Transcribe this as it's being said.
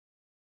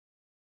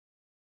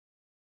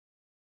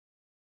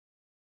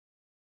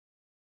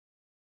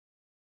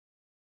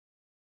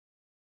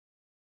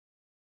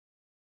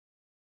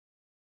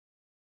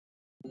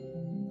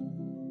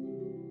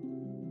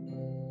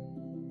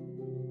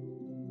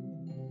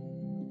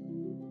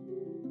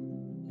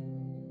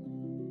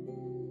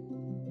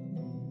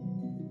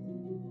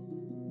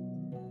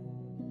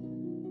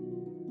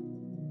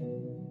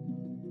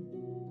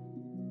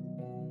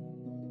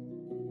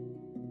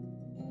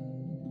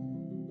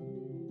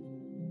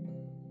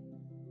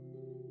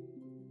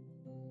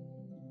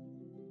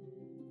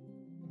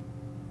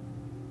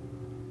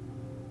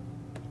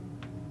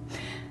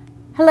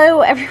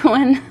Hello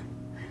everyone.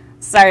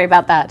 Sorry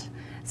about that.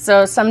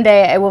 So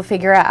someday I will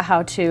figure out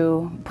how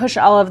to push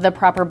all of the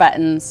proper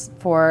buttons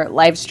for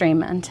live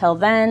stream. Until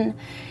then,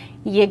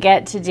 you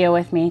get to deal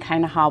with me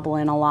kind of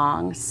hobbling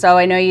along. So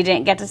I know you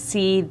didn't get to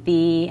see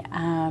the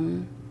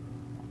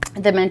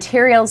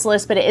materials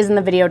list, but it is in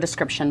the video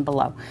description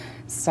below.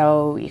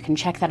 So you can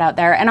check that out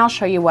there, and I'll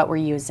show you what we're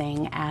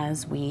using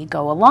as we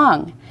go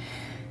along.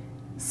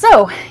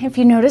 So, if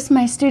you notice,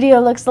 my studio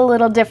looks a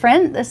little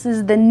different. This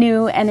is the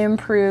new and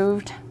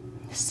improved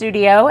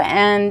studio,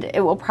 and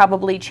it will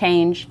probably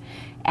change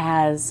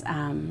as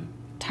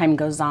time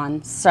goes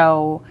on.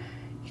 So,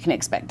 you can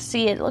expect to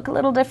see it look a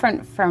little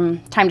different from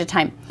time to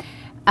time.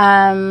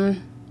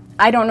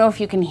 I don't know if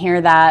you can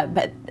hear that,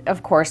 but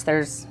of course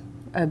there's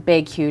a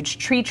big, huge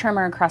tree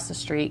trimmer across the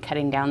street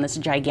cutting down this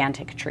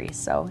gigantic tree.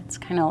 So, it's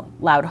kind of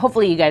loud.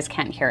 Hopefully you guys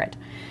can't hear it.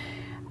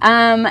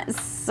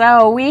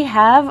 So we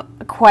have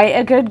quite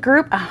a good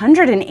group,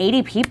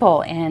 180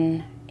 people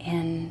in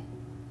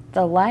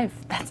the live.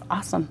 That's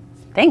awesome.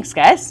 Thanks,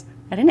 guys.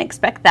 I didn't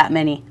expect that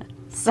many.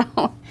 So,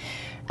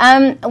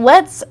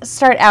 let's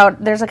start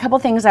out. There's a couple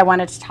things I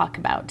wanted to talk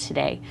about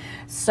today.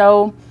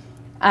 So,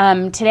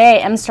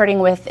 today I'm starting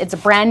with, it's a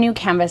brand new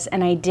canvas,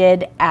 and I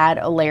did add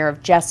a layer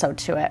of gesso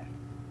to it.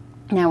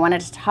 Now I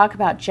wanted to talk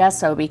about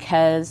gesso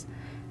because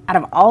out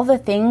of all the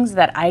things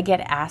that I get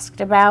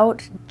asked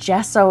about,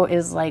 gesso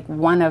is like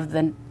one of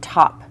the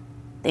top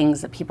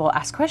things that people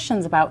ask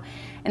questions about.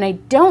 And I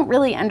don't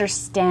really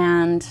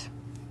understand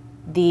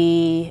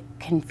the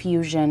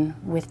confusion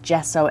with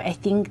gesso. I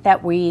think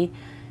that we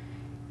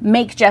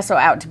make gesso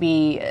out to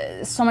be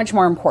so much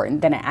more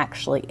important than it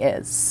actually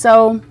is.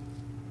 So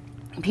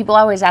people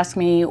always ask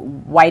me,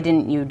 why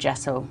didn't you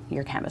gesso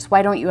your canvas?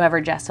 Why don't you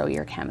ever gesso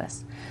your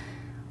canvas?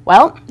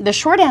 Well, the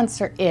short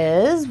answer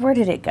is, where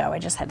did it go? I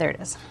just had, there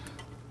it is.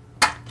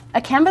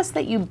 A canvas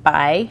that you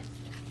buy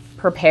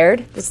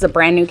prepared, this is a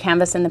brand new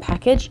canvas in the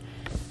package,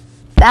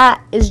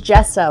 that is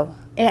gesso.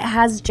 It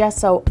has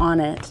gesso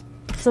on it.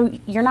 So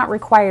you're not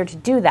required to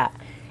do that.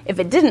 If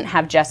it didn't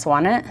have gesso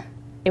on it,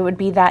 it would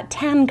be that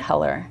tan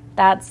color.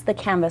 That's the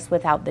canvas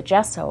without the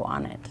gesso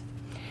on it.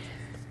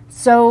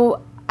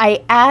 So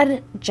I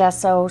add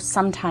gesso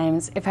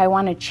sometimes if I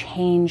want to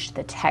change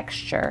the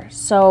texture.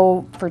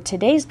 So for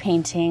today's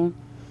painting,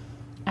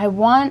 I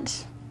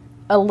want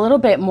a little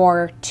bit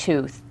more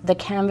tooth. The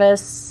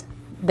canvas,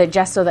 the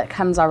gesso that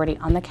comes already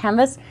on the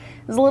canvas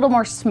is a little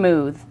more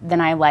smooth than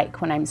I like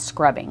when I'm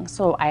scrubbing.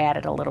 So I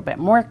added a little bit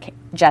more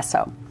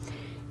gesso.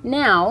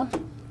 Now,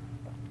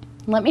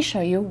 let me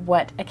show you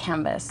what a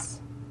canvas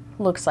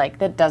looks like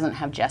that doesn't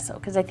have gesso,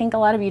 because I think a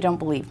lot of you don't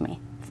believe me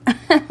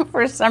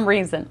for some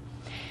reason.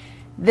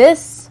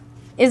 This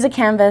is a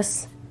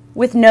canvas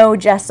with no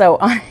gesso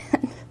on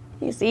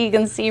it. You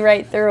can see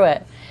right through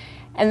it.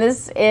 And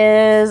this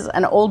is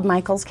an old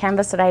Michaels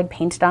canvas that I had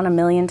painted on a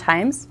million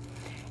times.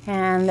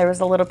 And there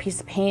was a little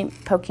piece of paint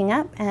poking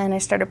up, and I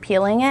started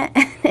peeling it.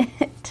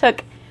 It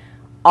took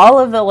all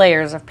of the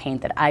layers of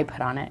paint that I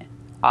put on it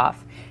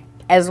off,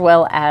 as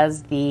well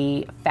as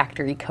the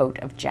factory coat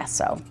of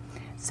gesso.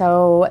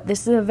 So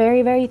this is a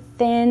very, very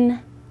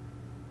thin,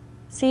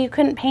 see, you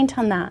couldn't paint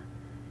on that.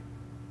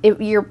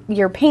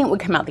 Your paint would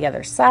come out the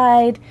other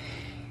side,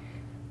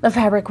 the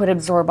fabric would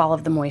absorb all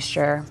of the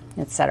moisture,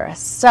 etc.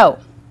 So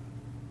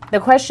the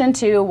question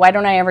to why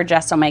don't I ever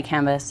gesso my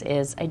canvas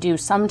is I do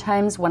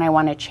sometimes when I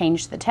want to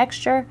change the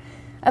texture,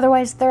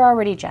 otherwise they're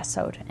already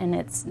gessoed and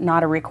it's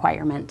not a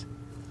requirement.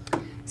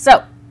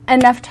 So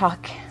enough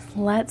talk.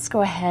 Let's go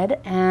ahead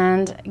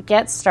and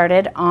get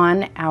started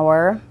on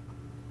our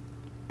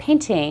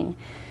painting.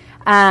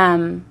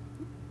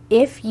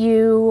 If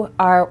you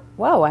are,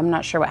 whoa, I'm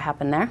not sure what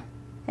happened there.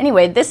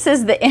 Anyway, this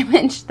is the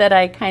image that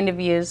I kind of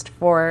used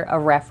for a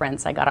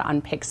reference. I got it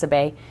on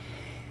Pixabay.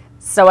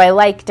 So I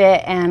liked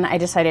it, and I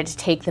decided to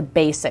take the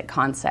basic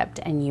concept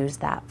and use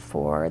that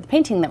for the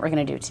painting that we're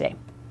going to do today.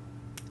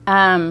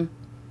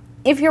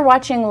 If you're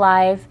watching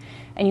live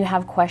and you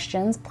have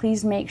questions,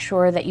 please make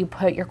sure that you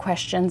put your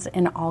questions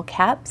in all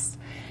caps.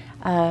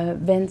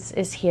 Vince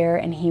is here,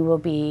 and he will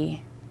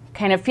be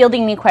kind of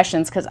fielding me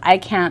questions because I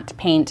can't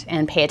paint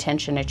and pay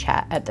attention to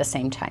chat at the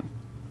same time.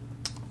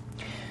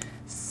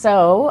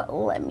 So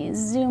let me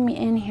zoom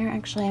in here.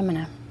 Actually,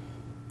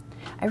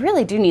 I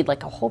really do need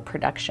like a whole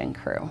production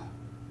crew.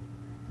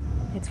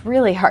 It's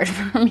really hard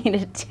for me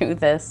to do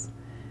this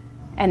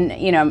and,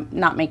 you know,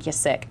 not make you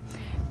sick.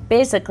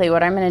 Basically,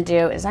 what I'm going to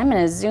do is I'm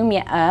going to zoom you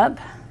up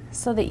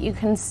so that you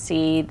can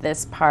see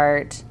this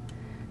part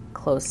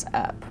close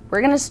up. We're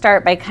going to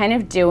start by kind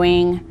of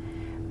doing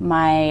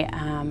my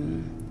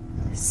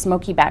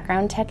smoky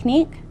background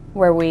technique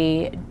where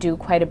we do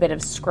quite a bit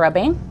of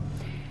scrubbing.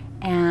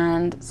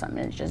 And so I'm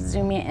going to just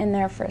zoom you in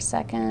there for a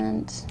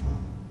second.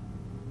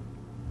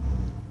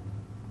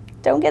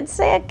 Don't get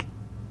sick.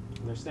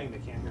 They're saying they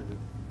can't hear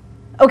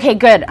it. Okay,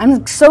 good.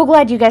 I'm so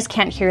glad you guys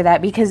can't hear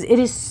that because it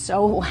is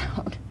so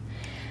loud.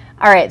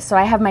 All right, so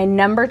I have my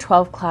number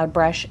 12 cloud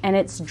brush and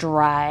it's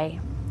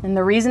dry. And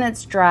the reason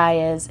it's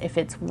dry is if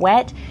it's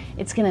wet,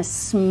 it's gonna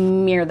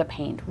smear the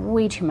paint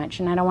way too much,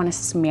 and I don't wanna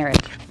smear it.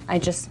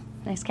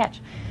 Nice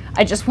catch.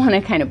 I just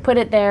wanna kind of put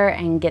it there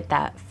and get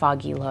that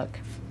foggy look.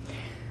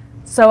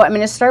 So I'm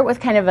gonna start with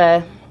kind of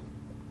a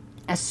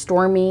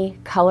stormy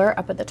color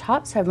up at the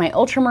top. So I have my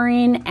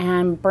ultramarine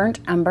and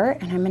burnt umber,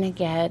 and I'm gonna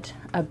get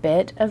a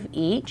bit of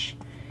each.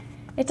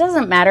 It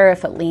doesn't matter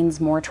if it leans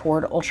more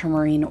toward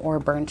ultramarine or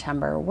burnt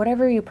umber,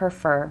 whatever you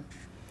prefer.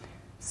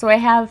 So I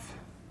have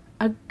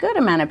a good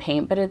amount of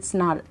paint, but there's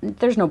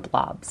no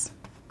blobs.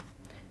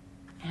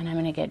 And I'm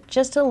gonna get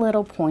just a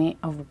little point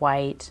of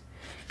white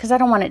because I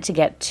don't want it to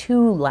get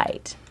too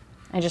light.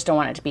 I just don't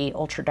want it to be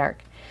ultra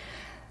dark.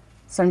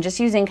 So I'm just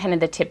using kind of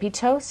the tippy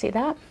toe, see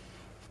that?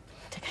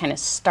 To kind of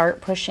start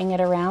pushing it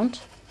around.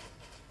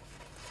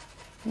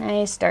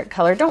 Nice dark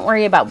color. Don't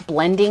worry about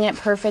blending it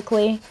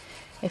perfectly.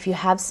 If you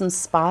have some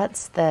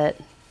spots that,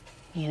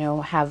 you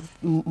know, have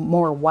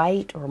more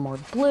white or more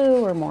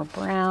blue or more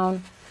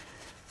brown,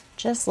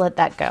 just let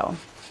that go.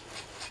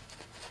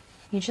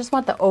 You just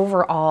want the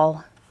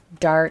overall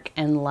dark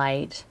and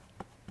light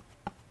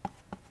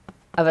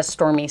of a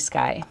stormy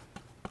sky.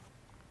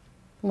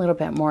 A little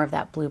bit more of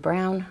that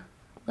blue-brown,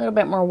 a little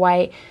bit more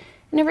white.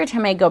 And every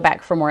time I go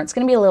back for more, it's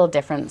going to be a little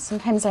different.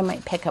 Sometimes I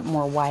might pick up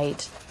more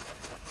white,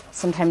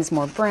 sometimes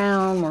more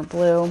brown, more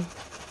blue.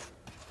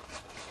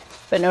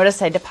 But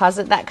notice I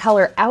deposit that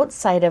color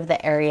outside of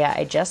the area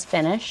I just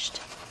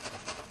finished.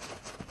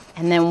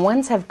 And then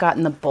once I've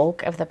gotten the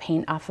bulk of the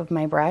paint off of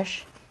my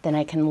brush, then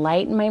I can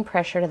lighten my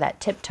pressure to that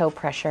tiptoe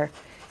pressure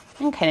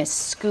and kind of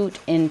scoot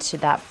into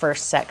that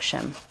first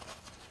section.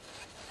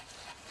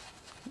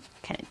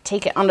 Kind of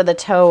take it onto the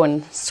toe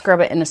and scrub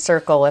it in a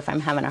circle if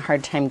I'm having a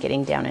hard time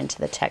getting down into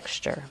the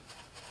texture.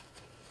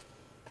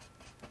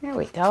 There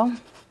we go.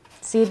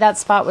 See, that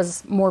spot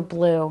was more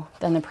blue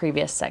than the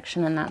previous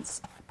section, and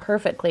that's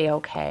perfectly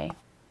okay.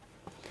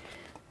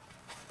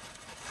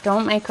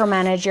 Don't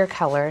micromanage your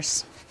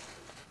colors.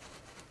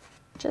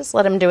 Just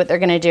let them do what they're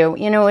gonna do.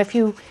 You know, if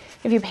you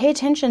pay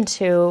attention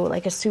to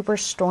like a super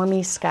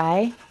stormy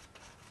sky,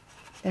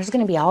 there's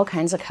gonna be all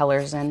kinds of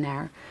colors in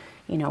there.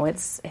 You know,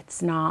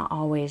 it's not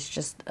always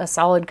just a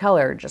solid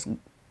color, just,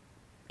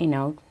 you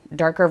know,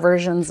 darker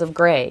versions of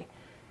gray.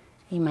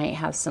 You might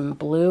have some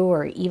blue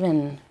or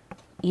even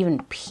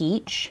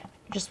peach,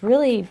 just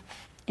really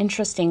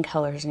interesting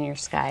colors in your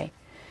sky.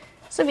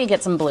 So if you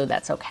get some blue,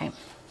 that's okay,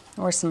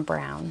 or some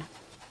brown.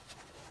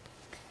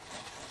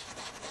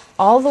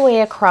 All the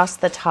way across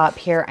the top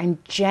here, I'm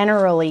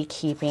generally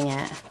keeping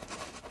it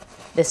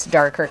this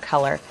darker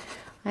color.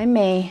 I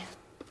may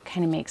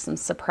kind of make some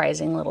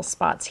surprising little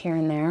spots here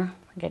and there.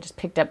 Like I just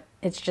picked up,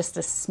 it's just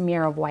a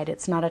smear of white.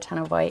 It's not a ton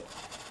of white.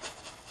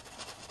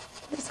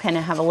 Just kind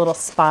of have a little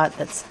spot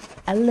that's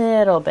a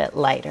little bit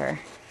lighter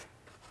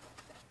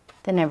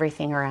than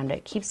everything around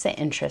it. Keeps it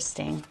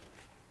interesting.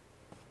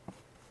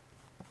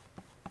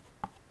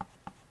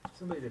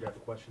 Somebody did have a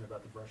question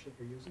about the brush that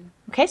you're using.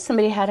 Okay,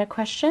 somebody had a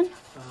question?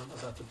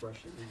 About the brush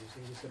that you're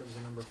using. You said it was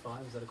a number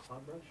 5. Is that a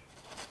cloud brush?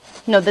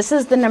 No, this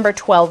is the number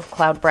 12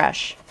 cloud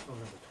brush. Oh,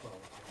 number 12.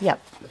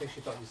 Yep. I think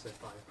she thought you said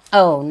 5.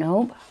 Oh,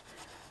 nope.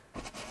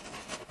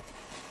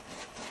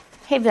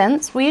 Hey,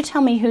 Vince, will you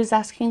tell me who's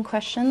asking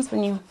questions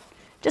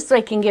just so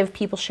I can give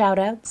people shout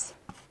outs?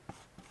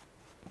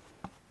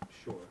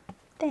 Sure.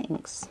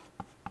 Thanks.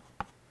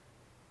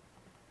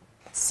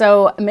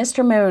 So,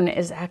 Mr. Moon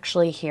is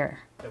actually here.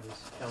 That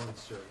was Ellen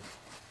Surrey.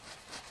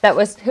 That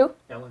was who?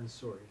 Ellen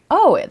Surrey.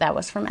 Oh, that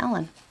was from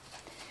Ellen.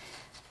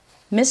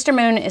 Mr.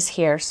 Moon is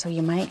here, so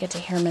you might get to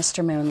hear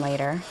Mr. Moon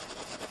later.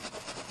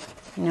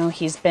 I know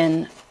he's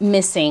been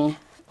missing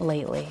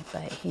lately,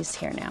 but he's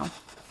here now.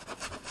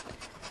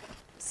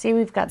 See,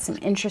 we've got some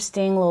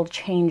interesting little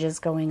changes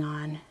going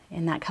on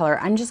in that color.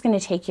 I'm just going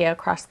to take you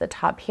across the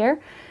top here,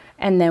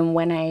 and then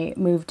when I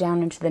move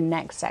down into the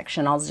next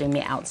section, I'll zoom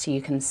you out so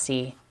you can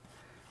see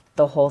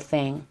the whole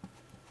thing.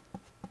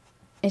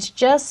 It's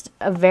just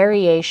a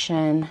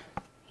variation,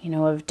 you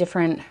know, of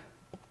different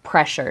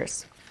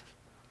pressures.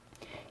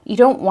 You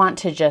don't want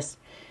to just,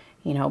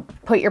 you know,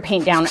 put your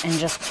paint down and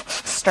just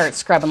start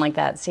scrubbing like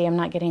that. See, I'm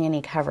not getting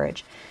any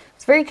coverage.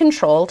 It's very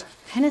controlled.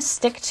 Kind of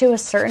stick to a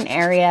certain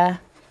area,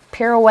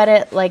 pirouette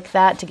it like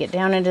that to get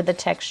down into the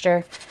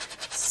texture,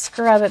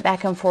 scrub it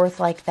back and forth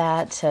like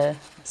that to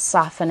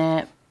soften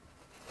it,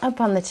 up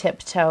on the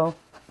tiptoe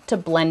to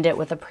blend it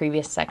with the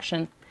previous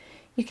section.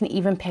 You can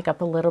even pick up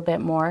a little bit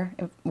more,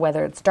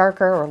 whether it's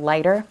darker or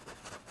lighter,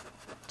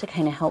 to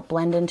kind of help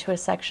blend into a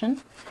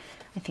section.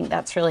 I think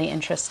that's really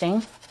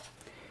interesting.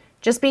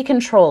 Just be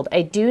controlled.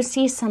 I do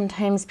see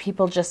sometimes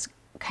people just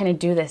kind of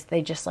do this.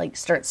 They just like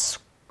start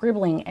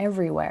scribbling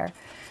everywhere.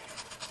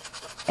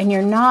 And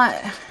you're not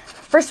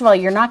first of all,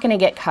 you're not going to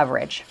get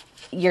coverage.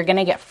 You're going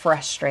to get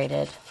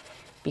frustrated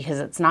because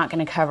it's not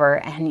going to cover,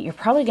 and you're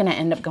probably going to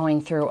end up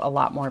going through a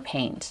lot more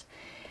paint.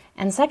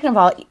 And second of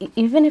all,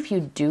 even if you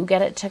do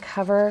get it to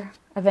cover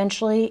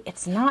eventually,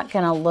 it's not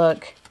going to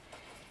look,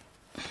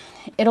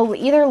 it'll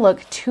either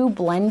look too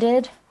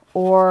blended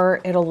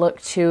or it'll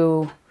look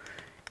too,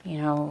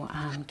 you know,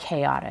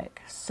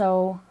 chaotic.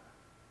 So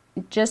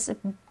just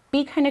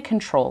be kind of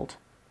controlled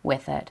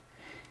with it.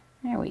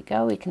 There we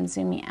go. We can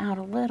zoom you out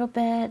a little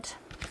bit.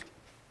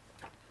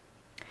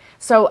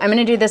 So I'm going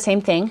to do the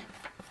same thing.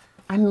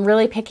 I'm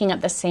really picking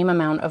up the same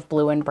amount of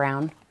blue and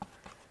brown,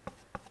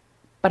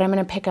 but I'm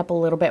going to pick up a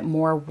little bit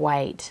more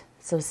white.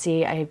 So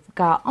see, I've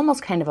got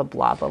almost kind of a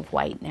blob of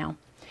white now,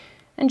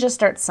 and just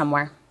start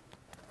somewhere.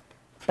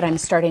 But I'm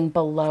starting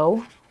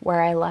below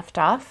where I left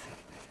off.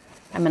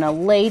 I'm going to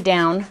lay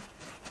down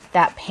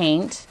that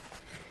paint.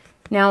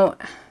 Now,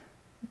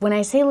 when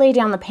I say lay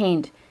down the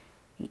paint,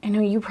 I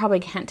know you probably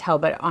can't tell,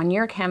 but on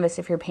your canvas,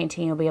 if you're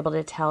painting, you'll be able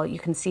to tell. You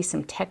can see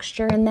some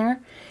texture in there.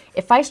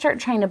 If I start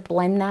trying to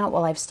blend that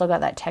while I've still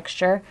got that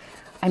texture,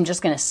 I'm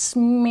just going to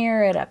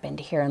smear it up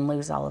into here and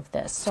lose all of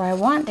this. So I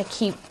want to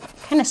keep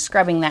kind of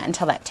scrubbing that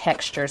until that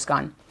texture is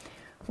gone.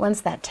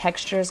 Once that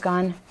texture is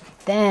gone,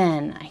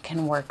 then I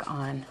can work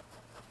on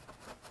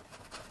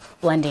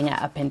blending it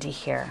up into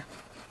here.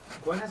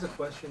 Gwen has a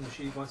question.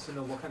 She wants to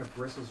know what kind of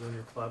bristles are in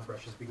your cloud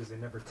brushes because they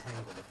never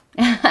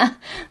tangle.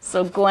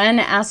 So Gwen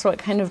asked what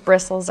kind of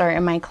bristles are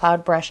in my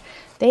cloud brush.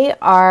 They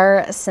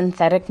are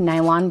synthetic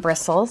nylon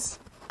bristles.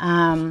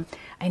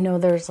 I know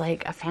there's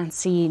like a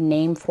fancy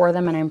name for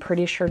them, and I'm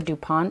pretty sure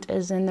DuPont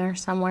is in there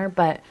somewhere,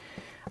 but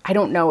I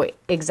don't know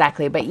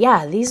exactly. But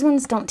yeah, these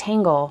ones don't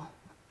tangle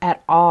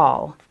at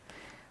all.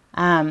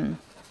 I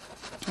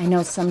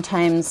know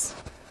sometimes,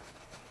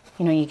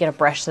 you know, you get a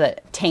brush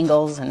that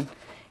tangles and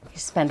you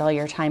spend all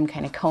your time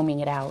kind of combing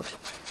it out.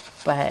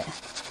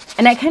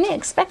 And I kind of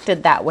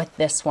expected that with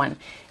this one.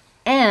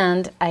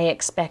 And I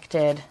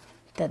expected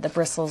that the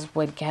bristles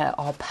would get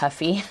all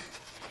puffy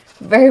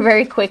very,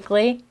 very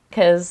quickly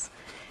because,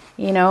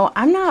 you know,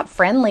 I'm not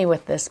friendly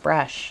with this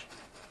brush.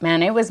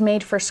 Man, it was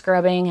made for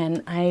scrubbing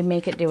and I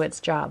make it do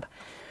its job.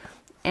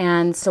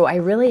 And so I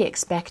really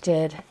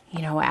expected,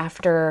 you know,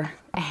 after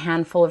a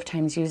handful of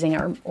times using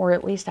it, or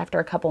at least after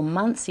a couple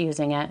months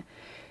using it,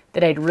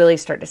 that I'd really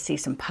start to see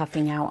some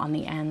puffing out on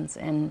the ends,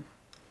 and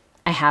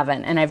I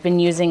haven't. And I've been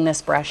using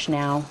this brush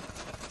now.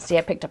 See,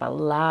 I picked up a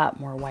lot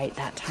more white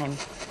that time.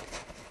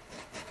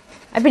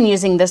 I've been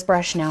using this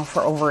brush now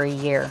for over a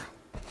year,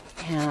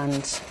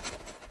 and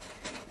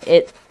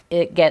it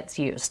gets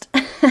used.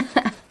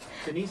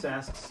 Denise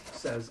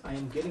says, I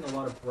am getting a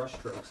lot of brush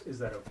strokes. Is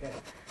that okay?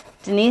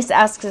 Denise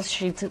asks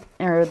if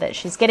that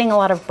she's getting a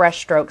lot of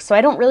brush strokes. So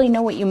I don't really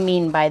know what you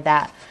mean by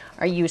that.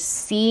 Are you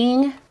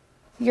seeing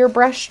your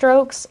brush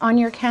strokes on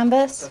your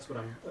canvas? That's what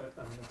I'm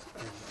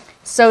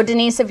So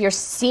Denise, if you're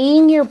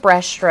seeing your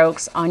brush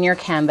strokes on your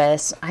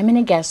canvas, I'm going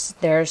to guess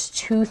there's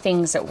two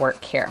things at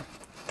work here.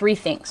 Three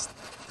things.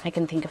 I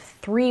can think of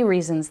 3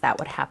 reasons that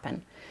would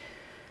happen.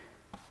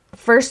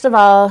 First of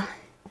all,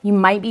 you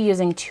might be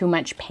using too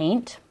much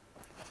paint.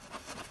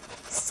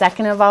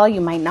 Second of all,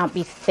 you might not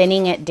be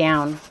thinning it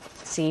down.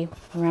 See,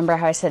 remember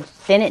how I said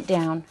thin it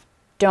down,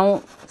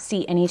 don't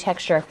see any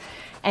texture,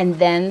 and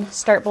then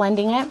start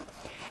blending it.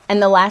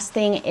 And the last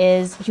thing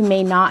is you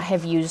may not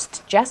have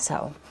used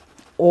gesso,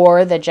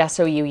 or the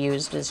gesso you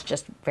used is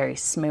just very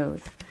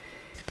smooth.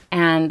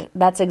 And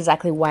that's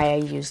exactly why I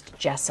used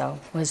gesso,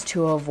 was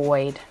to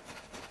avoid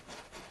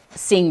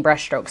seeing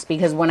brush strokes,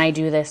 because when I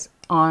do this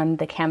on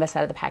the canvas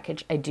out of the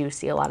package, I do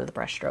see a lot of the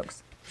brush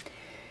strokes.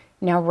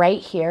 Now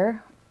right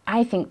here,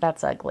 I think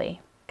that's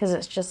ugly because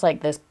it's just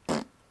like this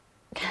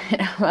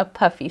kind of a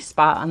puffy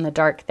spot on the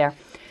dark there.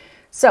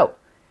 So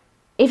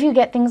if you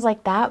get things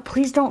like that,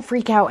 please don't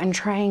freak out and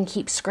try and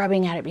keep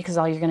scrubbing at it, because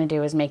all you're going to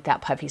do is make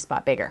that puffy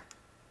spot bigger.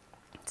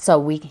 So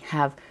we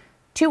have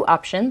 2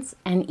 options,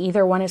 and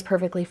either one is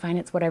perfectly fine.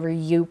 It's whatever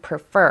you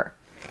prefer.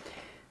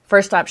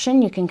 First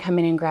option, you can come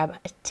in and grab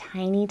a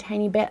tiny,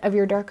 tiny bit of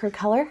your darker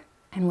color,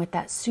 and with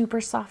that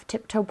super soft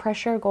tiptoe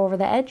pressure, go over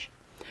the edge.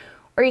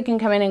 Or you can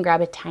come in and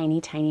grab a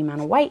tiny, tiny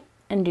amount of white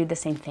and do the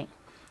same thing.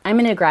 I'm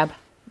going to grab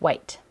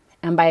white.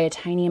 And by a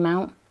tiny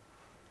amount,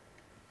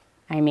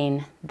 I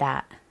mean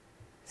that.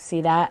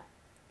 See that?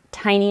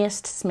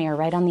 Tiniest smear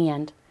right on the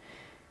end.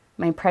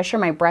 My pressure,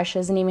 my brush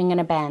isn't even going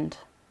to bend.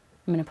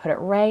 I'm going to put it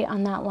right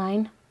on that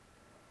line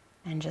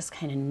and just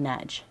kind of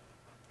nudge.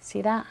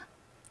 See that?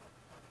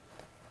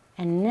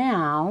 And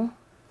now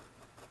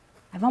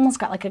I've almost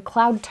got like a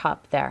cloud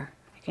top there.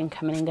 I can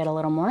come in and get a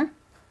little more.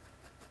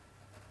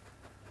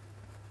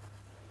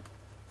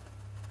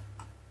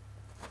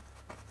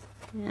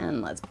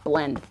 And let's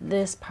blend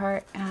this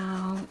part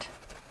out.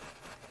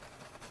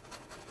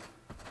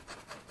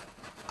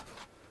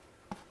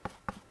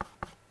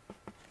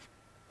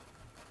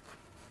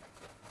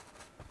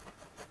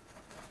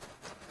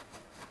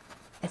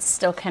 It's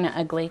still kind of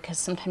ugly because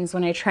sometimes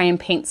when I try and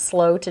paint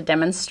slow to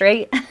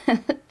demonstrate,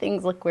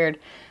 things look weird.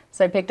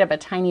 So I picked up a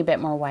tiny bit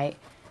more white.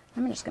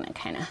 I'm just going to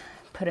kind of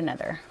put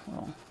another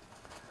little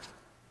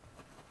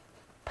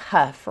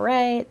puff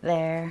right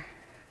there.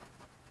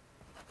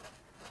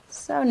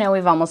 So now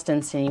we've almost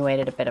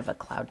insinuated a bit of a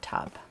cloud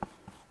top.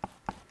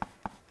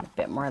 A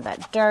bit more of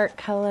that dark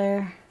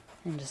color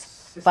and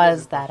just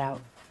buzz that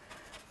out.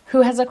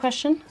 Who has a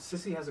question?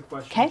 Sissy has a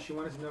question. Okay. She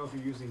wanted to know if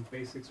you're using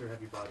basics or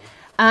heavy body.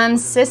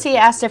 Sissy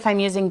asked if I'm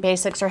using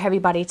basics or heavy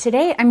body.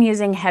 Today I'm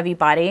using heavy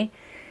body.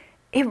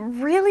 It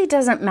really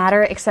doesn't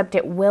matter, except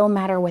it will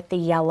matter with the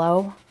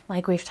yellow.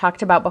 Like we've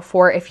talked about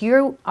before, if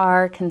you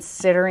are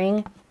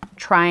considering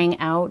trying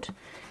out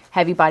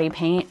heavy body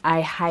paint, I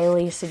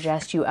highly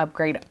suggest you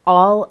upgrade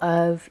all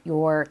of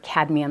your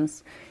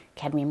cadmiums.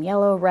 Cadmium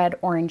yellow, red,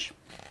 orange.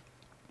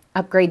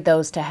 Upgrade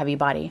those to heavy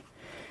body.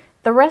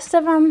 The rest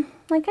of them,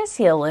 like I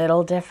see a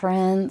little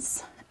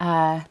difference.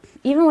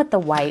 Even with the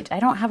white, I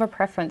don't have a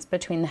preference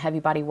between the heavy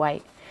body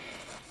white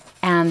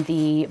and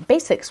the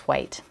basics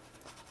white.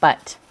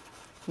 But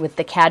with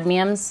the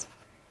cadmiums,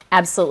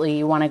 absolutely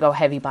you want to go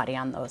heavy body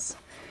on those.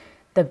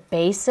 The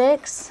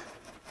basics,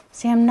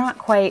 see, I'm not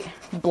quite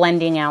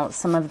blending out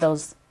some of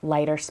those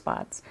lighter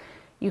spots.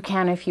 You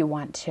can if you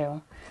want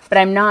to, but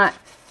I'm not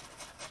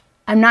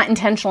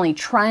intentionally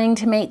trying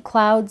to make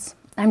clouds.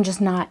 I'm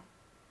just not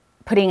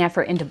putting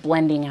effort into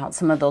blending out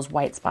some of those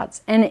white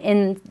spots. And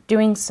in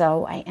doing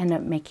so, I end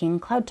up making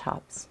cloud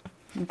tops.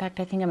 In fact,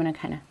 I think I'm going to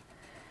kind of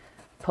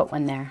put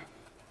one there.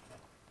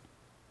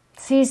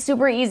 See,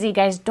 super easy,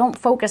 guys. Don't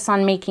focus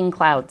on making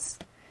clouds.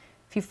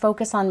 If you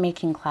focus on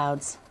making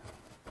clouds,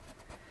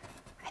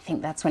 I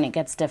think that's when it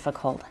gets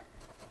difficult.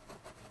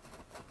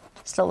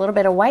 Just a little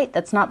bit of white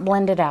that's not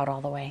blended out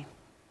all the way.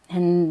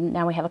 And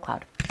now we have a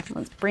cloud.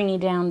 Let's bring you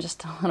down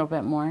just a little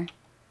bit more.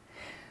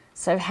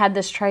 So I've had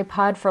this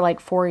tripod for like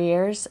 4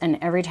 years, and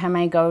every time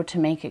I go to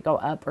make it go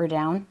up or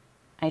down,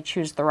 I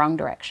choose the wrong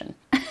direction.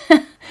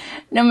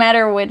 No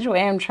matter which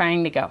way I'm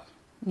trying to go.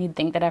 You'd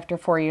think that after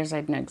 4 years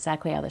I'd know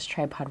exactly how this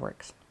tripod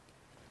works.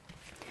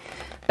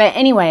 But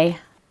anyway,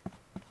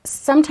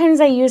 sometimes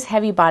I use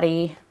heavy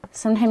body,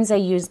 sometimes I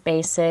use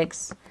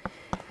basics.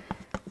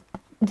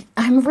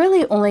 I'm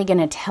really only going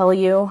to tell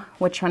you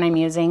which one I'm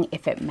using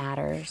if it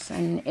matters,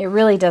 and it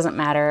really doesn't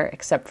matter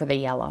except for the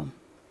yellow.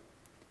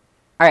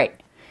 All right.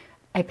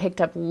 I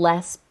picked up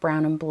less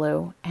brown and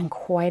blue and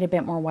quite a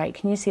bit more white.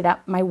 Can you see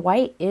that? My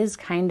white is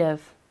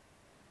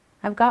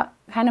I've got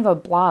kind of a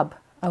blob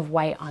of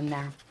white on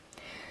there.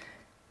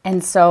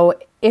 And so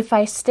if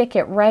I stick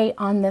it right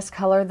on this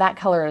color, that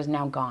color is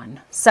now gone.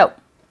 So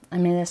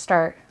I'm going to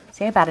start,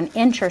 say about an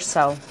inch or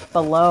so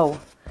below.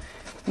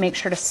 Make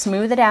sure to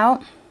smooth it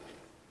out.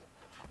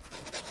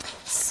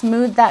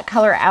 Smooth that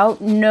color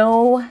out.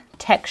 No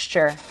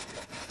texture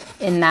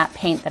in that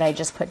paint that I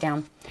just put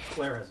down.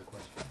 Claire has a question.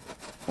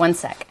 One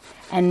sec.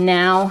 And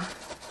now,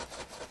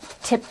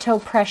 tiptoe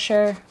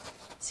pressure.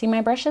 See,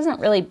 my brush isn't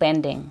really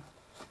bending.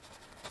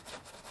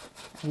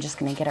 I'm just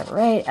going to get it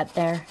right up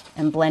there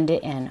and blend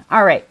it in.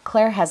 All right,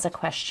 Claire has a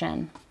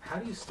question. How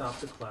do you stop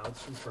the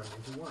clouds from turning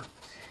into worms?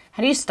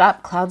 How do you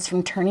stop clouds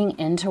from turning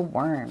into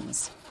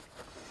worms?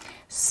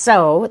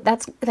 So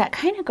that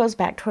kind of goes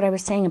back to what I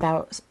was saying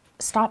about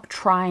stop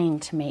trying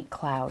to make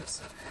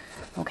clouds.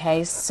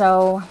 Okay,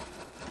 so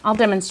I'll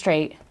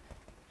demonstrate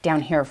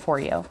down here for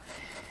you.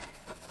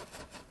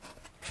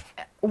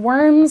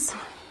 Worms,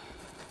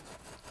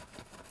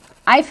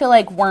 I feel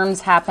like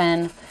worms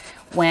happen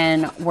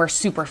when we're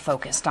super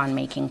focused on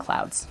making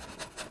clouds.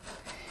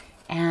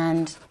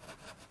 And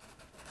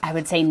I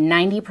would say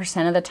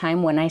 90% of the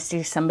time when I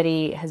see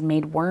somebody has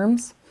made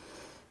worms,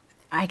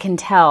 I can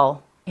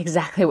tell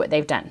exactly what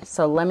they've done.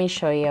 So let me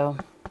show you.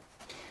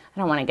 I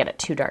don't want to get it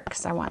too dark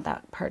because I want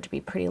that part to be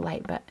pretty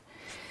light, but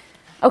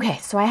okay,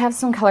 so I have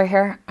some color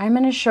here. I'm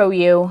going to show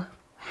you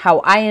how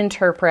I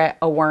interpret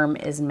a worm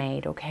is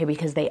made, okay,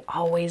 because they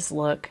always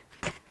look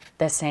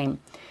the same.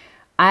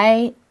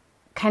 I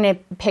kind of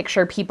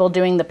picture people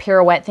doing the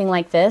pirouette thing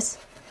like this,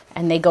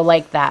 and they go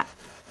like that.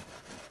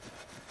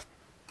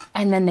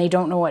 And then they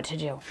don't know what to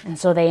do, and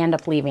so they end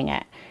up leaving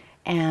it.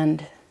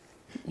 And,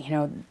 you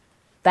know,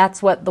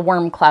 that's what the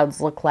worm clouds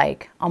look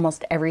like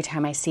almost every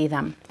time I see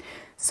them.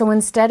 So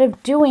instead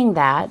of doing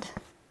that,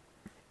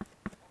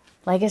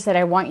 like I said,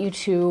 I want you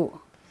to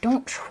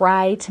don't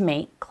try to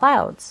make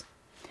clouds.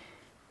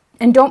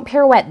 And don't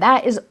pirouette.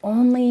 That is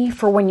only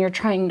for when you're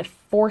trying to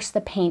force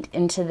the paint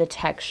into the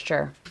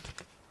texture.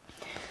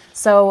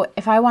 So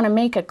if I want to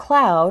make a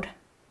cloud,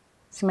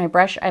 see my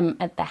brush, I'm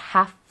at the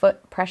half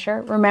foot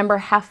pressure. Remember,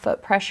 half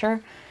foot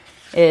pressure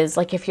is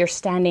like if you're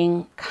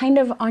standing kind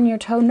of on your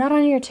toe, not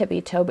on your tippy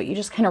toe, but you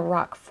just kind of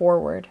rock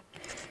forward.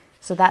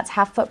 So that's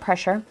half foot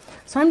pressure.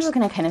 So I'm just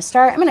going to kind of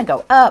start. I'm going to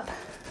go up.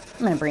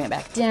 I'm going to bring it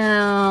back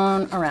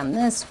down around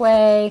this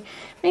way.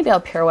 Maybe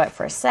I'll pirouette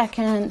for a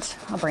second.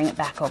 I'll bring it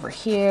back over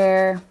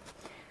here.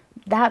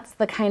 That's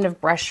the kind of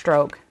brush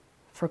stroke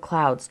for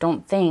clouds.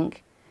 Don't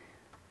think,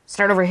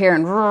 start over here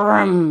and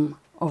vroom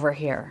over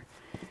here.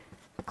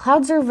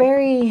 Clouds are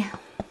very,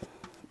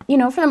 you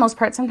know, for the most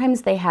part,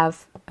 sometimes they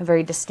have a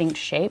very distinct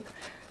shape.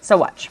 So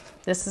watch.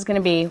 This is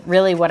going to be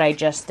really what I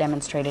just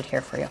demonstrated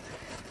here for you.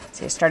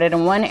 So you started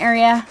in one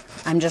area.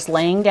 I'm just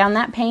laying down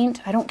that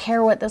paint. I don't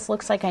care what this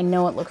looks like. I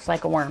know it looks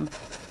like a worm.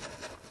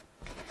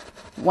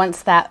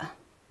 Once that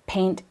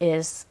paint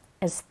is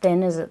as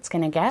thin as it's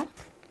going to get,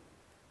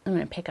 I'm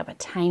going to pick up a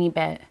tiny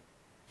bit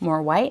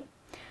more white.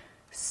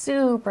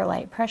 Super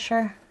light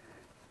pressure.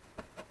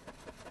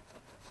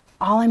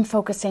 All I'm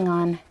focusing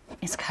on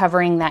is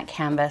covering that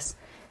canvas,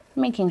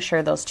 making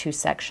sure those two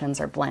sections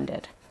are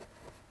blended.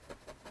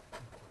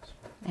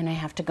 And I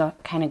have to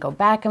kind of go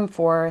back and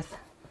forth.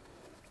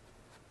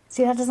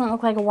 See, that doesn't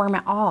look like a worm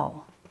at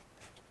all.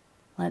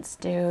 Let's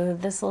do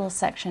this little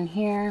section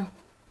here.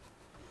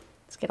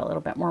 Let's get a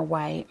little bit more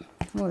white.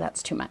 Oh,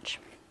 that's too much.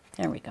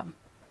 There we go.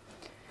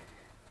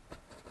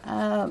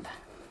 Up,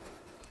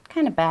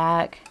 kind of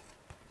back,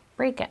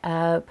 break it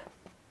up.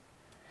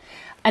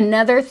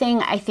 Another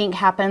thing I think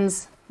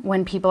happens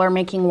when people are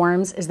making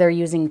worms is they're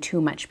using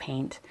too much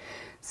paint.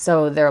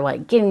 So they're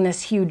like getting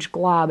this huge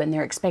glob and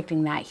they're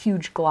expecting that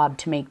huge glob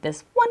to make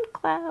this one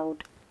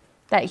cloud.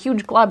 That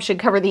huge glob should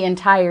cover the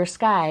entire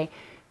sky.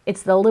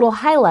 It's the little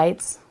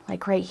highlights,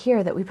 like right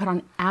here, that we put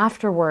on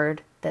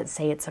afterward that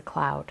say it's a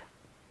cloud.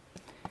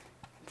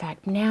 In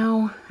fact,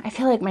 now I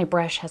feel like my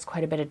brush has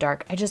quite a bit of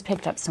dark. I just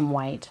picked up some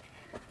white.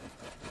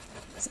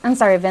 I'm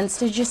sorry, Vince,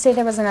 did you say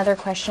there was another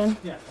question?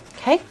 Yeah.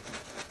 Okay.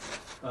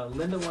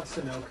 Linda wants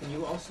to know, can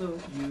you also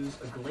use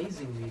a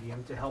glazing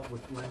medium to help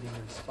with blending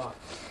in spots?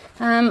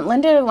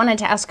 Linda wanted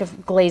to ask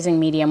if glazing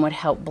medium would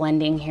help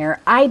blending here.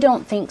 I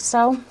don't think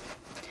so.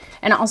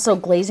 And also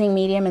glazing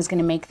medium is going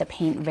to make the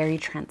paint very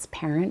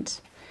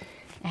transparent.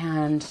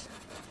 And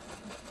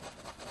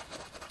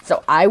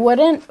so I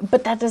wouldn't,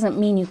 but that doesn't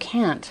mean you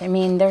can't. I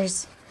mean,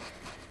 there's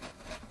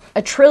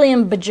a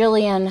trillion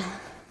bajillion,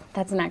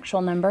 that's an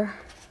actual number,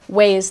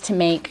 ways to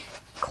make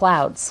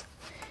clouds.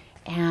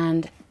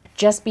 And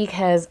just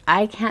because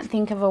I can't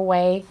think of a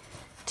way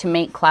to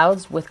make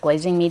clouds with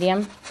glazing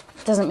medium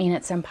doesn't mean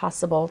it's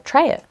impossible.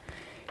 Try it.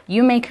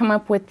 You may come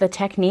up with the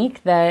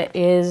technique that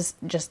is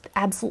just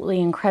absolutely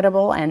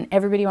incredible and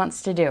everybody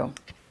wants to do,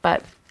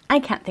 but I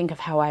can't think of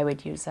how I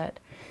would use it.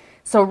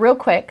 So real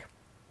quick,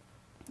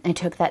 I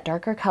took that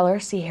darker color.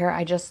 See here,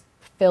 I just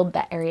filled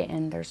that area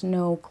in. There's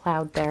no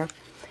cloud there.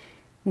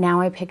 Now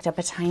I picked up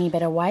a tiny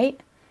bit of white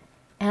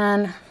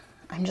and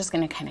I'm just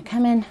going to kind of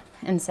come in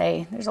and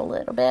say there's a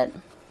little bit.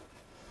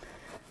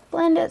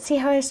 Blend it. See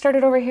how I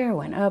started over here?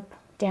 Went up,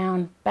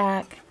 down,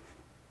 back.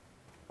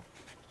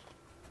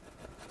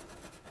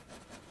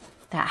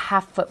 That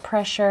 1/2 foot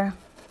pressure.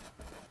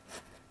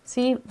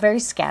 See, very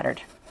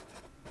scattered.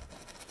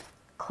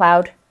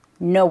 Cloud,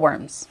 no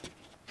worms.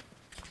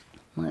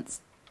 Let's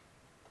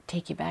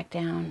take you back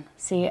down.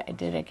 See, I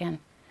did it again.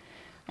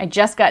 I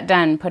just got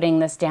done putting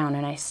this down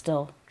and I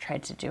still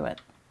tried to do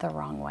it the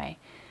wrong way.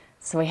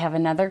 So we have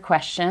another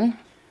question.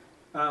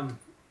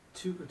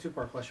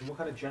 Two-part question. What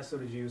kind of gesso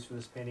did you use for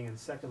this painting? And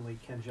secondly,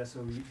 can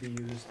gesso be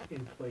used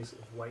in place of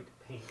white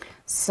paint?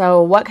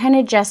 So what kind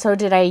of gesso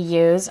did I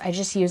use? I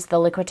just used the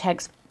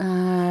Liquitex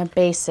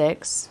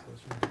Basics.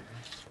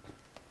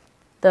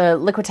 The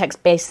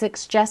Liquitex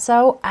Basics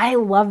gesso. I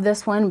love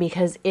this one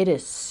because it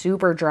is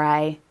super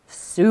dry,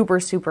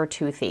 super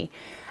toothy.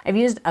 I've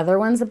used other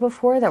ones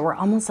before that were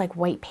almost like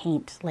white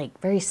paint, like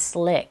very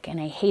slick, and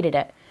I hated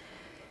it.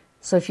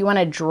 So if you want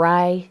a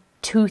dry,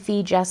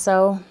 toothy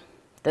gesso,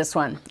 this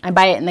one. I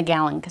buy it in the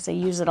gallon because I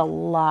use it a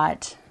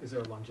lot. Is there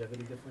a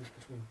longevity difference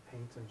between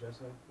paint and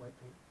gesso, white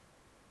paint?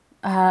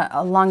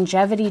 A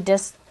longevity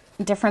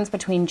difference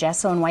between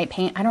gesso and white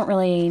paint? I don't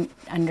really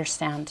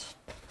understand.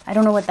 I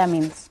don't know what that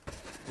means.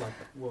 Like,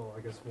 well,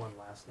 I guess one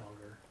lasts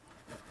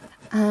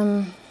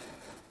longer.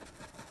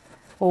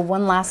 Well,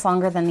 one lasts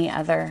longer than the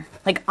other.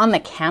 Like on the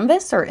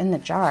canvas or in the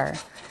jar?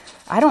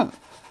 I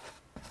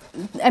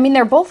mean,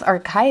 they're both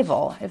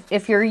archival.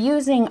 If you're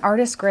using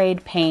artist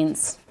grade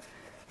paints,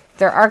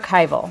 they're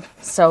archival,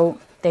 so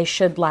they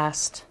should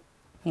last,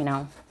 you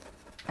know,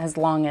 as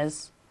long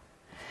as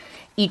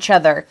each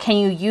other. Can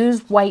you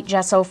use white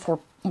gesso for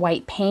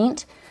white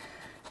paint?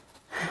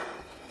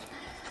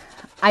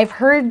 I've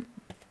heard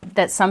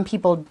that some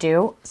people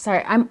do.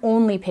 Sorry, I'm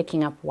only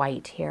picking up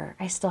white here.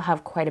 I still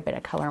have quite a bit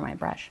of color on my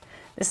brush.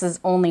 This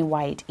is only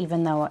white,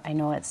 even though I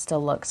know it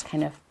still looks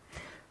kind of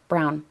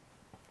brown.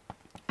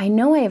 I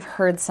know I have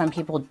heard some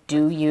people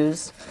do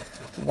use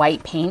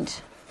white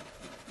paint,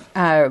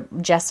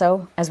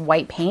 gesso as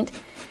white paint,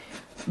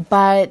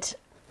 but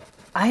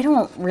I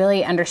don't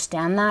really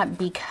understand that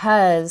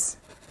because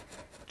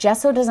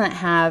gesso doesn't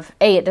have,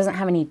 it doesn't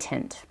have any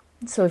tint.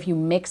 So if you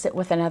mix it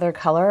with another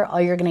color,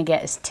 all you're going to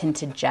get is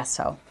tinted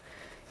gesso.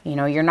 You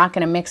know, you're not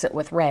going to mix it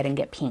with red and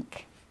get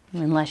pink,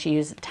 unless you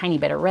use a tiny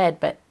bit of red,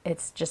 but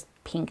it's just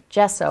pink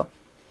gesso.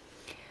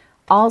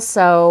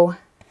 Also,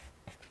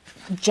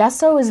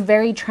 gesso is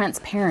very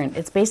transparent.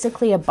 It's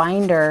basically a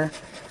binder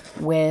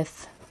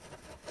with,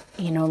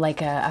 you know,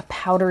 like a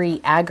powdery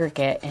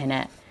aggregate in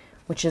it,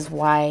 which is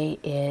why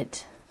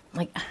it,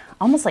 like,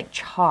 almost like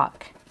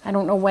chalk. I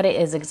don't know what it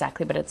is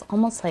exactly, but it's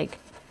almost like,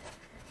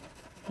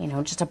 you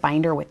know, just a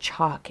binder with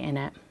chalk in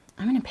it.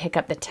 I'm going to pick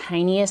up the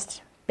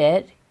tiniest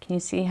bit Can you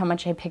see how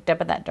much I picked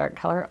up of that dark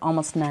color?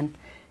 Almost none.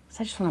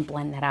 So I just want to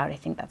blend that out. I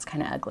think that's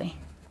kind of ugly.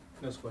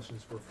 Those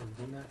questions were from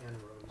Dina and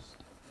Rose.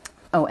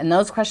 Oh, and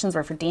those questions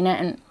were for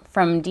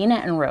from Dina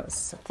and Rose.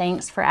 So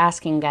thanks for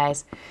asking,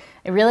 guys.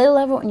 I really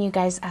love it when you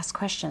guys ask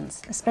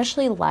questions,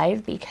 especially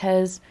live,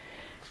 because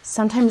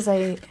sometimes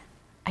I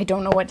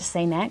don't know what to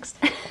say next.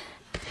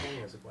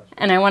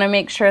 And I want to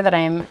make sure that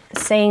I'm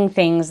saying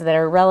things that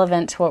are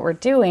relevant to what we're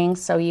doing,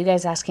 so you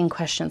guys asking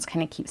questions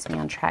kind of keeps me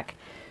on track.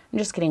 I'm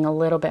just getting a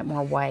little bit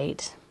more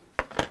white.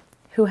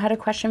 Who had a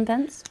question,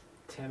 Vince?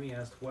 Tammy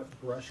asked what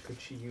brush could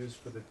she use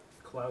for the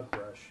cloud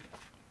brush.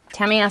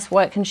 Tammy asked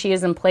what can she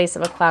use in place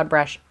of a cloud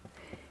brush?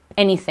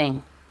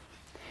 Anything.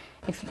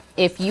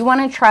 If you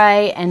want to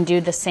try and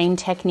do the same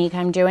technique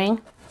I'm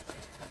doing,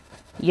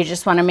 you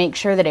just want to make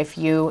sure that if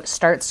you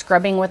start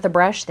scrubbing with a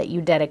brush that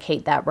you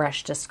dedicate that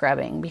brush to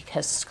scrubbing,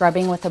 because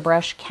scrubbing with a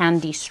brush can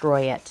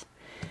destroy it.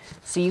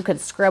 So you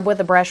could scrub with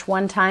a brush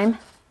one time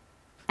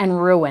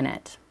and ruin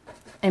it.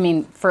 I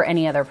mean, for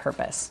any other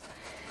purpose.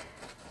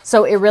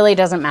 So it really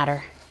doesn't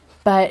matter.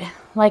 But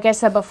like I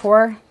said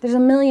before, there's a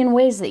million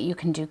ways that you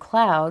can do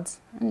clouds.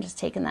 I'm just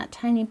taking that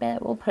tiny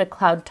bit. We'll put a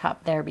cloud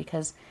top there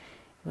because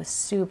it was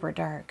super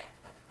dark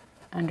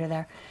under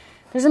there.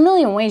 There's a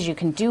million ways you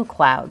can do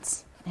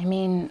clouds. I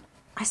mean,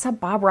 I saw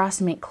Bob Ross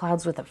make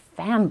clouds with a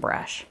fan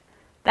brush.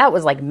 That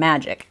was like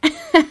magic.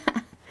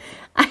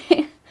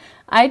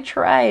 I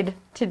tried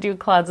to do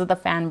clouds with a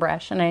fan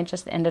brush, and I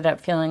just ended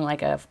up feeling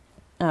like a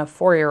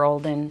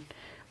 4-year-old in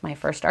my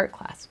first art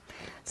class.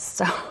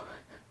 So,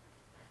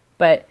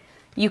 but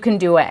you can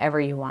do whatever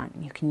you want.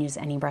 You can use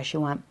any brush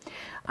you want.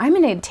 I'm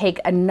going to take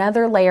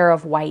another layer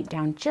of white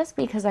down just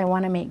because I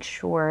want to make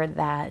sure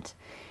that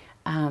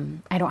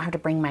I don't have to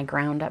bring my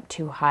ground up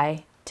too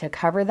high to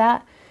cover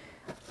that.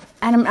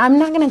 And I'm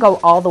not going to go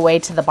all the way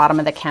to the bottom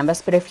of the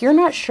canvas, but if you're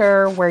not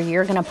sure where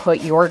you're going to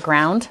put your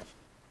ground,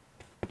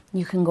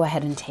 you can go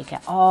ahead and take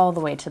it all the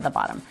way to the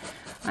bottom.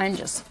 I'm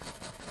just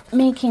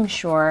making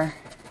sure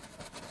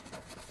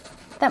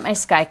that my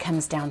sky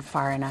comes down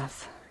far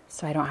enough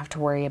so I don't have to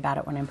worry about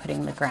it when I'm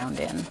putting the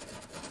ground in.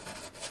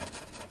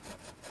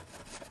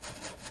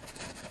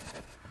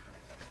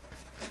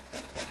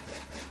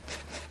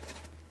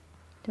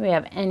 Do we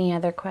have any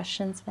other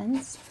questions,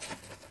 Vince?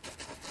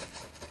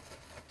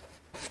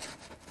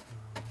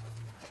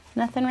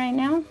 Nothing right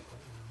now?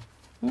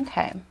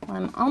 Okay, well,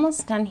 I'm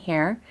almost done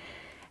here.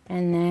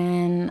 And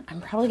then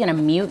I'm probably gonna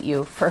mute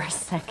you for a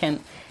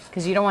second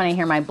because you don't want to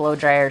hear my blow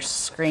dryer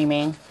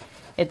screaming.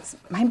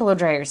 My blow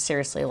dryer is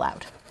seriously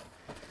loud.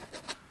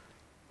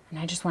 And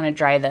I just want to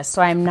dry this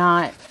so I'm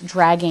not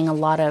dragging a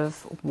lot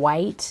of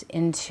white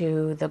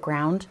into the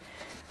ground.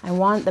 I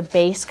want the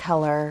base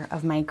color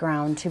of my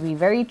ground to be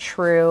very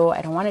true.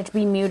 I don't want it to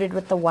be muted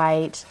with the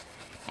white,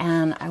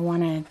 and I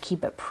want to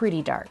keep it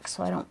pretty dark.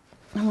 So I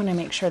want to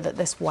make sure that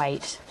this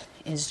white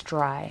is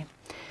dry.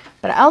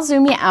 But I'll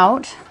zoom you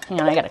out. Hang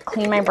on, I got to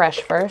clean my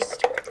brush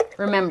first.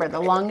 Remember, the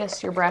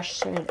longest your brush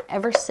should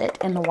ever sit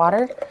in the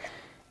water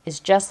is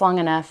just long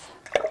enough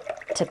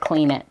to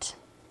clean it.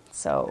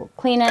 So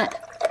clean it,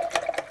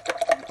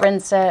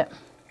 rinse it.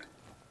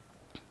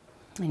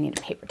 I need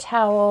a paper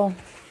towel.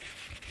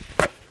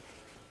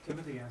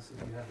 Timothy asks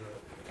if you have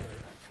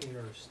a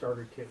painter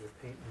starter kit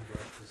with paint and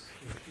brushes.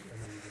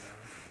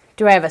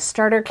 Do I have a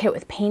starter kit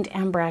with paint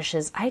and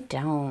brushes? I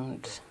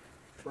don't.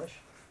 Brush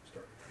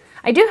starter kit.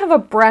 I do have a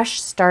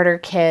brush starter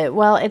kit.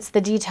 Well, it's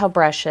the detail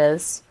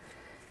brushes.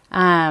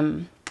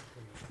 And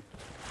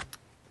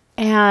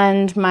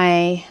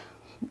my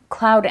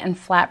cloud and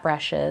flat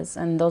brushes.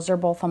 And those are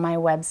both on my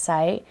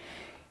website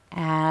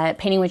at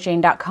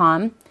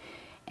paintingwithjane.com.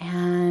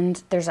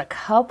 And there's a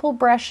couple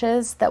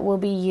brushes that we'll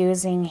be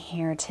using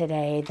here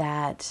today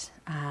that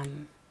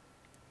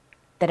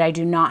I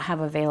do not have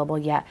available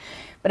yet.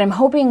 But I'm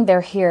hoping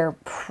they're here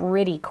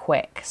pretty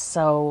quick.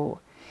 So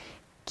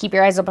keep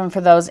your eyes open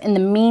for those. In the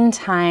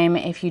meantime,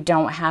 if you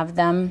don't have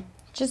them,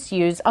 just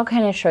I'll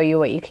kind of show you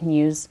what you can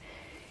use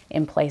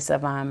in place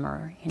of them,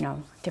 or,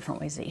 different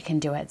ways that you can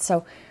do it.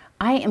 So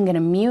I am going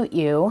to mute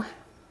you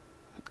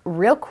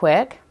real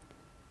quick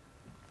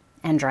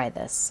and dry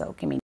this. So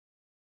give me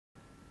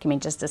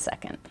just a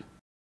second.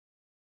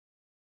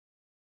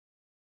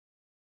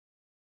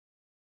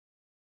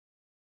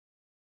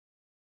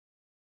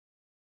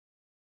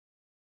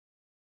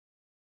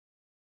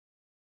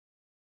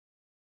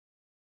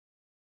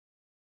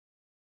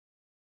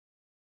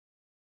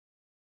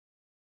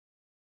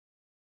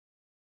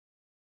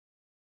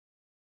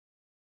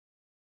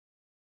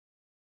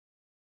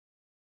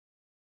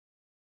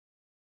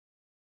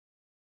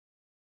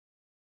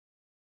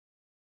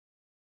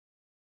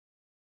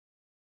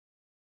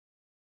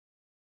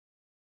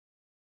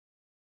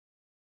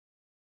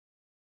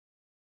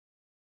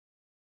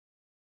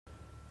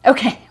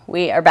 Okay,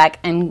 we are back,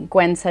 and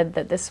Gwen said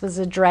that this was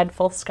a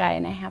dreadful sky,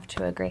 and I have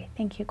to agree.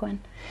 Thank you,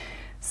 Gwen.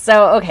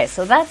 So, okay,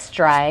 so that's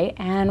dry,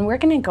 and we're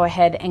going to go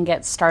ahead and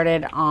get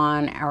started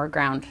on our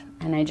ground.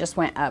 And I just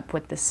went up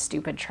with this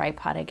stupid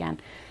tripod again.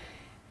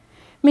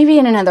 Maybe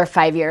in another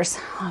 5 years,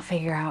 I'll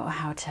figure out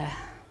how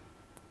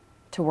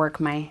to work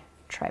my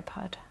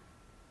tripod.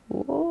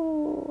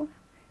 Ooh.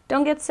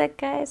 Don't get sick,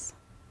 guys.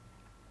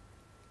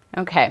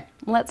 Okay,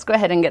 let's go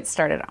ahead and get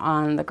started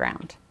on the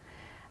ground.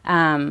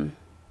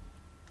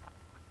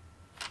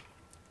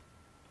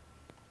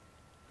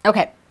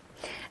 Okay,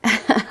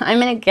 I'm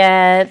gonna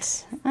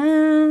get,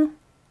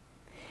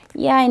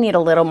 yeah, I need a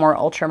little more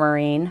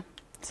ultramarine.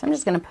 So I'm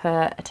just gonna put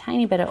a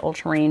tiny bit of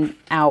ultramarine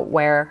out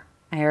where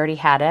I already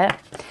had it,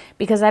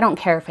 because I don't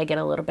care if I get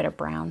a little bit of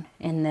brown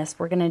in this.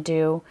 We're gonna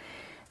do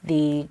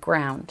the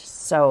ground,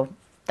 so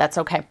that's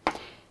okay.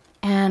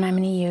 And I'm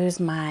gonna use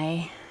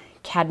my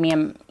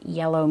cadmium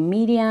yellow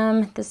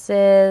medium. This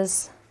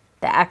is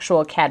the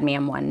actual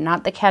cadmium one,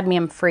 not the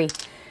cadmium free,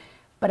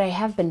 but I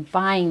have been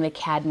buying the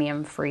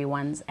cadmium free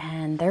ones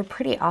and they're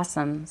pretty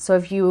awesome. So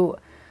if you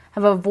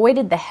have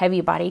avoided the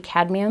heavy body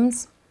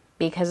cadmiums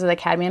because of the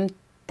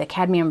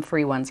cadmium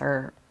free ones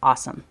are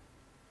awesome.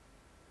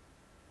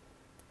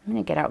 I'm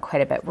gonna get out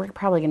quite a bit. We're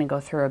probably gonna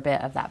go through a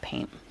bit of that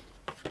paint.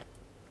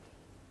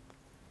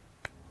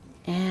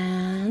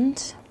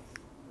 And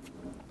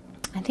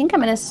I think I'm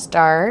gonna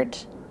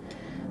start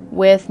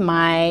with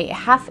my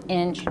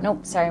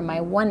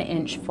my 1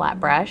 inch flat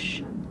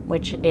brush,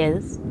 which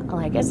is,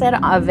 like I said,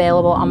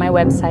 available on my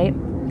website.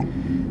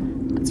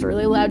 That's a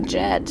really loud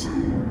jet.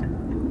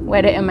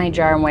 Wet it in my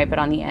jar and wipe it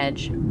on the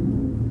edge.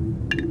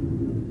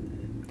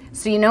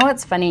 So you know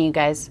what's funny, you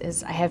guys,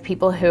 is I have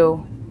people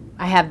who,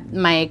 I have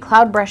my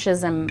cloud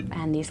brushes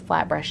and these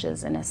flat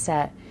brushes in a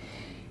set,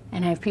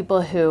 and I have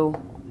people who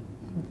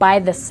buy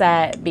the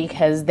set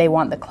because they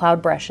want the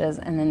cloud brushes,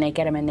 and then they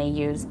get them and they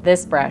use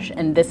this brush,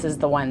 and this is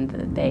the one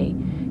that they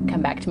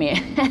come back to me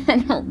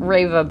and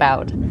rave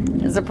about.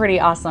 It's a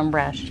pretty awesome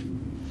brush.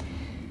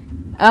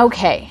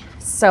 Okay,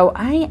 so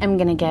I am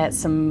gonna get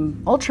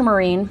some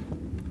ultramarine.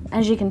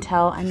 As you can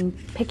tell, I'm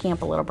picking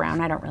up a little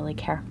brown. I don't really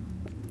care.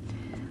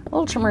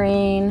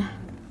 Ultramarine,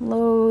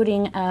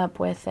 loading up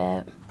with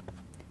it,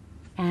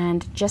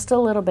 and just a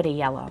little bit of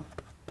yellow.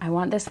 I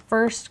want this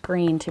first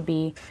green to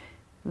be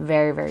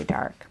very, very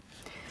dark.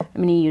 I'm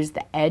going to use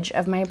the edge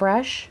of my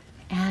brush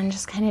and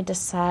just kind of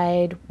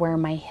decide where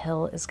my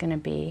hill is going to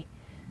be.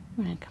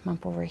 I'm going to come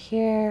up over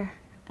here,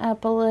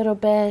 up a little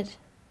bit,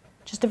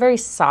 just a very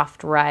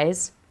soft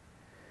rise.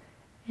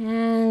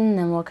 And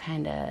then we'll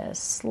kind of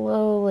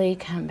slowly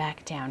come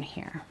back down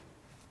here.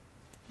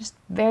 Just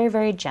very,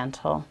 very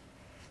gentle.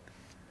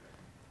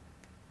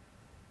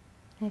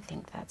 I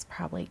think that's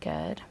probably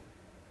good.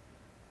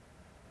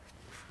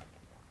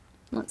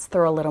 Let's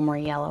throw a little more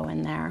yellow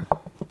in there.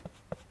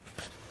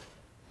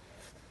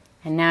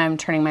 And now I'm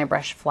turning my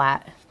brush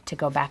flat to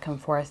go back and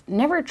forth.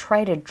 Never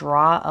try to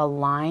draw a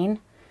line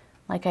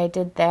like I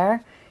did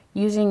there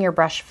using your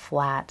brush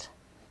flat,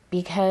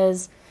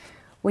 because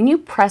when you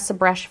press a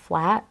brush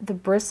flat, the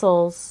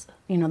bristles,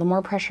 you know, the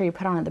more pressure you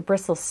put on it, the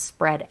bristles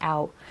spread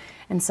out.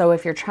 And so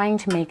if you're trying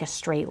to make a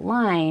straight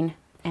line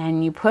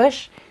and you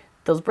push,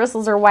 those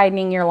bristles are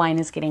widening, your line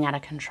is getting out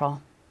of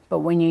control. But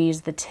when you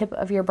use the tip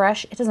of your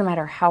brush, it doesn't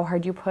matter how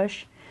hard you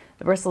push,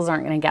 the bristles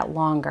aren't going to get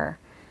longer.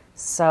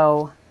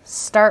 So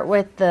start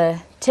with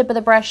the tip of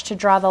the brush to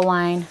draw the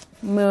line,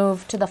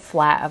 move to the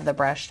flat of the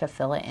brush to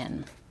fill it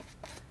in.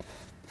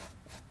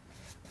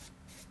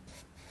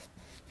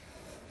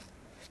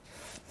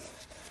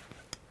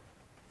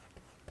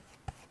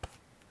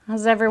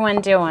 How's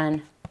everyone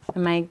doing?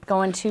 Am I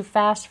going too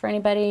fast for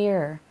anybody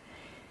or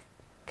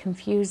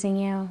confusing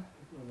you?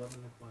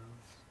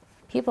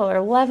 People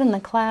are loving the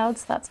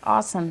clouds. That's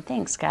awesome.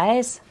 Thanks,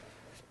 guys.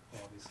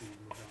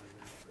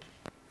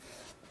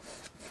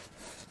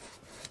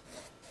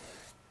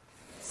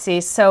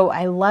 See, so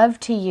I love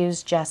to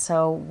use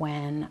gesso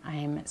when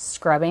I'm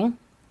scrubbing,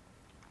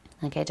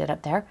 like I did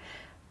up there.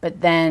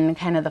 But then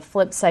kind of the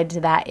flip side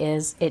to that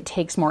is it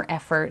takes more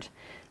effort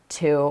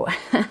to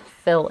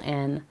fill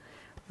in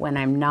when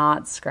I'm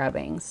not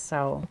scrubbing.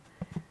 So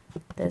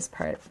this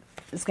part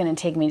is going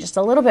to take me just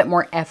a little bit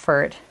more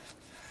effort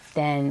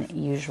than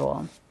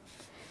usual.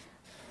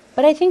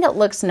 But I think it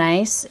looks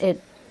nice.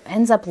 It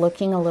ends up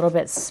looking a little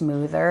bit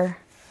smoother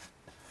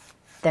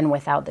than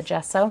without the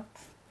gesso,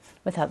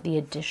 without the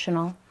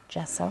additional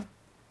gesso.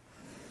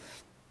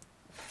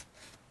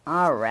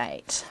 All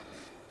right.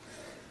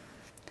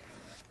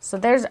 So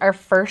there's our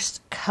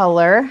first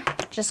color,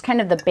 just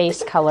kind of the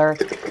base color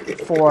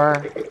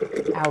for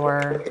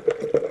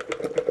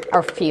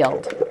our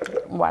field.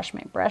 Wash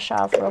my brush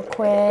off real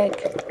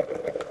quick.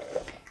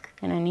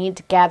 And I need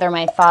to gather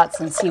my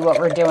thoughts and see what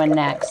we're doing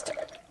next.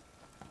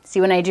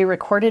 See, when I do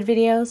recorded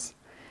videos,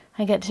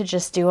 I get to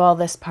just do all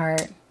this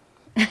part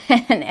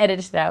and edit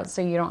it out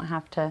so you don't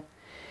have to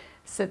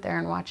sit there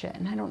and watch it.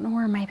 And I don't know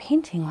where my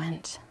painting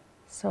went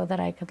so that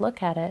I could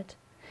look at it.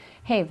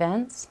 Hey,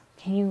 Vince,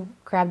 can you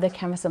grab the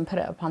canvas and put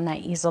it up on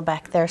that easel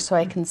back there so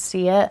I can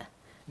see it?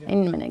 Yeah.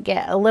 I'm going to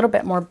get a little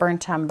bit more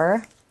burnt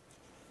umber.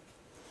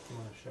 You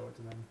want to show it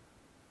to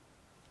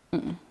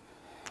them?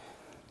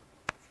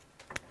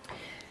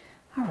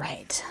 All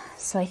right,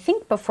 so I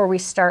think before we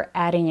start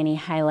adding any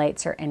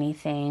highlights or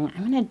anything,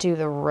 I'm going to do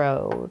the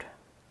road.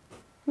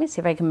 Let me see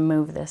if I can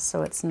move this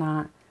so it's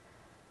not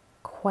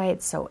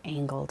quite so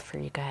angled for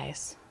you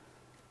guys.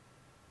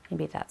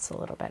 Maybe that's a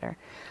little better.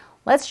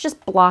 Let's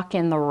just block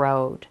in the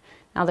road.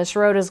 Now this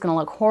road is going to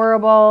look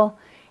horrible,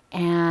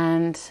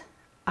 and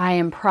I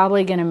am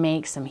probably going to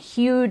make some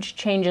huge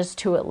changes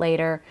to it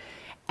later.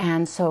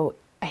 And so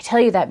I tell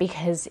you that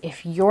because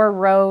if your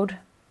road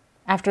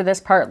after this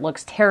part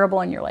looks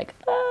terrible and you're like,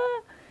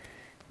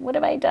 what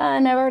have I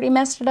done? I've already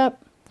messed it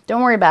up.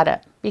 Don't worry about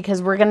it,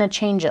 because we're going to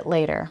change it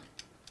later.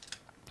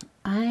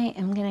 I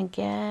am going to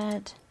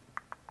get,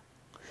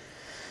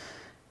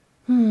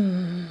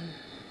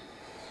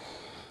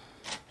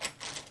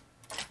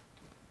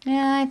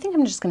 yeah, I think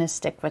I'm just going to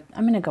stick with,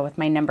 I'm going to go with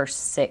my number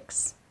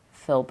 6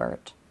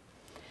 filbert.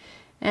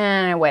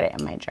 And I wet it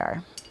in my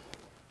jar.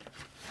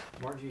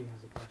 Margie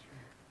has a question.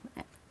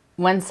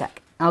 One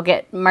sec.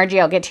 Margie,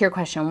 I'll get to your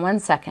question. 1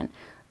 second.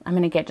 I'm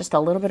going to get just a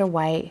little bit of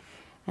white,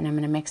 and I'm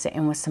going to mix it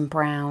in with some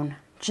brown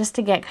just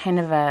to get kind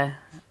of a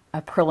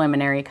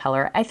preliminary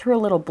color. I threw a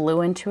little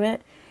blue into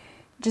it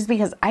just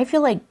because I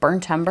feel like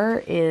burnt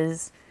umber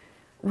is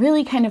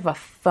really kind of a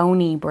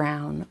phony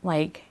brown.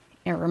 Like,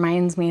 it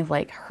reminds me of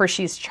like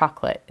Hershey's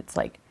chocolate. It's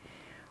like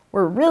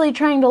we're really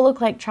trying to look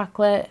like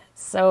chocolate,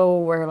 so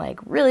we're like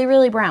really,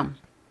 really brown.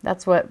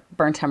 That's what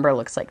burnt umber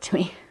looks like to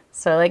me.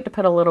 So I like to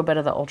put a little bit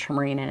of the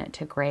ultramarine in it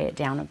to gray it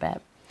down a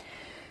bit.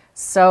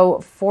 So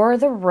for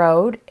the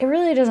road, it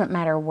really doesn't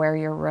matter where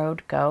your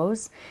road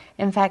goes.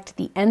 In fact,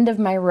 the end of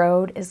my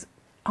road is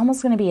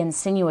almost going to be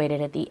insinuated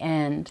at the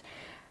end.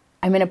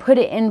 I'm going to put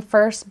it in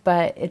first,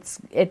 but it's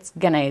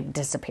going to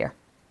disappear.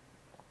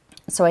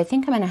 So I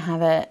think I'm going to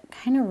have it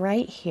kind of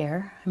right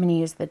here. I'm going to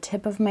use the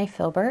tip of my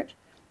filbert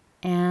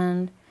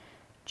and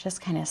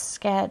just kind of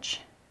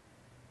sketch,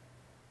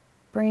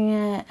 bring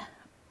it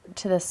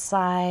to the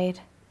side.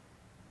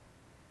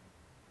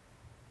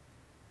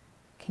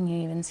 Can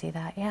you even see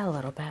that? Yeah, a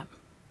little bit.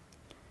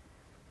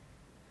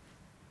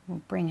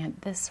 We'll bring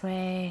it this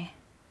way.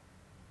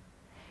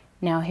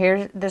 Now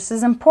here, this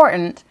is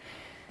important.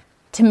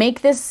 To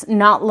make this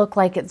not look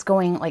like it's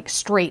going like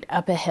straight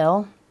up a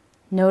hill,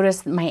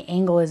 notice that my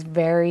angle is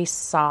very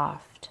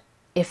soft.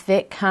 If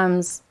it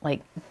comes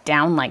like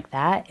down like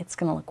that, it's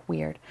gonna look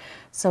weird.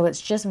 So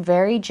it's just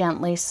very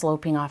gently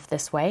sloping off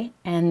this way,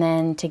 and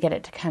then to get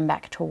it to come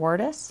back toward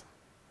us,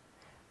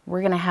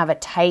 we're gonna have a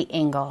tight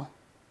angle.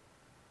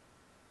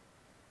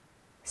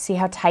 See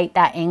how tight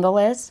that angle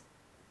is?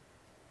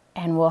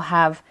 And we'll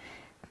have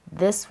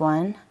this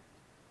one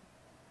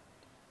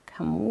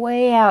come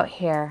way out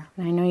here.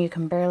 And I know you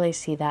can barely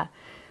see that.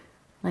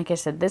 Like I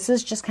said, this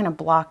is just kind of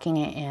blocking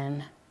it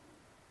in.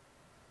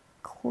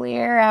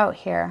 Clear out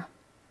here.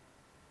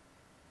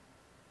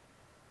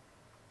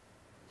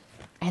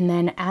 And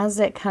then as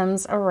it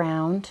comes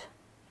around,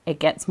 it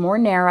gets more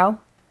narrow.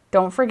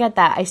 Don't forget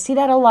that. I see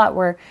that a lot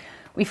where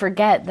we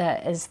forget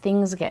that as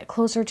things get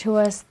closer to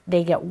us,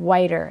 they get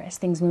wider. As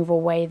things move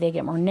away, they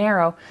get more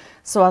narrow.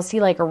 So I'll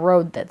see like a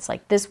road that's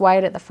like this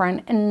wide at the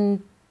front,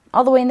 and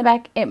all the way in the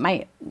back, it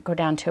might go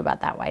down to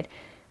about that wide.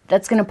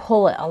 That's going to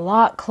pull it a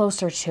lot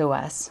closer to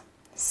us.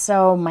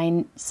 So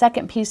my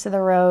second piece of the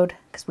road,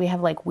 because we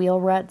have like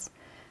wheel ruts,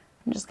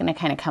 I'm just going to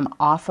kind of come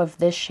off of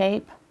this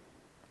shape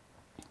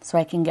so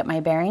I can get my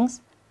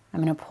bearings.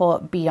 I'm going to pull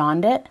it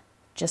beyond it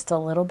just a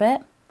little bit.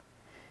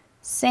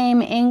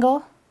 Same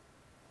angle.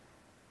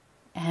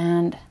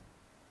 And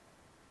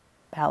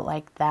about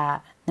like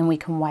that. Then we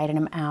can widen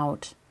them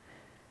out.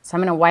 So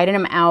I'm going to widen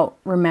them out,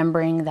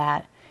 remembering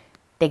that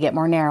they get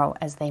more narrow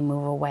as they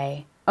move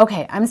away.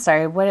 Okay, I'm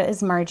sorry. What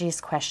is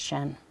Margie's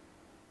question?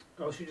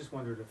 Oh, she just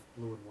wondered if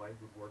blue and white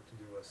would work to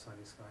do a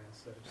sunny sky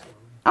instead of stormy.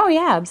 Oh,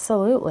 yeah,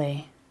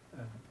 absolutely.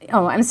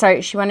 Oh, I'm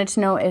sorry. She wanted to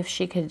know if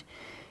she could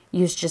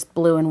use just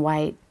blue and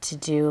white to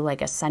do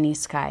like a sunny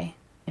sky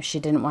if she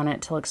didn't want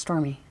it to look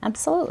stormy.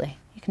 Absolutely.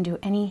 You can do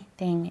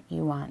anything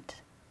you want.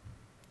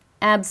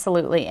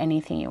 Absolutely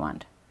anything you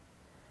want.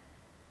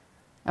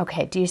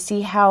 Okay, do you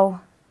see how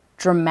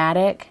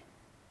dramatic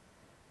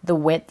the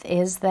width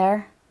is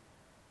there?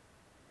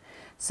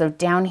 So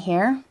down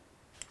here,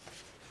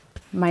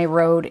 my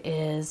road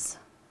is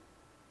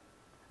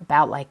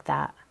about like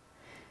that.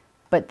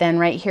 But then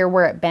right here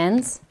where it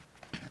bends,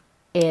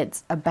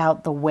 it's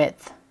about the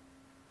width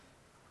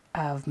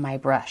of my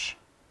brush.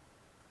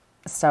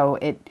 So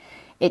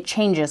it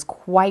changes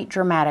quite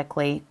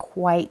dramatically,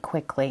 quite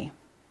quickly.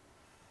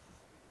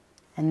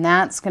 And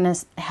that's going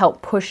to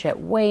help push it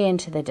way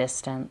into the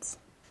distance.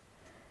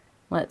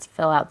 Let's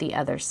fill out the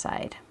other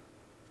side.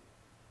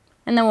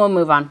 And then we'll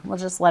move on. We'll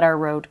just let our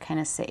road kind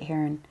of sit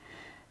here and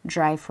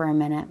dry for a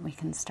minute. We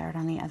can start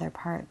on the other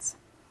parts.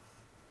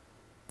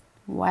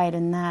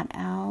 Widen that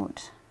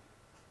out.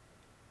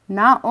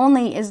 Not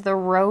only is the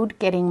road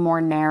getting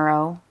more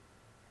narrow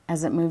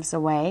as it moves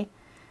away,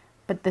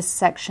 but the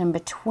section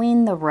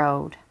between the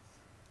road,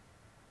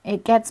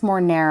 it gets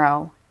more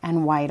narrow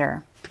and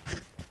wider.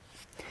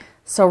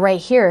 So right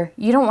here,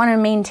 you don't want to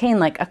maintain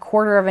like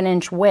 1/4 of an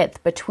inch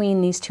width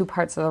between these two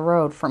parts of the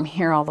road from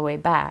here all the way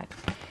back.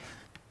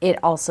 It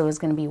also is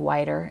going to be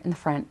wider in the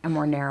front and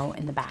more narrow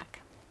in the back.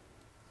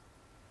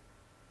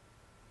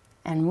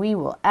 And we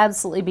will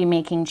absolutely be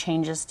making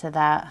changes to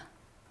that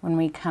when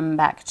we come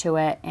back to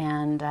it.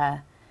 And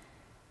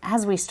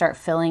as we start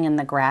filling in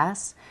the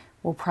grass,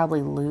 we'll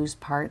probably lose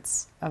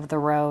parts of the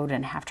road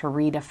and have to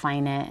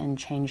redefine it and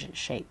change its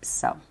shape.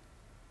 So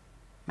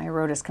my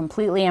road is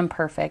completely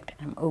imperfect.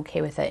 I'm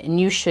okay with it, and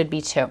you should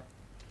be too.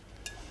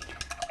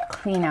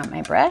 Clean out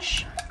my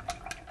brush.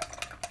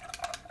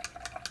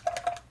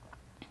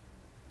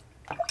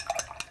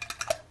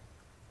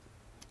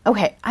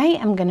 Okay, I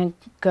am gonna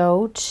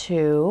go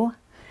to,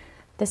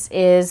 this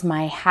is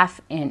my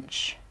 1/2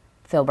 inch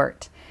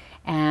filbert.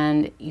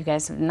 And you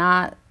guys have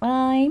not,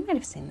 well, you might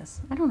have seen this.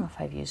 I don't know if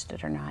I've used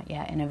it or not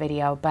yet in a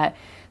video, but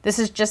this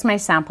is just my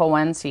sample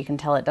one, so you can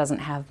tell it doesn't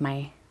have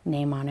my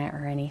name on it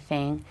or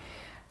anything.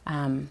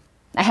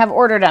 I have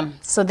ordered them,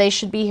 so they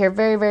should be here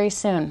very, very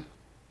soon.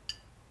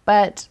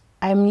 But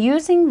I'm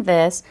using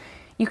this.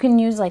 You can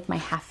use like my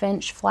 1/2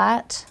 inch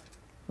flat,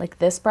 like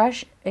this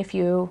brush, if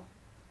you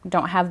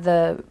don't have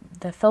the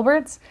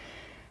filberts.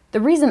 The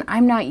reason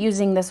I'm not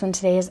using this one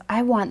today is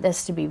I want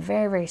this to be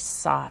very, very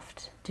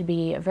soft, to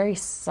be a very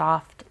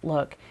soft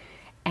look.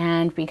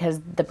 And because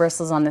the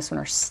bristles on this one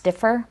are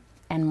stiffer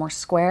and more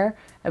square,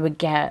 I would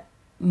get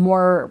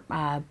more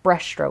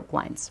brush stroke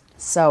lines.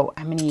 So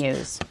I'm going to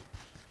use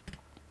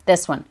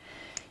this one.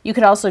 You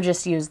could also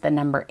just use the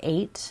number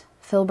 8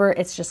 filbert.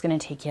 It's just going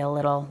to take you a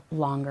little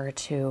longer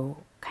to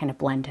kind of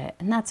blend it,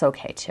 and that's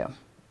okay too.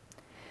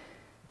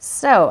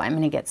 So I'm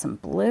going to get some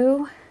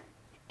blue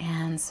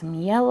and some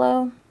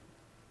yellow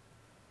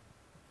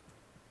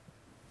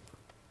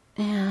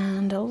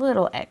and a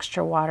little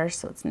extra water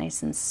so it's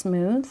nice and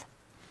smooth.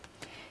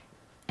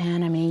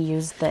 And I'm going to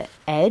use the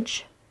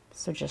edge,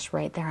 so just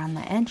right there on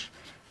the edge,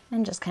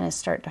 and just kind of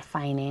start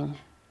defining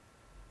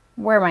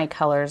where my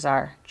colors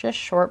are. Just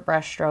short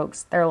brush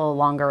strokes. They're a little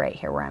longer right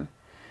here where I'm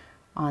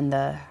on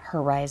the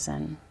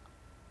horizon.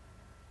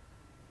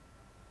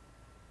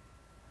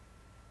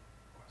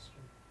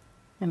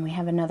 And we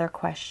have another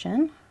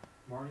question.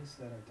 Marty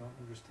said, I don't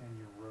understand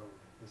your road.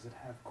 Does it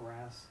have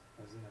grass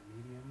as in a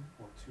medium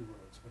or 2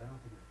 roads? But I don't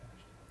think we're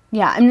finished yet.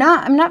 Yeah,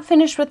 I'm not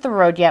finished with the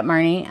road yet,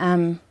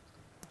 Marnie.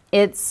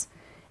 It's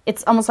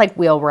almost like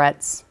wheel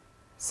ruts.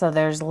 So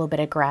there's a little bit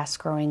of grass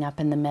growing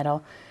up in the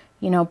middle,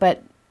 you know,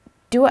 but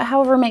do it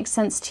however makes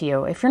sense to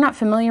you. If you're not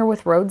familiar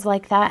with roads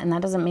like that and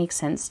that doesn't make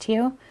sense to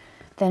you,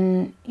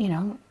 then, you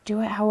know,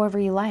 do it however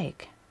you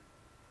like.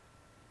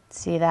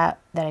 See, that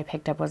I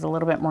picked up was a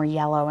little bit more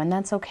yellow, and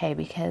that's okay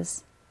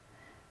because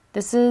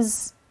this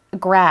is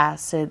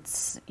grass.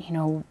 It's, you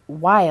know,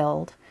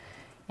 wild,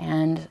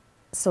 and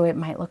so it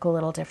might look a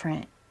little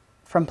different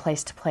from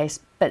place to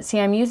place. But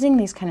see, I'm using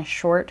these kind of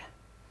short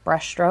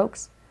brush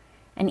strokes,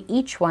 and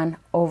each one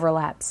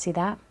overlaps. See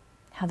that?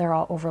 How they're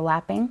all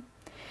overlapping?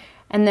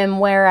 And then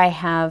where I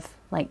have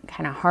like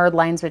kind of hard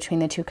lines between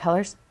the 2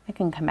 colors, I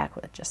can come back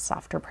with just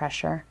softer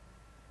pressure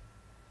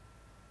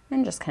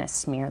and just kind of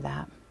smear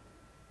that.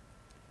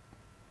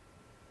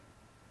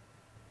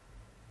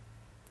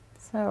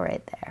 So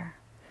right there.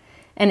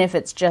 And if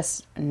it's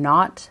just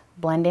not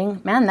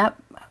blending, man, that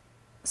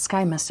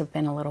sky must have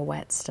been a little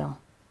wet still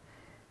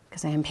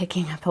because I am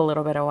picking up a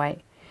little bit of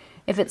white.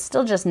 If it's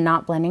still just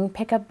not blending,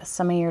 pick up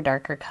some of your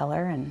darker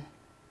color and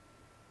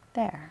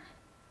there.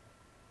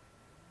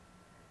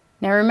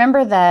 Now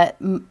remember that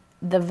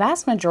the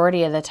vast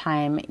majority of the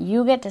time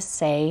you get to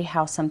say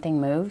how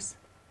something moves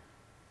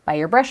by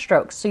your brush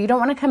strokes. So you don't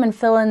want to come and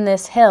fill in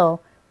this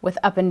hill with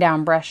up and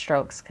down brush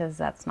strokes because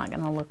that's not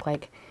going to look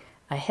like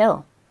a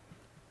hill.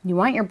 You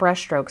want your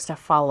brush strokes to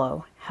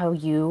follow how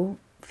you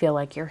feel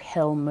like your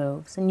hill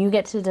moves, and you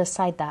get to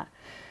decide that.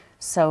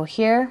 So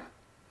here,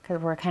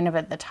 because we're kind of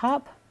at the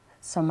top,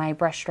 so my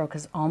brush stroke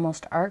is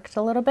almost arced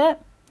a little bit.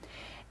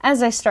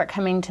 As I start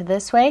coming to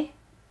this way,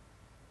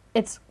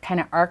 it's kind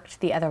of arced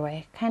the other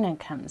way, kind of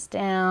comes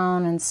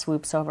down and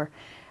swoops over,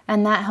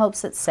 and that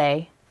helps it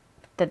say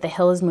that the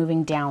hill is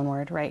moving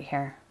downward right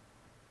here.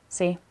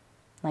 See?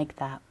 Like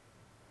that.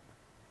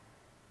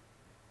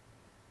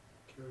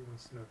 Carrie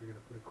wants to know if you're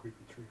going to put a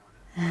creepy tree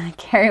on it.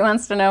 Carrie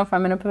wants to know if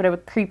I'm going to put a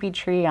creepy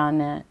tree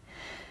on it.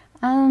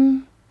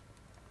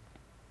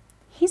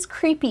 He's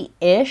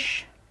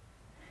creepy-ish.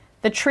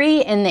 The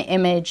tree in the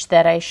image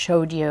that I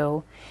showed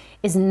you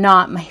is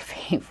not my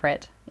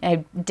favorite.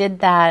 I did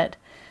that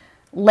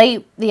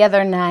late the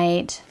other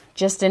night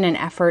just in an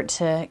effort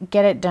to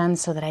get it done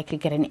so that I could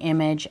get an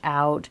image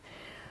out.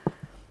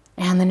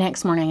 And the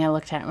next morning I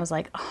looked at it and was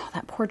like, oh,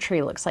 that poor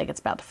tree looks like it's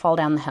about to fall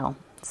down the hill.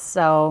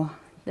 So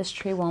this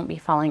tree won't be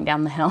falling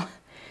down the hill.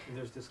 And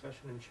there's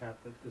discussion in chat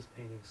that this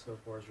painting so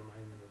far is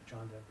reminding me of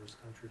John Denver's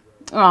Country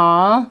Road.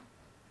 Aww.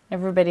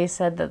 Everybody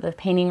said that the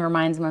painting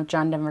reminds them of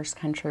John Denver's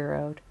Country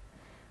Road.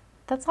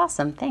 That's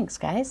awesome. Thanks,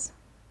 guys.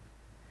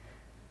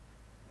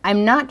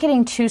 I'm not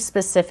getting too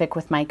specific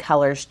with my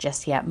colors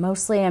just yet.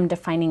 Mostly I'm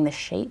defining the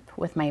shape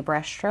with my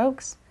brush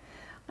strokes.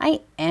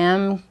 I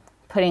am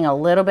putting a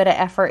little bit of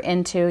effort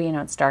into, you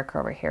know, it's darker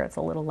over here, it's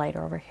a little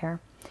lighter over here.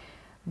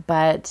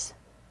 But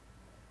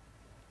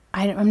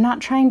I'm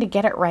not trying to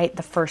get it right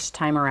the first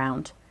time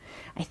around.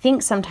 I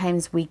think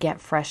sometimes we get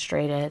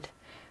frustrated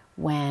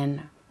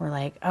when we're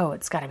like, oh,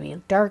 it's got to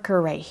be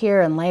darker right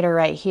here and lighter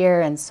right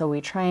here. And so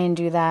we try and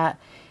do that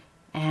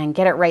and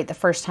get it right the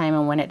first time.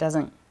 And when it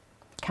doesn't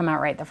come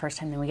out right the first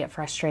time, then we get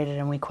frustrated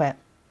and we quit.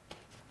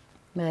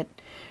 But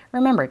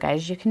remember,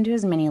 guys, you can do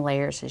as many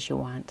layers as you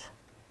want.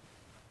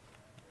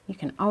 You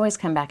can always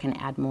come back and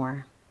add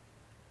more.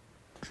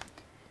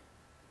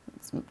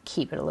 Let's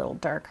keep it a little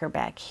darker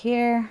back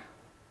here.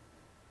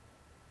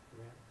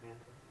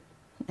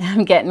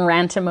 I'm getting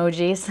rant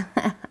emojis.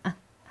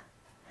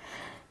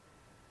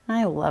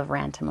 I love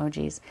rant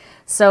emojis.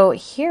 So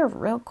here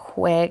real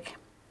quick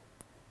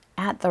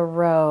at the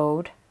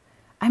road,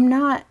 I'm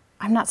not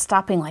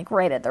stopping like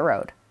right at the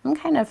road.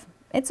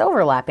 It's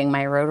overlapping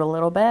my road a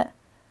little bit.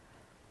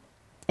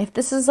 If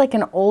this is like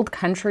an old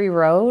country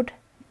road,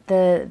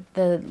 the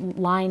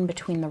line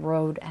between the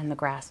road and the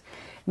grass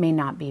may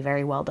not be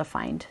very well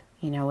defined.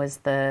 You know, as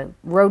the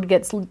road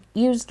gets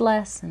used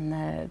less and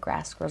the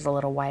grass grows a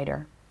little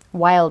wilder,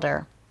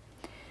 a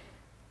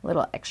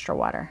little extra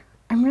water.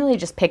 I'm really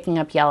just picking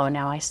up yellow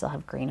now. I still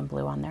have green and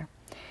blue on there.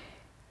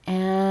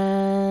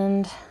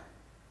 And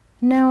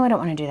no, I don't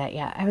want to do that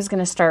yet. I was going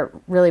to start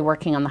really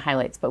working on the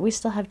highlights, but we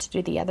still have to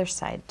do the other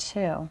side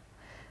too.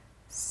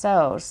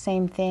 So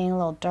same thing, a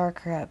little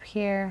darker up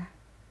here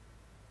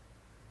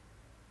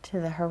to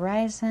the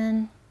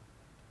horizon.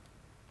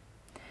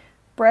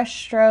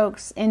 Brush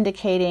strokes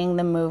indicating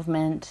the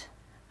movement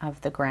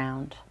of the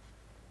ground.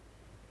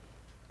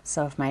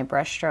 So if my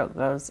brush stroke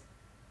goes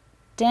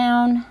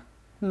down,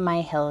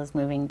 my hill is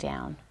moving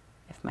down.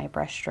 If my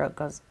brush stroke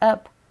goes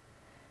up,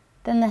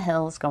 then the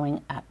hill is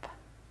going up.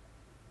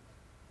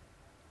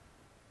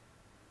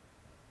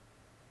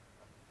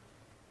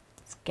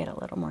 Let's get a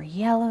little more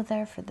yellow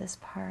there for this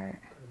part.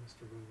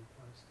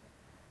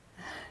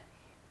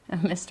 A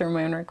Mr.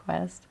 Moon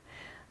request.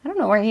 I don't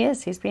know where he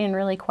is. He's being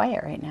really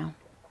quiet right now.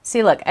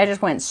 See, look, I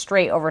just went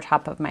straight over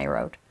top of my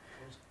road.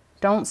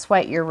 Don't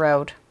sweat your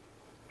road.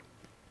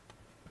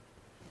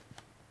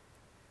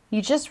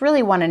 You just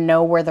really want to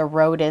know where the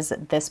road is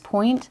at this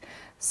point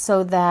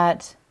so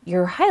that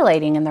you're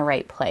highlighting in the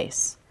right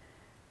place.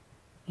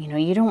 You know,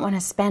 you don't want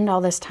to spend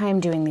all this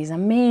time doing these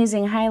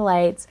amazing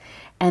highlights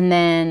and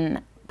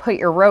then put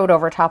your road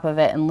over top of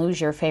it and lose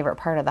your favorite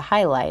part of the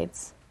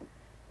highlights.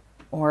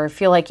 Or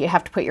feel like you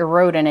have to put your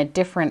road in a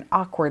different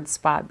awkward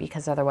spot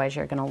because otherwise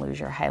you're going to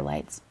lose your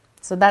highlights.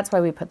 So that's why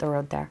we put the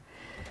road there.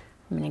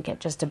 I'm going to get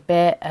just a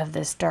bit of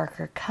this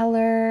darker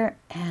color,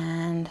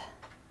 and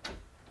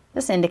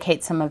this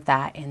indicates some of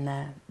that in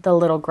the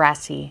little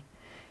grassy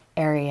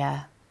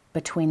area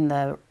between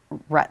the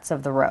ruts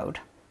of the road.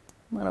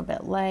 A little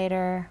bit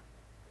lighter.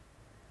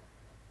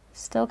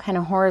 Still kind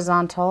of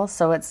horizontal,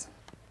 so it's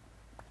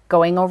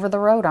going over the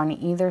road on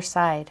either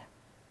side.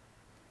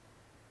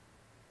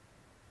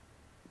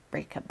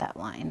 Break up that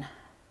line.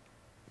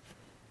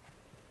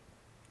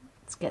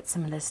 Let's get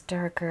some of this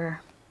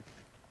darker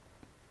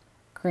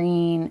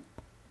green.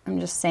 I'm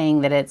just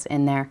saying that it's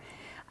in there.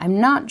 I'm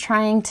not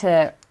trying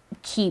to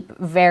keep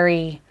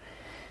very,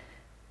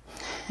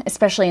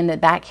 especially in the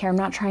back here, I'm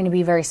not trying to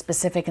be very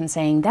specific and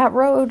saying that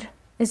road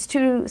is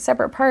two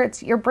separate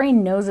parts. Your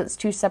brain knows it's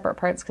two separate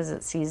parts because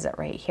it sees it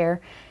right here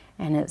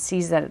and it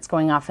sees that it's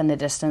going off in the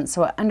distance,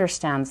 so it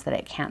understands that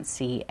it can't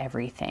see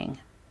everything.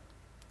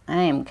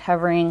 I am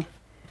covering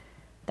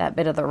that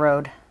bit of the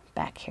road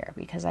back here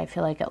because I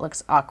feel like it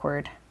looks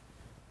awkward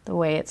the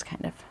way it's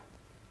kind of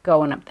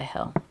going up the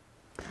hill.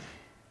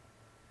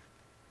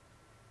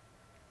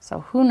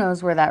 So who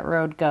knows where that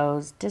road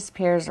goes,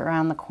 disappears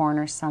around the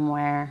corner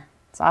somewhere.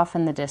 It's off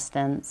in the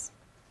distance.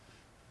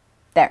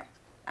 There,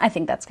 I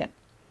think that's good.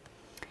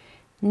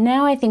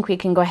 Now I think we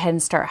can go ahead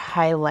and start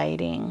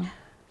highlighting.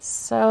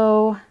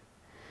 So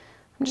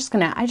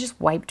I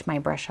just wiped my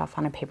brush off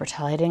on a paper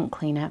towel. I didn't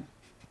clean it.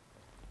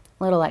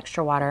 A little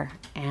extra water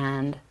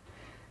and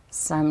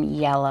some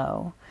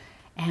yellow.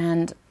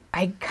 And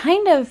I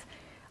kind of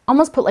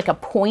almost put like a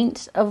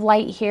point of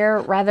light here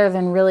rather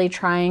than really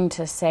trying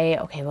to say,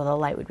 okay, well, the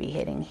light would be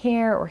hitting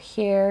here or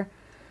here.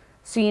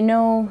 So you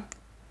know,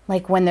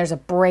 like when there's a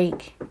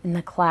break in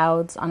the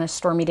clouds on a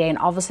stormy day and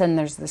all of a sudden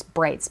there's this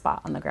bright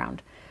spot on the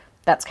ground.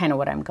 That's kind of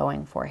what I'm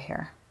going for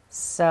here.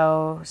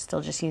 So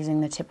still just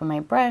using the tip of my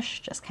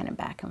brush, just kind of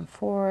back and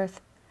forth.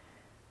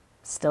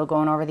 Still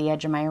going over the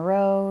edge of my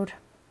road.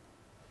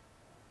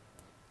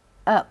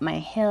 Up my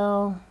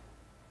hill.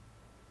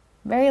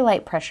 Very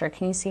light pressure.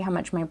 Can you see how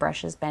much my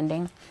brush is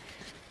bending?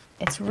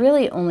 It's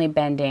really only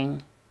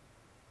bending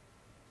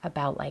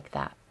about like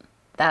that.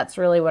 That's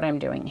really what I'm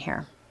doing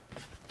here.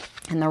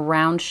 And the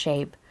round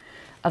shape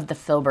of the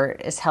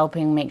filbert is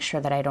helping make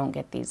sure that I don't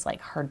get these like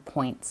hard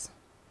points.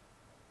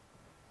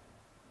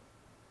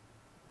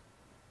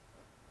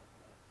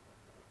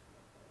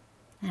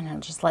 And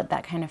I'll just let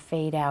that kind of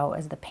fade out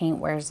as the paint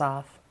wears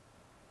off.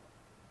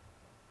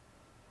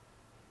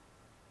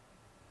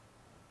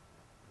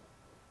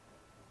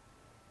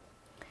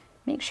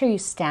 Make sure you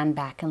stand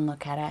back and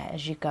look at it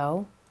as you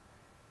go,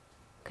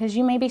 because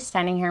you may be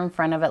standing here in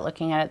front of it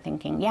looking at it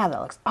thinking, yeah,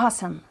 that looks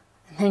awesome.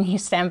 And then you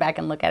stand back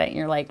and look at it and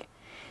you're like,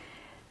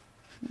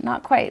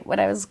 not quite what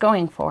I was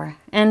going for.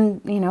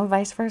 And, you know,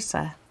 vice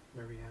versa.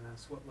 Marianne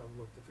asks, what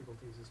level of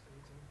difficulty is this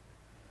painting?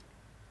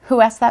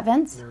 Who asked that,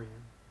 Vince? Marianne.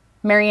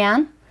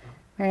 Marianne?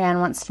 Marianne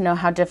wants to know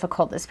how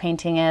difficult this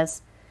painting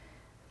is.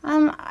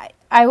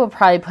 I will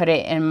probably put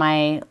it in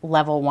my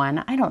level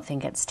 1. I don't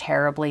think it's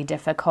terribly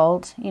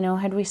difficult. You know,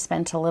 had we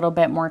spent a little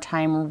bit more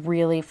time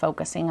really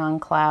focusing on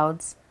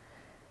clouds,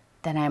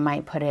 then I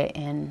might put it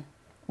in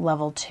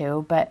level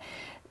 2. But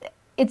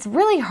it's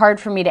really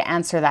hard for me to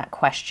answer that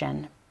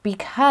question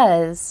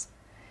because,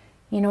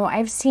 you know,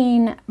 I've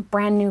seen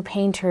brand new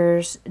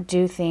painters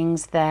do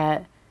things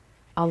that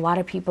a lot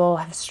of people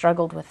have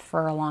struggled with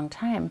for a long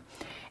time.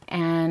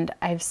 And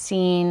I've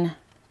seen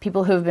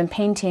people who have been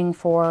painting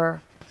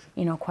for,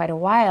 you know, quite a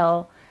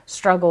while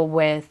struggle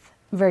with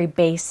very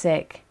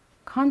basic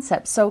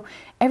concepts. So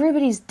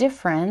everybody's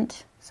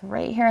different. So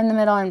right here in the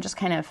middle, I'm just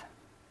kind of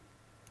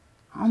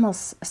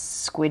almost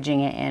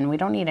squidging it in. We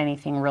don't need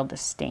anything real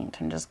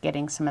distinct. I'm just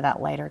getting some of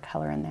that lighter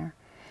color in there.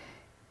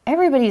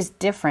 Everybody's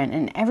different,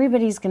 and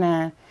everybody's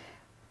gonna,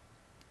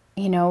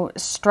 you know,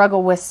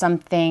 struggle with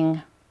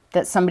something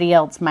that somebody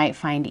else might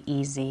find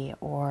easy,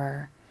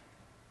 or,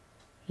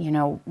 you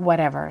know,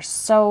 whatever.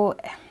 So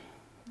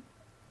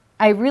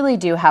I really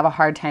do have a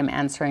hard time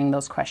answering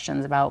those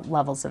questions about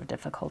levels of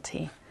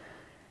difficulty.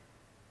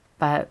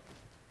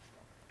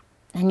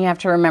 And you have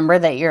to remember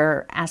that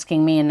you're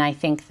asking me, and I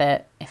think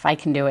that if I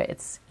can do it,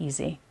 it's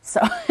easy.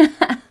 So,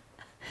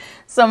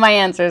 so my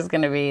answer is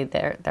going to be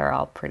they're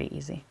all pretty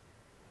easy.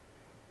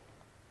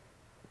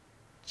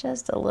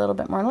 Just a little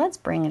bit more. Let's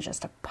bring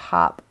just a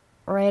pop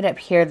right up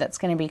here that's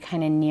going to be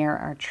kind of near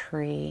our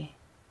tree.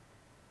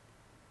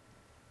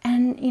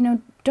 And, you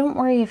know, don't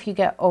worry if you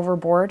get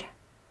overboard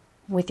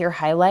with your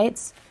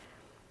highlights.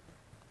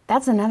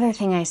 That's another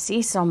thing I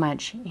see so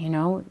much, you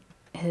know,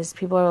 is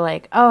people are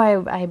like,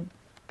 oh,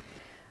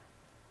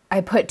 I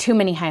put too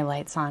many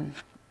highlights on.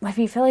 If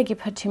you feel like you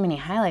put too many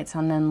highlights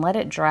on, then let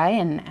it dry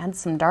and add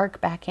some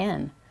dark back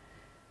in.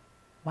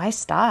 Why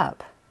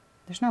stop?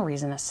 There's no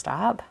reason to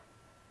stop.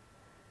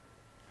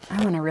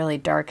 I want to really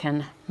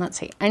darken. Let's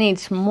see. I need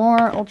some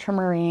more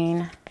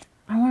ultramarine.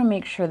 I want to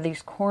make sure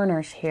these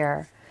corners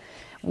here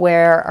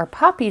where our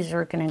poppies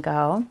are going to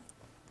go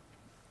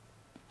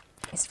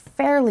is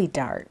fairly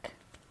dark.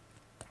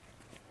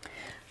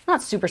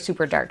 Not super,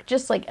 super dark,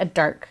 just like a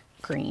dark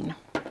green.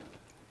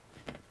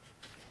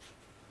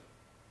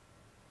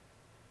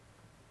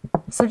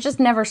 So just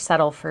never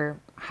settle for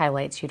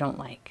highlights you don't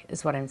like,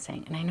 is what I'm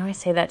saying. And I know I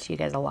say that to you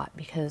guys a lot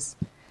because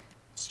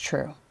it's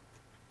true.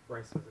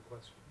 Bryce has a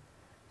question.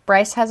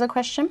 Bryce has a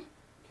question.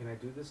 Can I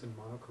do this in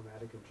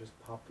monochromatic and just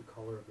pop the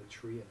color of the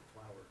tree and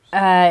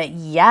flowers?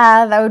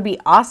 Yeah, that would be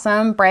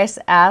awesome. Bryce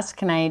asked,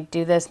 can I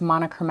do this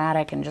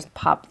monochromatic and just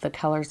pop the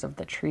colors of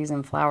the trees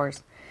and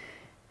flowers?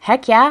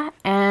 Heck yeah,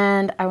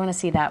 and I want to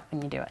see that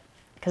when you do it,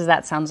 because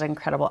that sounds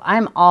incredible.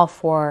 I'm all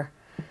for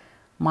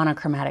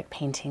monochromatic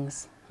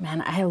paintings.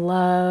 Man, I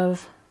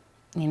love,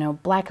 you know,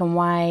 black and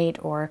white,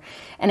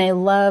 and I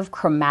love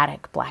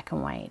chromatic black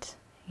and white,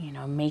 you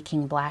know,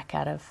 making black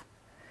out of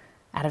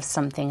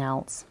something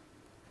else.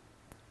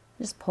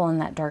 Just pulling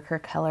that darker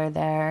color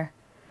there.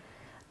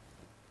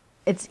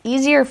 It's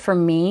easier for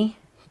me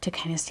to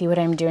kind of see what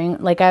I'm doing.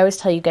 Like I always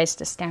tell you guys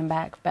to stand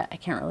back, but I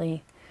can't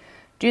really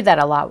do that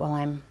a lot while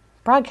I'm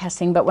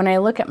broadcasting. But when I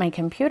look at my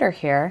computer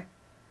here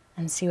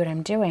and see what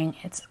I'm doing,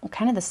 it's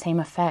kind of the same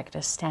effect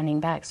as standing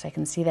back. So I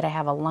can see that I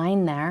have a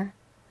line there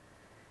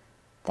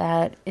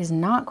that is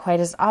not quite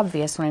as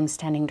obvious when I'm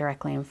standing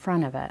directly in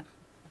front of it.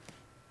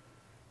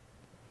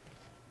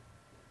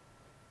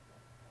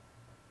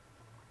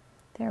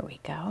 There we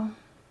go.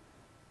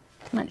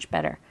 Much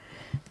better.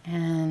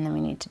 And then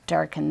we need to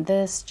darken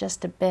this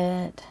just a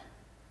bit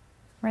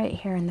right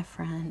here in the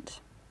front.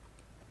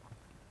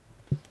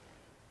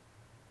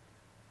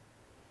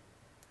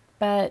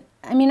 But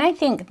I mean, I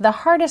think the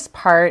hardest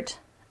part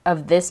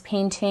of this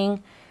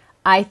painting,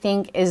 I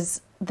think,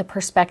 is the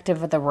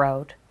perspective of the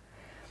road.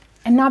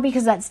 And not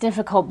because that's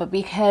difficult, but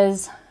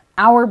because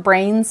our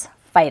brains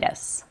fight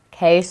us.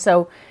 Okay,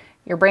 so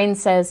your brain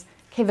says,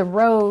 okay, the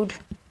road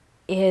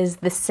is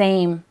the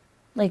same.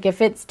 Like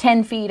if it's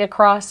 10 feet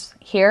across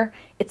here,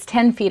 it's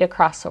 10 feet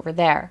across over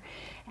there.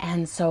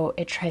 And so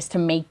it tries to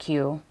make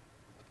you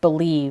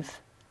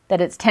believe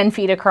that it's 10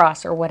 feet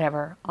across or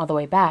whatever all the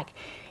way back.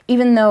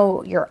 Even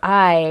though your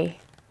eye,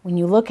 when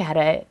you look at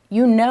it,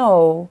 you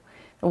know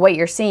what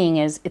you're seeing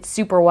is it's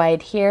super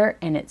wide here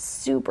and it's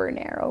super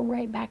narrow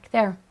right back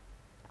there.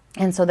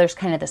 And so there's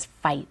kind of this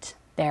fight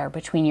there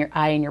between your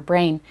eye and your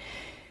brain.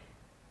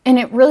 And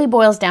it really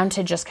boils down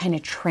to just kind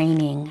of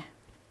training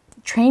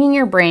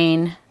your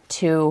brain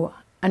to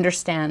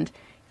understand,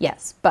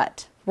 yes,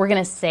 but we're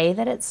going to say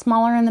that it's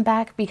smaller in the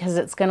back because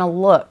it's going to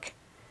look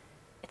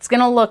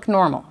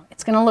normal.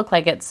 It's going to look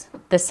like it's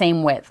the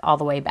same width all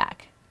the way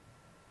back.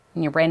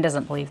 And your brain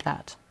doesn't believe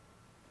that.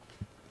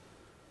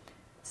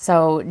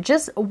 So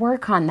just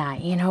work on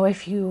that. You know,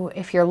 if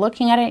you're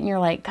looking at it and you're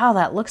like, oh,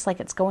 that looks like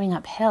it's going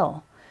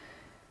uphill,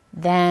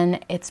 then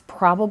it's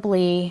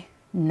probably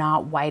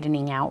not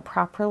widening out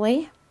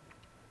properly,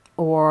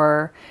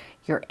 or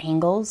your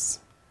angles,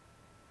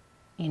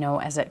 you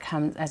know, as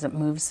it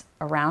moves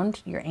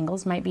around, your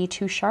angles might be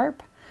too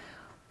sharp.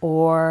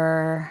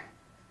 Or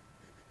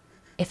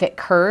if it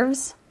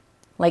curves,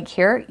 like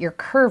here, your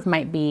curve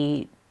might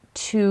be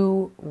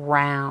too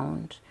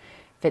round.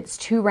 If it's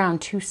too round,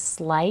 too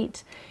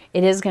slight,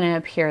 it is going to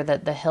appear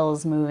that the hill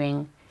is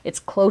moving. It's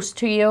close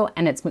to you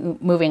and it's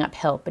moving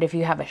uphill. But if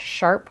you have a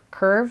sharp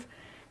curve,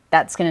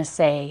 that's going to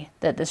say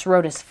that this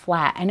road is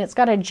flat and it's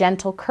got a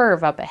gentle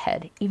curve up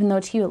ahead, even though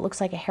to you it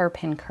looks like a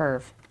hairpin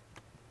curve.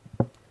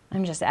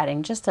 I'm just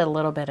adding just a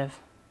little bit of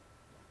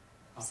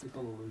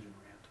optical illusion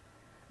rant.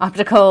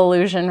 Optical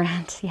illusion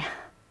rant, yeah.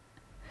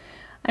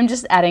 I'm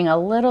just adding a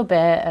little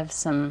bit of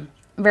some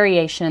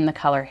variation in the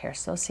color here.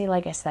 So see,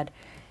 like I said,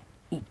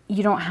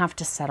 you don't have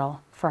to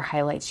settle for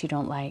highlights you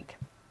don't like.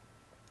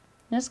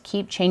 Just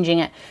keep changing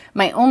it.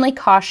 My only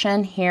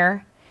caution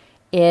here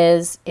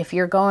is if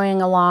you're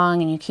going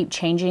along and you keep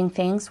changing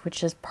things,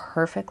 which is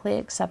perfectly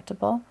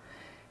acceptable,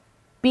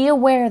 be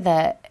aware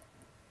that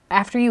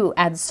after you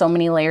add so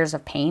many layers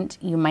of paint,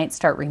 you might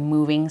start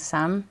removing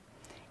some.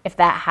 If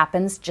that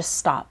happens, just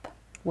stop.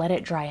 Let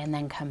it dry and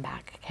then come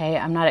back, okay?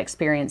 I'm not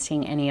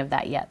experiencing any of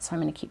that yet, so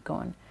I'm gonna keep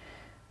going.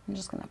 I'm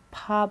just gonna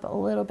pop a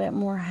little bit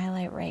more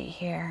highlight right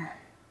here.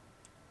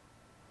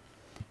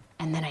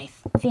 And then I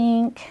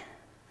think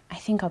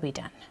I'll be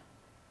done.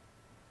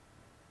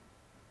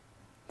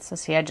 So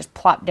see, I just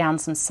plopped down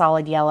some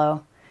solid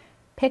yellow,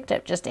 picked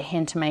up just a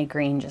hint of my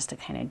green just to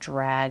kind of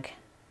drag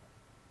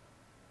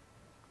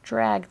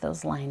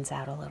those lines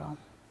out a little.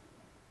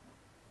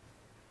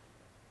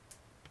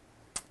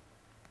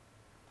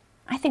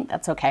 I think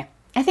that's okay.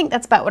 I think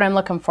that's about what I'm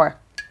looking for.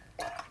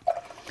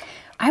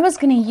 I was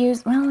going to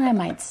use, well, I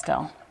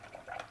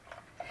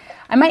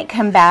might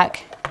come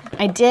back.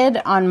 I did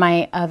on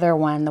my other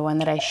one, the one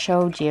that I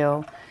showed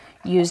you,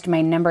 used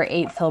my number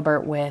 8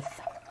 filbert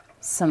with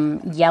some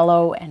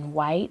yellow and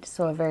white,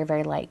 so a very,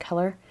 very light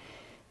color,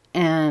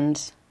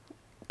 and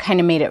kind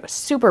of made it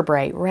super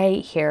bright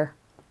right here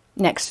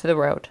next to the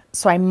road.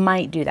 So I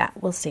might do that.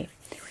 We'll see.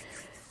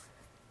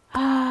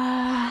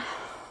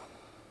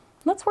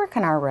 Let's work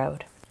on our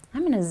road.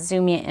 I'm going to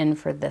zoom you in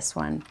for this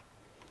one.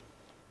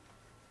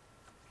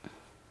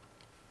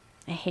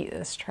 I hate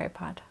this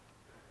tripod.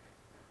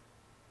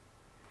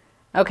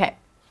 Okay,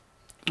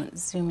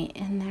 let's zoom you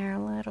in there a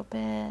little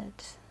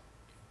bit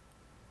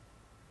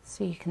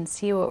so you can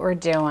see what we're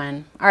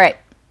doing. All right,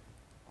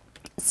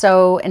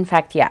 so in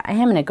fact, yeah, I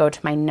am going to go to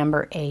my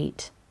number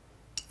 8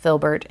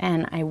 filbert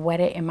and I wet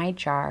it in my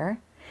jar.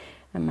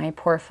 And my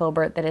poor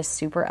filbert that is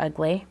super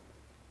ugly.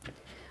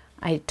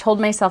 I told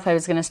myself I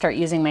was going to start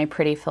using my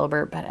pretty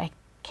filbert, but I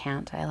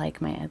can't. I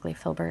like my ugly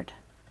filbert.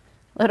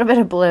 A little bit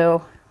of blue,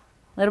 a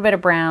little bit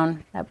of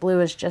brown. That blue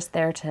is just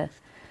there to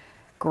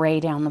gray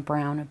down the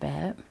brown a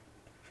bit.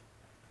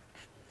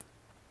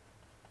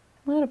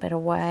 A little bit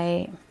of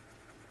white.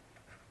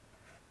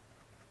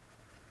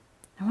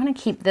 I want to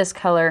keep this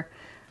color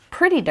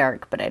pretty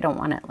dark, but I don't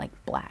want it like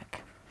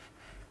black.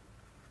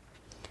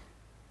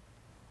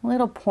 A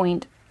little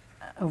point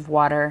of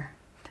water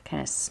to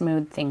kind of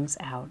smooth things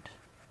out.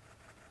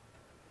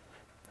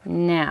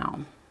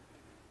 Now,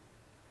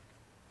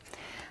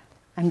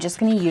 I'm just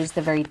going to use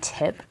the very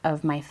tip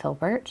of my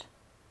filbert.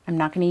 I'm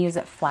not going to use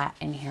it flat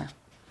in here.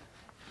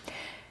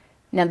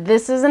 Now,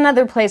 this is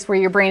another place where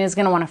your brain is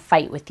going to want to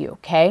fight with you,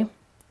 okay?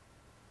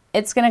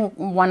 It's going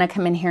to want to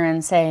come in here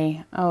and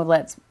say, oh,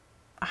 let's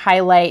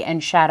highlight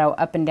and shadow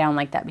up and down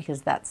like that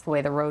because that's the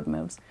way the road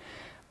moves.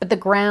 But the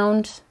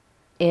ground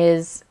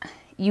is,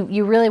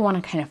 you really want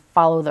to kind of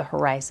follow the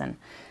horizon.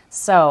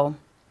 So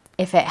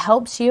if it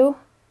helps you,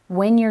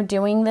 when you're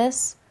doing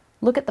this,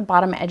 look at the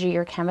bottom edge of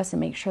your canvas and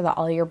make sure that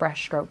all your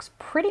brush strokes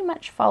pretty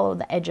much follow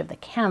the edge of the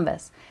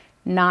canvas,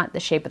 not the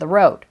shape of the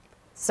road.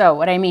 So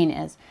what I mean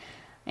is,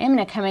 I'm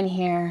going to come in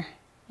here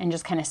and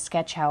just kind of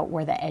sketch out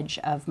where the edge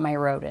of my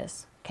road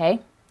is,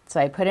 okay? So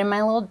I put in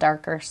my little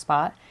darker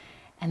spot,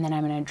 and then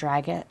I'm going to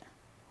drag it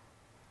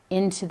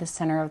into the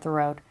center of the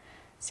road.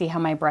 See how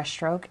my brush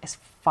stroke is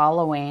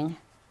following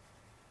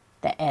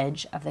the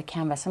edge of the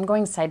canvas. I'm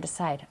going side to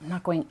side. I'm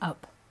not going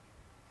up.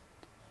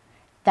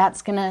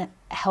 That's going to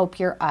help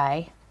your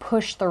eye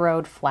push the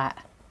road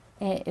flat.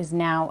 It is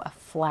now a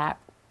flat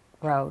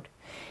road.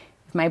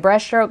 If my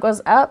brush stroke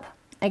goes up,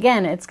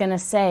 again, it's going to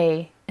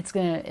say, it's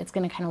going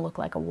to kind of look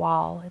like a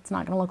wall. It's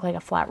not going to look like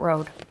a flat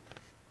road.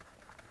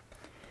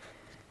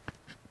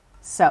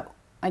 So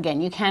again,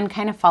 you can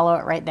kind of follow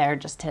it right there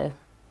just to,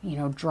 you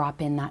know,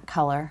 drop in that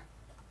color.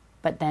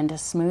 But then to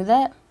smooth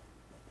it,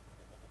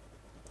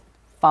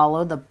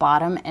 follow the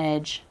bottom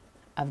edge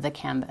of the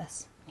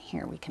canvas.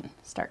 Here we can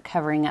start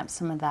covering up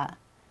some of that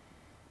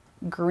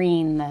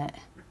green that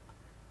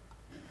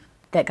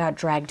got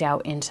dragged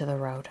out into the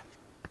road.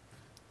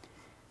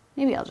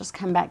 Maybe I'll just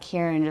come back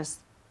here and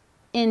just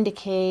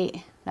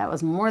indicate. That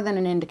was more than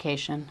an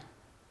indication.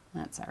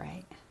 That's all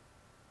right.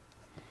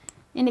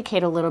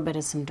 Indicate a little bit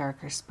of some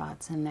darker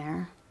spots in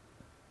there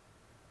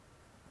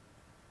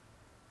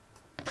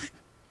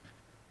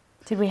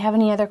Did we have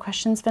any other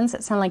questions, Vince?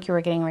 It sounded like you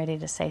were getting ready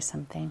to say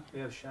something. We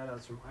have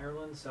shout-outs from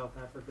Ireland, South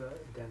Africa,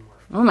 and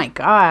Denmark. Oh my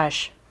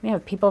gosh. We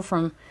have people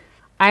from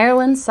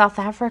Ireland, South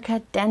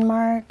Africa,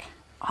 Denmark,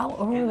 all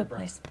over the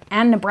place.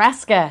 And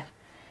Nebraska.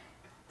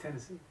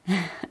 Tennessee.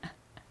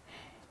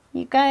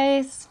 You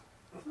guys,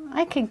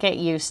 I could get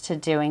used to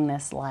doing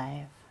this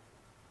live.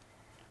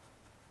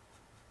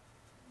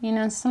 You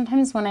know,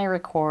 sometimes when I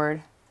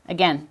record,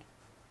 again,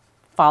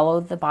 follow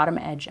the bottom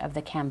edge of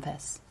the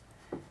canvas.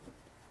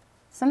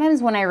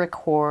 Sometimes when I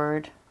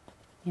record,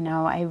 you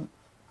know,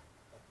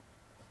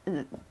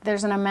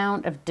 there's an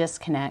amount of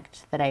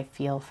disconnect that I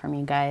feel from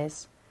you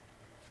guys.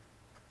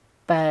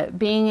 But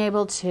being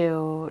able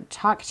to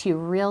talk to you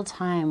real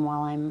time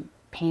while I'm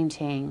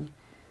painting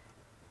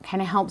kind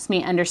of helps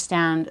me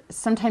understand.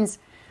 Sometimes,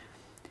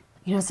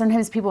 you know,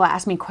 sometimes people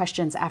ask me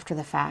questions after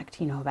the fact,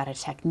 you know, about a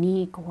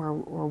technique or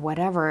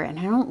whatever, and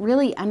I don't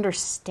really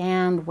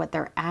understand what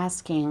they're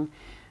asking.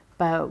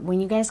 But when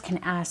you guys can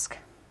ask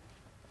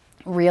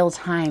real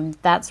time,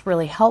 that's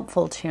really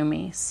helpful to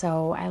me.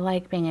 So I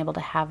like being able to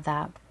have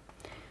that.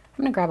 I'm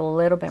going to grab a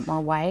little bit more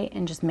white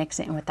and just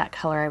mix it in with that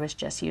color I was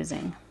just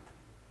using.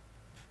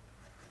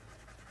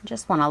 I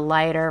just want a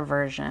lighter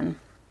version.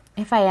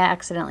 If I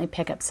accidentally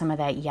pick up some of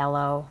that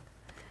yellow,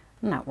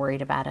 I'm not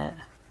worried about it.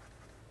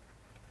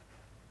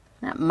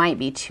 That might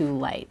be too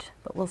light,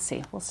 but we'll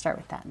see. We'll start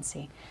with that and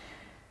see.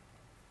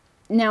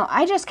 Now,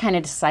 I just kind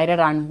of decided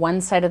on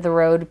one side of the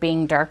road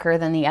being darker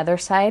than the other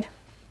side.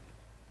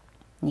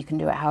 You can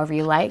do it however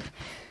you like.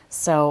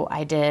 So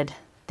I did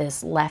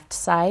this left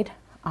side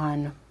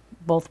on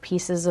both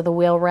pieces of the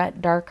wheel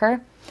rut darker,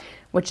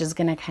 which is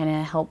going to kind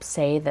of help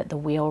say that the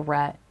wheel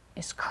rut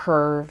is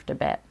curved a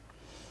bit.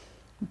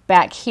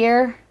 Back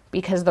here,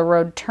 because the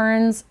road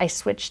turns, I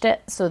switched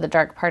it so the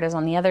dark part is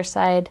on the other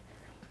side.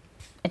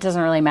 It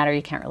doesn't really matter,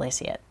 you can't really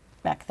see it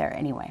back there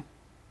anyway.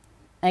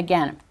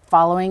 Again,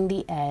 following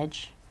the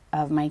edge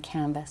of my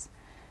canvas.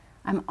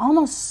 I'm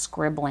almost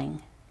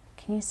scribbling.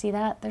 Can you see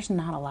that? There's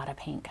not a lot of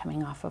paint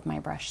coming off of my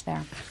brush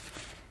there.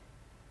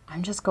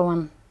 I'm just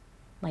going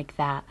like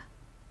that.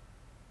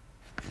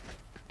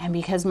 And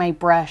because my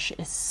brush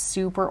is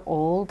super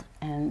old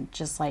and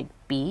just like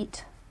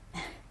beat,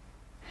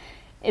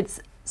 it's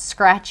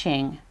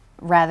scratching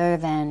rather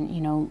than, you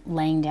know,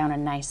 laying down a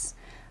nice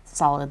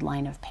solid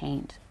line of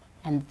paint.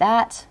 And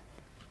that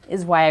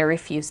is why I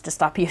refuse to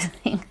stop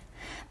using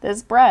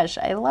this brush.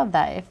 I love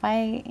that. If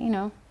I, you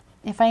know,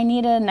 if I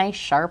need a nice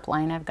sharp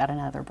line, I've got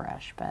another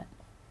brush, but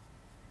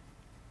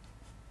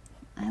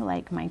I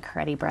like my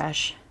cruddy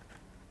brush.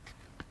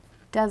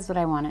 Does what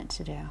I want it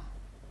to do.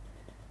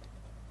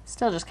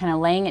 Still just kind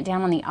of laying it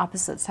down on the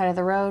opposite side of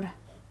the road,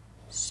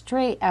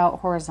 straight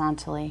out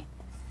horizontally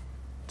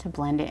to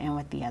blend it in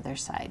with the other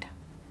side.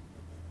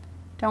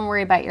 Don't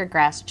worry about your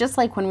grass. Just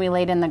like when we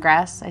laid in the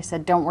grass, I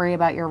said, don't worry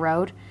about your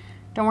road.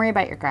 Don't worry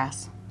about your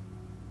grass.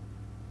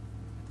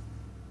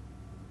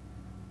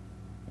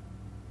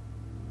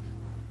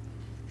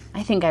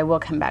 I think I will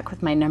come back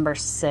with my number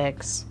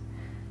 6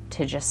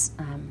 to just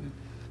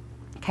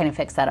kind of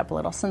fix that up a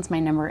little, since my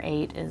number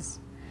 8 is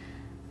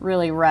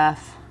really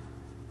rough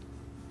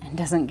and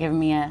doesn't give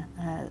me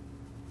a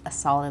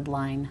solid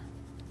line.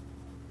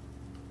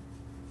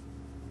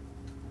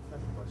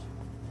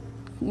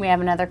 We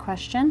have another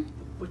question.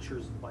 The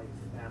Butcher's Wife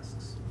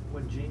asks,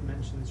 when Jane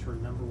mentions her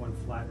number 1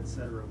 flat,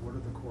 etc., what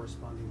are the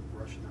corresponding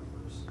brush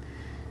numbers?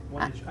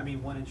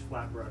 1 inch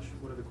flat brush,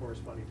 what are the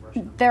corresponding brush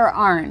numbers? There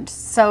aren't.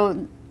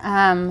 So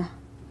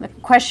the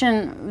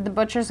question the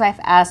Butcher's Wife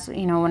asks,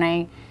 you know, when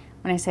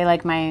I say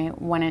like my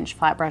 1 inch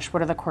flat brush,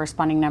 what are the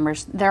corresponding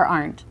numbers? There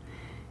aren't.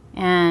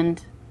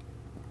 And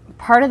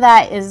part of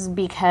that is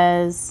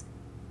because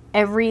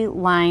every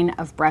line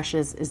of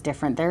brushes is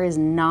different. There's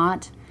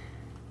not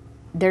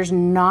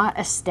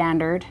a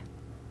standard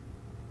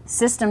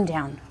system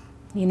down.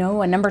 You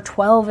know, a number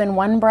 12 in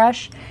one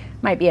brush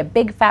might be a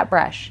big fat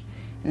brush.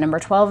 A number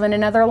 12 in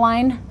another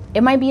line,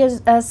 it might be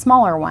a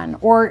smaller one,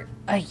 or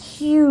a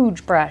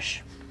huge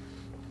brush.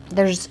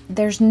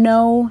 There's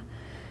no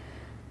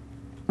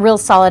real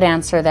solid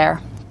answer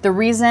there. The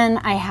reason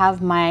I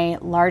have my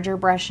larger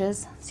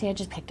brushes, see, I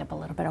just picked up a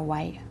little bit of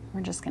white. We're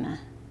just gonna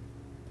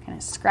kind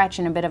of scratch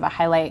in a bit of a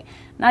highlight,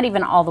 not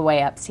even all the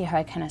way up. See how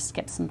I kind of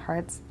skipped some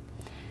parts?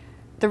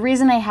 The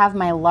reason I have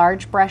my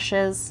large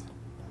brushes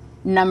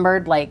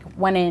numbered like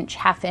 1 inch,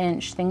 ½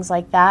 inch, things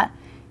like that,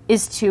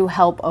 is to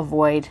help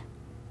avoid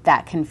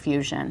that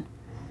confusion.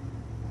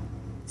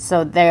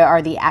 So they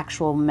are the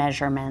actual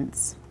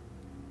measurements.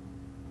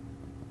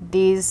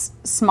 These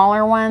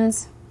smaller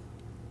ones,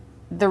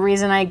 the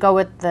reason I go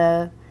with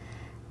the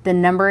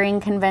numbering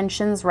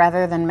conventions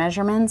rather than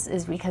measurements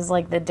is because,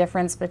 like, the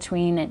difference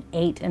between an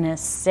 8 and a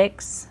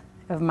 6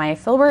 of my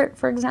filbert,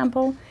 for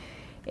example,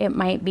 it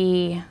might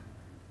be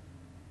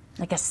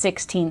like a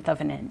 1/16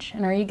 of an inch.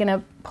 And are you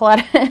gonna pull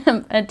out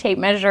a tape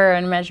measure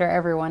and measure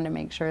everyone to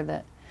make sure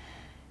that,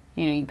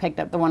 you know, you picked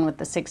up the one with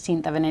the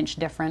 1/16 of an inch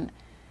different?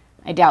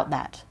 I doubt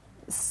that.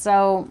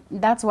 So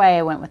that's why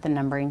I went with the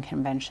numbering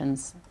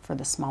conventions for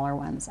the smaller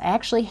ones. I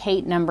actually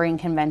hate numbering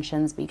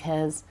conventions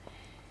because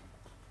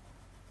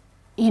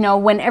you know,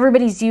 when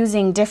everybody's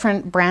using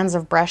different brands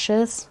of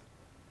brushes,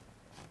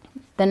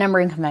 the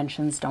numbering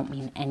conventions don't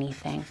mean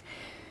anything.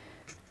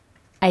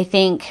 I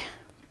think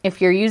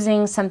if you're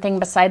using something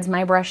besides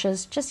my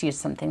brushes, just use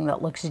something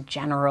that looks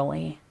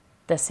generally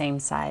the same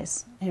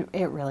size.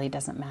 It really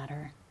doesn't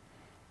matter.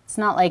 It's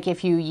not like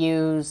if you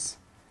use,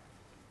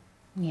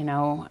 you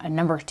know, a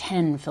number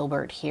 10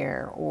 filbert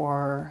here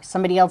or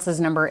somebody else's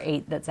number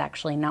 8 that's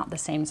actually not the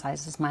same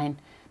size as mine,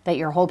 that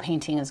your whole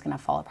painting is going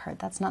to fall apart.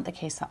 That's not the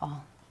case at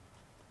all.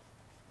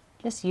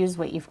 Just use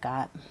what you've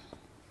got.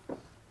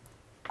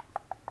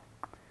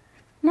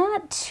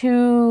 Not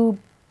too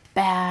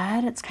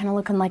bad. It's kind of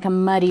looking like a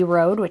muddy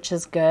road, which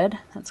is good.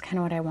 That's kind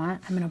of what I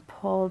want. I'm going to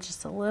pull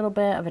just a little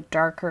bit of a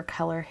darker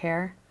color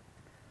here.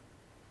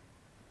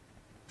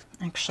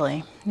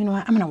 Actually, you know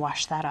what? I'm going to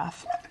wash that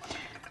off.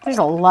 There's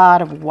a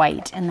lot of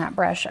white in that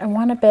brush. I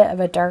want a bit of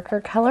a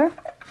darker color.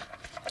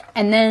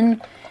 And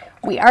then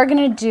we are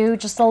going to do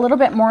just a little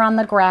bit more on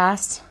the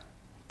grass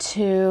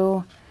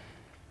to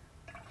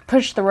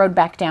push the road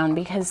back down,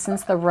 because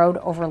since the road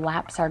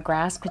overlaps our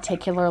grass,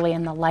 particularly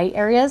in the light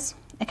areas,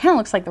 it kind of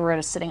looks like the road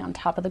is sitting on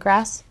top of the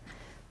grass.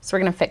 So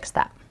we're going to fix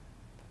that.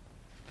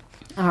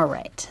 All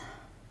right.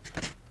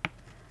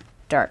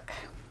 Dark.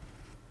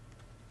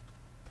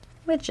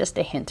 With just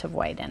a hint of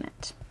white in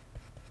it.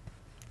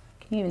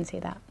 Can you even see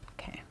that?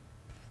 Okay.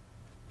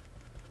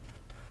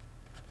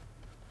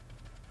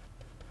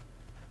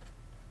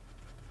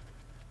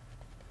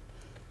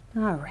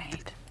 All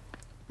right.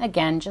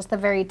 Again, just the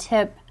very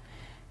tip.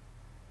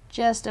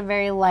 Just a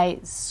very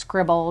light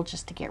scribble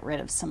just to get rid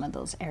of some of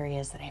those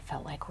areas that I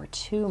felt like were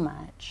too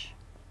much.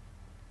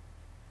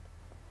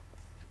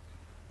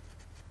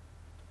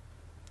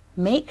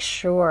 Make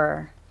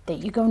sure that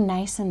you go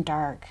nice and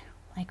dark,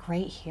 like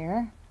right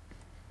here,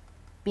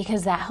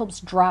 because that helps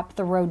drop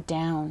the road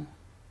down.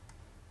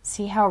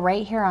 See how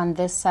right here on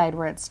this side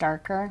where it's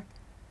darker,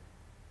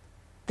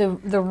 the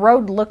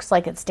road looks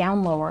like it's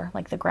down lower,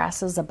 like the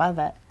grass is above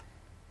it.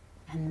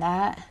 And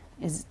that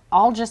is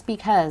all just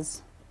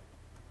because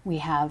we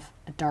have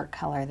a dark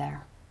color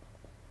there.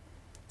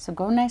 So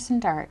go nice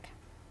and dark.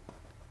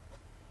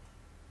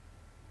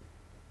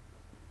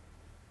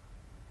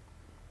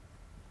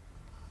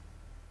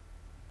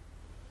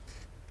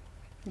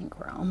 I think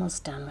we're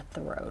almost done with the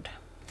road.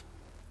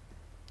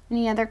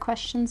 Any other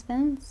questions,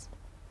 Vince?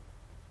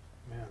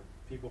 Man,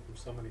 people from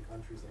so many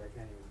countries that I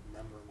can't even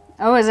remember them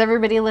all. Oh, is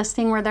everybody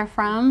listing where they're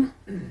from?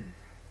 Man,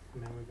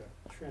 we got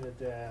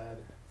Trinidad,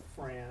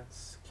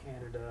 France,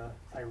 Canada,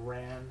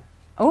 Iran.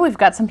 Oh, we've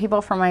got some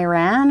people from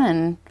Iran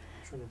and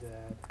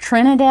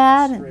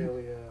Trinidad,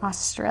 and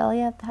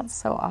Australia. That's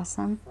so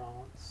awesome.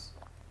 France.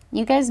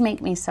 You guys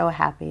make me so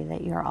happy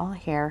that you're all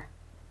here.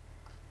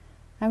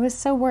 I was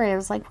so worried. I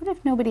was like, what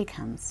if nobody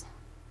comes?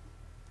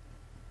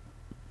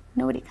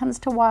 Nobody comes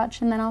to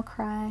watch and then I'll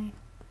cry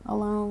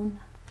alone.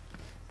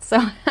 So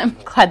I'm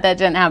glad that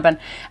didn't happen.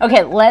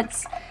 Okay,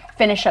 let's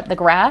finish up the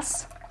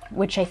grass,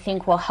 which I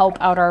think will help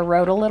out our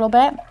road a little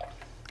bit.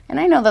 And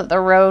I know that the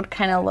road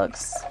kind of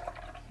looks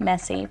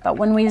messy, but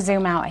when we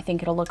zoom out, I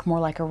think it'll look more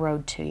like a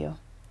road to you.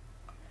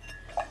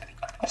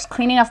 Just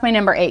cleaning off my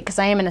number 8 because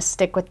I am going to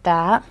stick with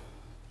that.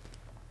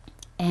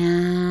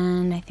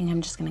 And I think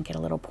I'm just going to get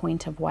a little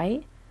point of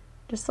white.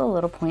 Just a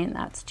little point.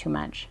 That's too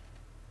much.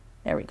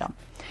 There we go.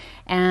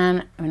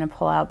 And I'm going to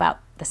pull out about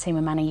the same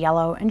amount of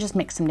yellow and just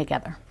mix them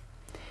together.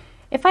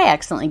 If I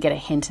accidentally get a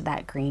hint of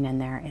that green in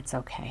there, it's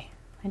okay.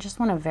 I just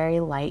want a very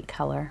light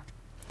color.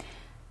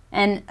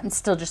 And I'm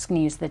still just going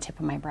to use the tip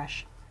of my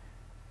brush.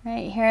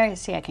 Right here,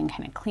 see, I can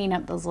kind of clean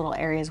up those little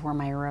areas where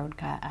my road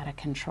got out of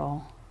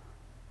control.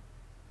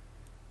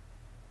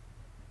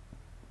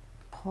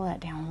 Pull that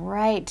down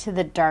right to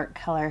the dark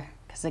color,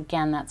 because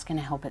again, that's going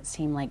to help it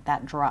seem like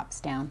that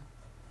drops down.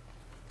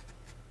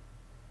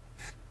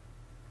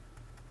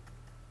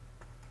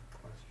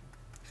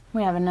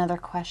 We have another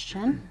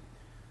question.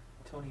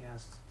 Tony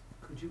asks,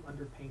 could you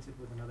underpaint it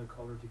with another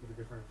color to get a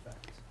different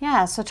effect?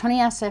 Yeah, so Tony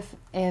asked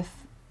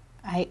if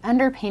I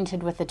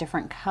underpainted with a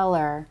different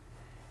color,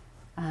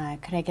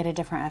 could I get a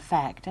different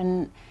effect?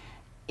 And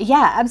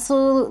yeah,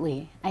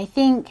 absolutely. I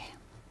think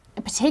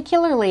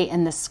particularly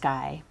in the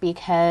sky,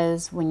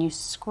 because when you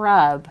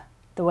scrub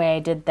the way I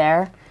did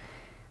there,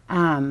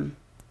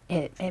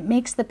 it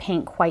makes the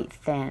paint quite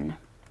thin.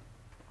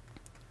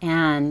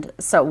 And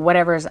so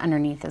whatever's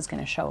underneath is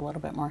going to show a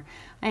little bit more.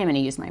 I am going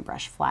to use my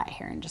brush flat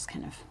here and just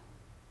kind of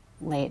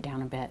lay it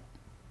down a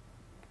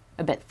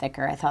bit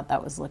thicker. I thought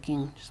that was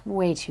looking just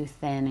way too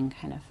thin and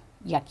kind of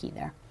yucky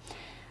there.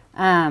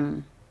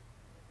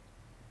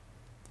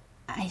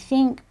 I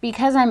think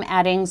because I'm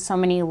adding so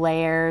many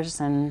layers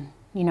and,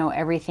 you know,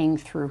 everything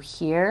through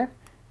here,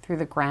 through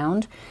the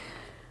ground,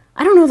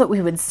 I don't know that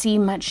we would see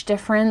much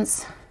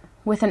difference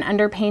with an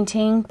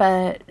underpainting,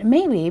 but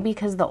maybe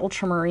because the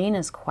ultramarine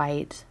is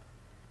quite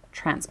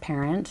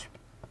transparent.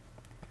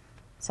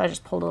 So I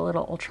just pulled a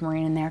little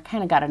ultramarine in there,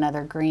 kind of got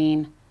another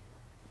green.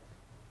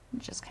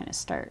 Just kind of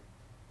start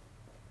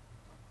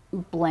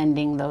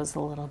blending those a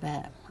little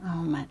bit.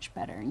 Oh, much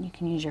better. And you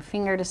can use your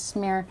finger to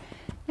smear.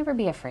 Never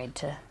be afraid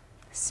to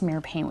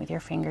smear paint with your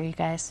finger, you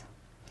guys.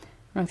 I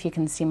don't know if you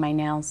can see my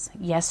nails.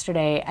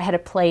 Yesterday, I had a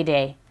play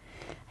day.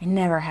 I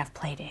never have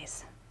play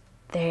days.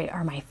 They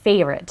are my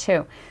favorite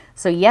too.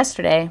 So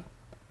yesterday,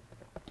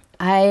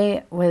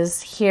 I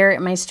was here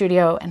at my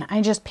studio and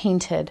I just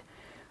painted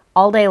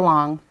all day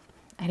long.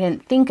 I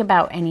didn't think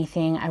about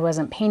anything. I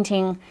wasn't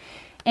painting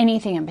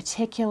anything in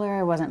particular.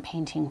 I wasn't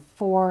painting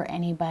for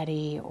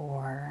anybody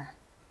or,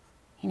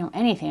 you know,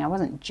 anything. I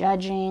wasn't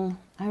judging.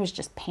 I was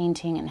just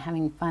painting and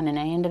having fun, and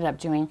I ended up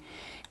doing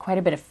quite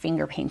a bit of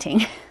finger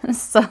painting.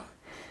 So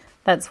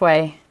that's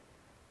why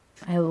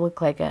I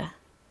look like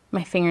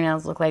my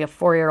fingernails look like a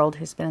 4-year-old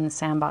who's been in the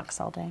sandbox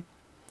all day.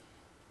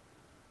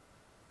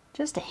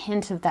 Just a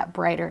hint of that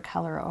brighter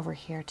color over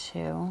here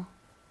too.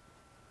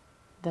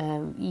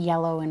 The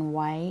yellow and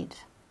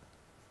white.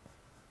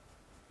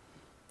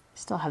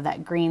 Still have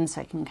that green,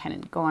 so I can kind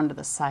of go onto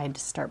the side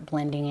to start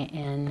blending it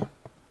in.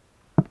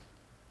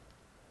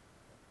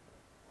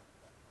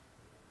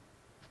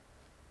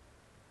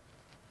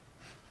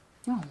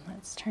 Oh,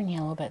 let's turn you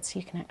a little bit so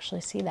you can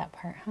actually see that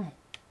part, huh?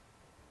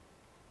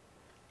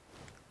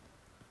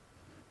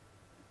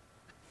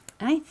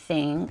 I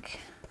think,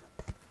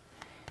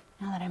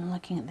 now that I'm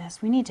looking at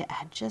this, we need to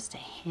add just a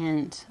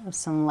hint of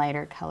some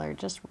lighter color,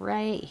 just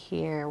right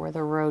here where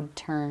the road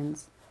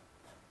turns.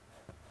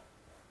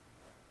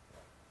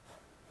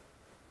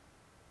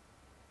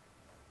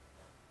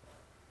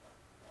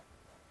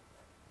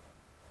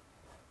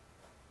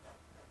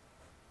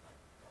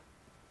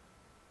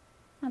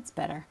 That's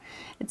better.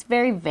 It's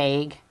very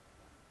vague,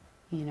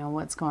 you know,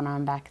 what's going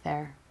on back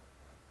there.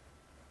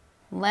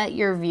 Let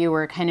your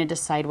viewer kind of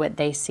decide what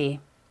they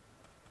see.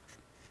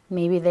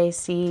 Maybe they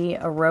see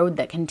a road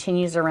that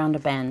continues around a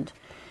bend.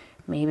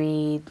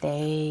 Maybe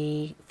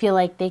they feel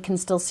like they can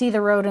still see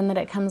the road and that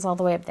it comes all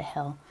the way up the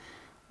hill.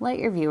 Let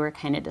your viewer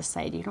kind of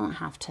decide. You don't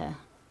have to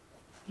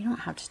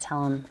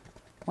tell them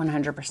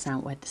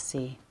 100% what to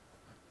see.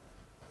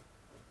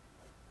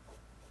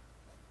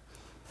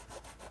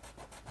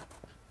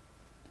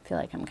 I feel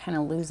like I'm kind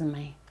of losing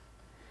my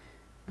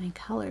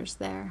colors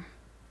there.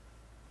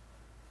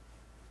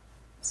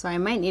 So I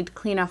might need to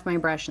clean off my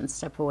brush and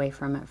step away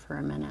from it for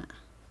a minute.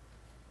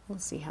 We'll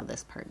see how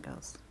this part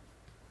goes.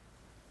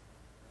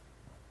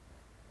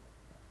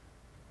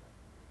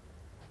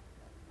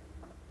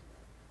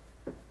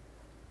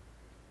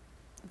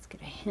 Let's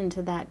get a hint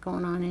of that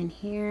going on in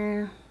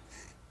here.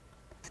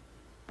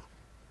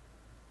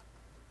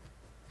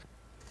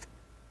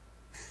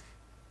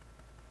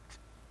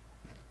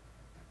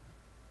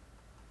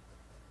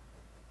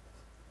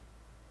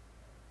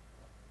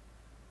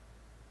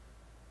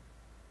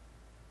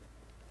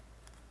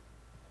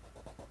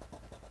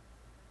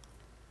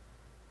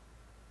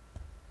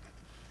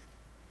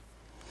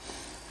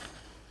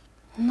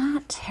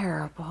 Not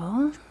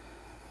terrible.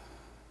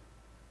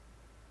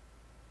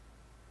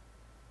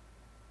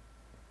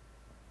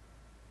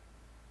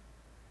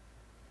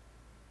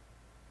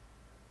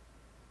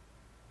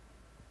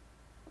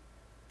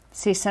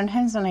 See,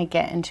 sometimes when I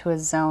get into a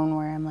zone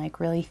where I'm like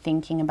really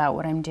thinking about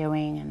what I'm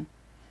doing and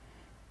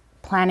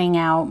planning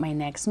out my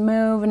next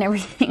move and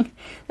everything,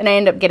 then I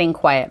end up getting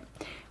quiet,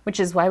 which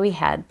is why we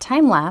had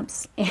time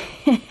lapse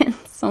in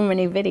so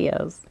many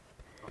videos.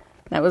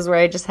 That was where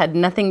I just had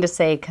nothing to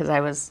say because I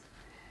was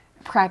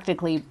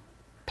practically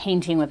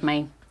painting with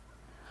my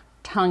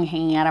tongue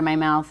hanging out of my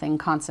mouth in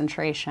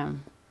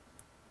concentration.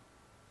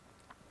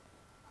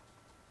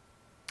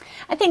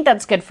 I think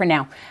that's good for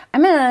now.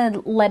 I'm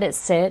gonna let it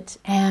sit,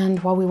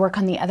 and while we work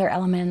on the other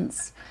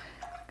elements,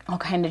 I'll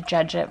kind of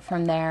judge it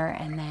from there,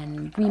 and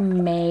then we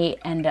may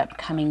end up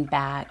coming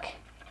back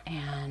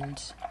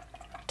and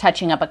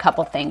touching up a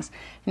couple things.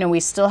 You know,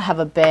 we still have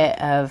a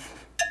bit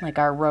of, like,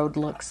 our road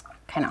looks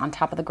kind of on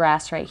top of the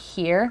grass right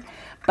here,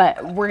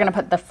 but we're gonna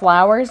put the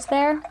flowers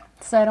there,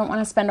 so I don't want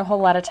to spend a whole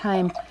lot of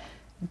time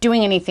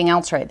doing anything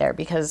else right there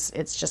because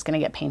it's just gonna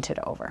get painted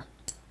over.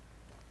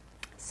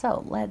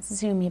 So let's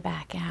zoom you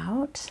back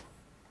out.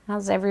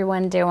 How's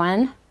everyone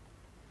doing?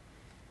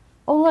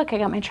 Oh look, I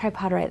got my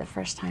tripod right the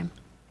first time.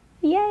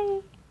 Yay!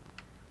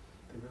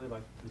 They really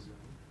like the zoom.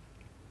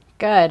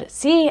 Good.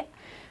 See,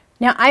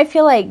 now I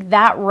feel like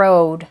that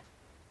road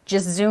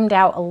just zoomed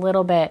out a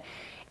little bit.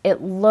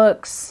 It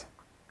looks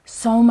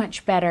so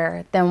much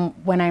better than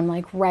when I'm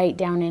like right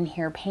down in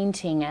here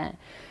painting it.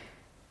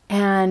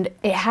 And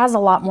it has a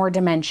lot more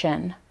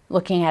dimension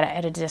looking at it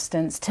at a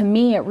distance. To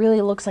me, it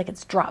really looks like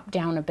it's dropped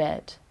down a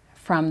bit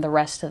from the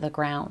rest of the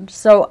ground.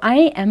 So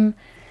I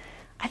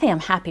think I'm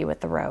happy with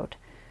the road.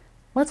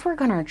 Let's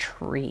work on our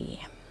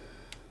tree.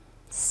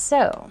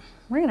 So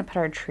we're gonna put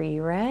our tree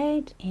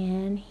right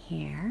in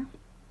here.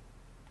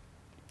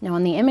 Now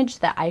on the image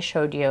that I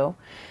showed you,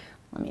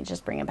 let me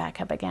just bring it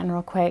back up again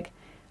real quick.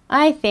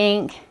 I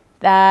think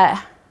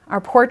that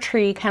our poor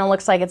tree kind of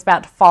looks like it's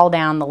about to fall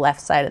down the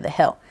left side of the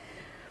hill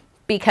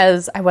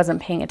because I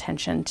wasn't paying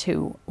attention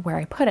to where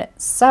I put it.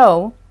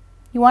 So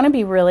you want to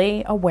be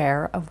really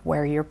aware of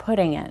where you're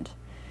putting it.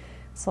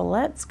 So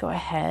let's go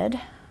ahead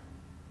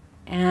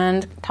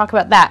and talk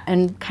about that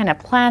and kind of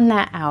plan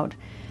that out.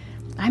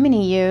 I'm going to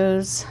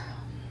use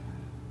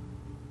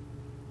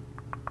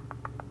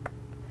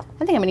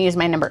I think I'm gonna use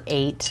my number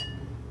 8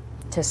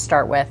 to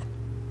start with.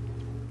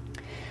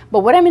 But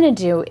what I'm gonna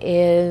do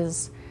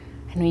is,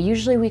 and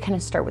usually we kind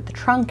of start with the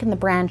trunk and the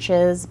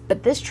branches,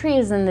 but this tree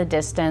is in the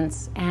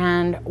distance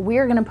and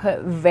we're gonna put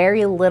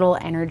very little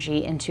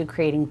energy into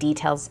creating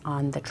details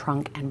on the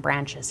trunk and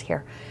branches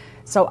here.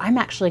 So I'm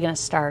actually gonna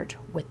start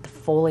with the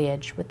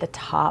foliage, with the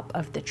top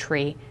of the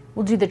tree.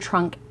 We'll do the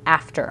trunk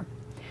after.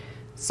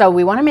 So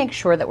we wanna make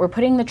sure that we're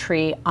putting the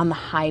tree on the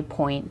high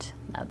point.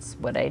 That's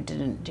what I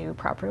didn't do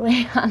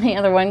properly on the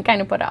other one,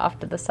 kind of put it off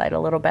to the side a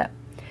little bit.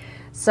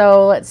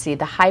 So let's see,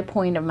 the high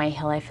point of my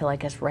hill I feel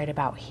like is right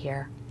about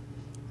here.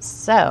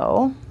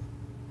 So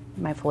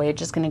my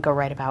foliage is gonna go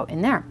right about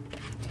in there.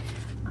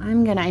 I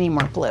need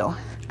more blue.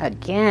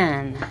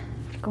 Again,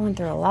 going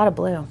through a lot of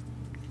blue.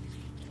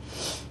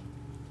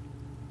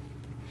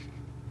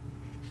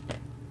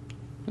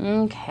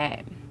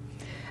 Okay.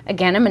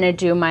 Again, I'm gonna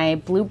do my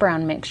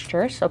blue-brown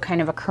mixture, so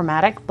kind of a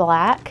chromatic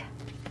black.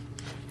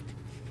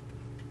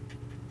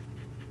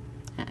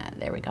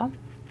 There we go.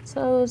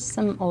 So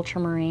some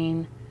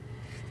ultramarine,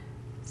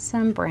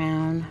 some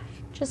brown.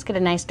 Just get a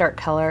nice dark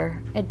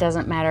color. It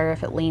doesn't matter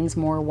if it leans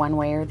more one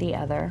way or the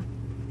other.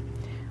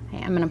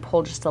 I'm gonna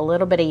pull just a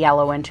little bit of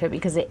yellow into it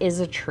because it is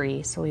a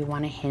tree, so we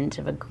want a hint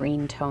of a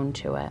green tone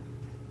to it.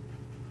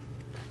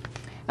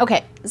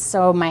 Okay,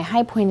 so my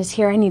high point is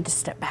here. I need to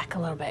step back a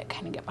little bit,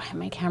 kind of get behind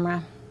my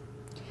camera.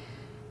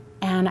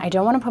 And I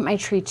don't want to put my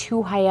tree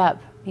too high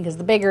up because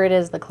the bigger it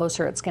is, the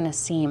closer it's going to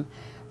seem.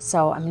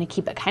 So I'm going to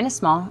keep it kind of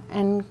small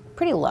and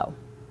pretty low.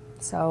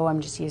 So I'm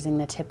just using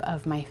the tip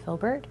of my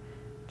filbert.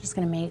 Just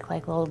going to make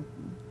like little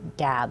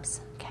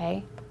dabs,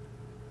 okay?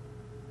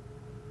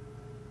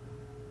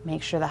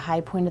 Make sure the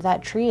high point of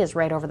that tree is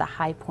right over the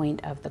high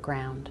point of the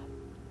ground.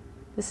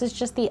 This is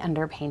just the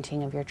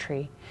underpainting of your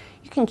tree.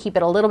 You can keep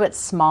it a little bit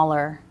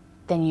smaller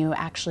than you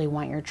actually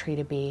want your tree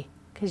to be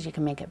because you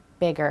can make it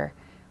bigger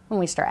when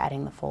we start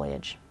adding the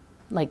foliage,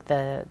 like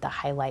the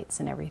highlights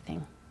and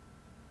everything.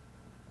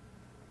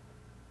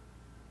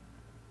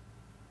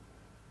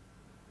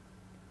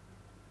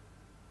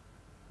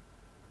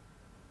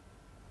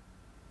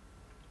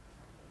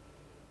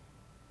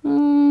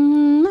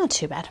 Not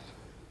too bad.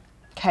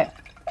 Okay.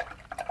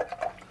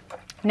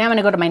 Now I'm going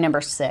to go to my number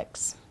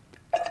 6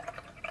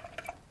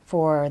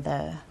 for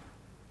the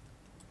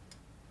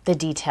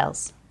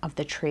details of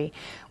the tree,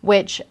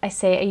 which I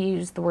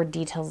use the word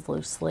details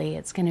loosely.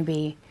 It's going to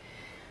be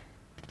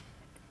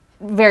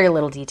very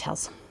little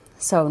details.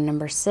 So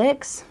number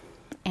 6,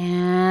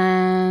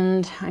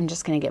 and I'm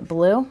just going to get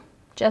blue,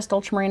 just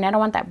ultramarine. I don't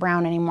want that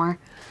brown anymore.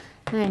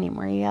 I need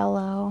more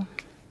yellow.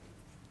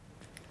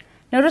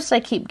 Notice I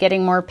keep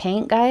getting more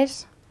paint,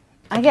 guys.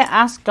 I get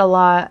asked a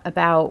lot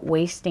about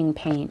wasting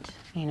paint.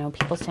 You know,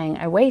 people saying,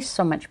 I waste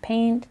so much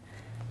paint.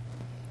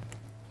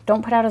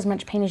 Don't put out as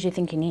much paint as you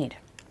think you need.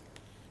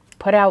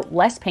 Put out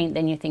less paint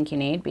than you think you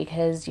need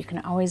because you can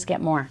always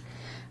get more.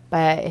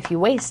 But if you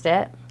waste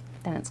it,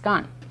 then it's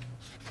gone.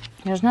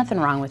 There's nothing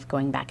wrong with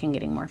going back and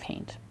getting more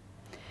paint.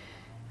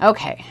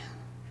 Okay,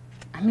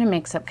 I'm gonna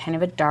mix up kind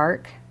of a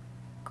dark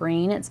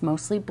green. It's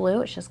mostly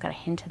blue. It's just got a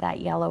hint of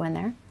that yellow in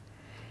there.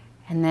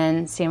 And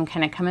then see, I'm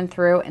kind of coming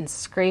through and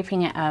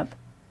scraping it up.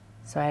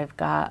 So I've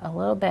got a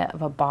little bit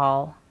of a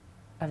ball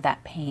of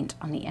that paint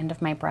on the end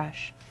of my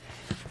brush.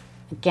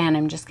 Again,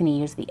 I'm just gonna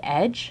use the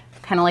edge,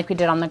 kind of like we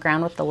did on the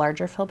ground with the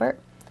larger filbert.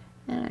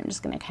 And I'm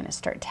just gonna kind of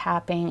start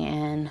tapping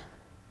and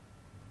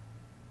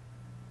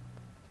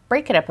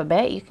break it up a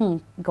bit. You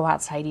can go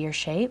outside of your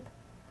shape.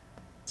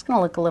 It's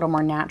gonna look a little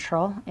more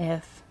natural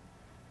if,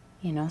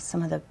 you know,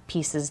 some of the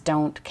pieces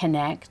don't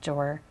connect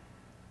or,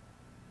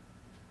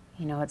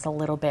 you know, it's a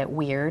little bit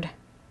weird.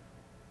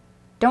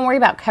 Don't worry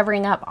about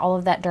covering up all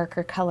of that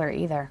darker color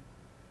either.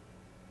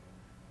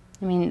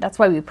 I mean, that's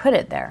why we put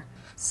it there.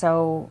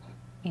 So,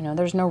 you know,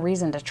 there's no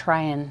reason to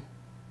try and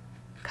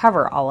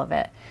cover all of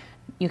it.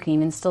 You can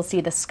even still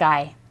see the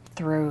sky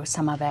through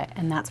some of it,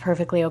 and that's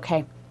perfectly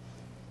okay.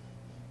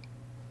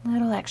 A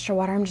little extra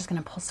water. I'm just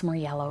going to pull some more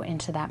yellow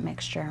into that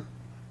mixture.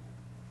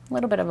 A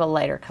little bit of a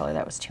lighter color.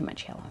 That was too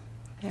much yellow.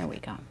 There we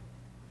go.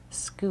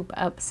 Scoop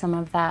up some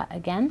of that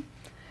again.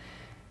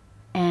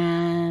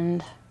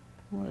 And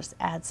we'll just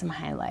add some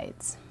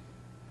highlights.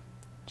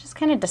 Just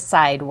kind of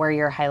decide where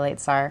your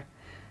highlights are.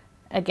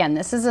 Again,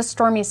 this is a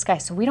stormy sky,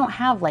 so we don't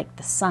have like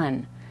the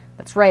sun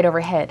that's right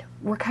overhead.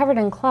 We're covered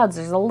in clouds.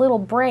 There's a little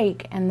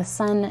break and the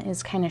sun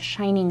is kind of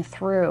shining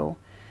through.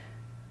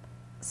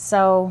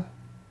 So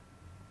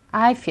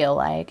I feel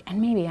like,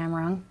 and maybe I'm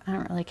wrong, I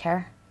don't really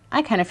care.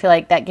 I kind of feel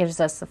like that gives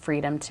us the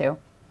freedom to,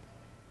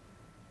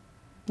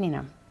 you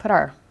know, put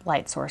our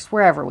light source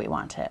wherever we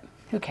want it.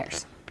 Who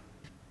cares?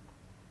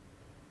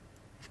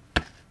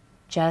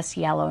 Just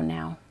yellow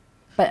now,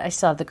 but I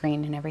still have the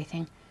green and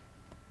everything.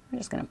 I'm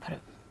just gonna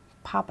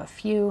pop a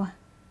few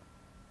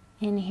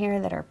in here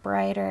that are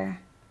brighter.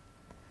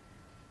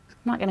 I'm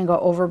not gonna go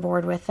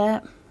overboard with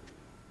it.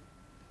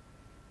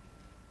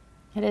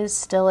 It is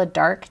still a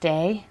dark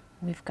day.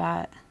 We've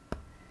got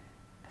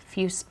a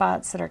few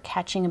spots that are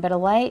catching a bit of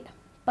light,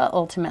 but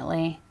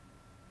ultimately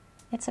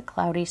it's a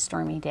cloudy,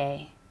 stormy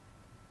day.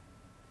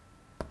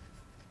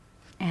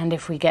 And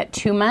if we get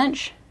too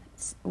much,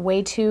 it's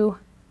way too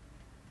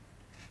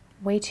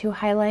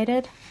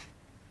highlighted,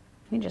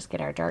 we just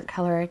get our dark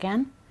color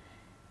again,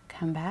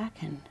 come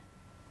back and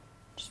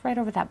just right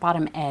over that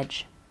bottom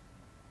edge,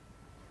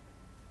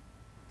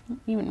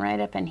 even right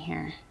up in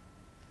here.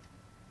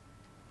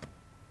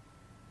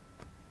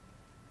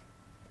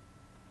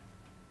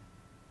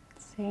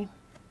 See?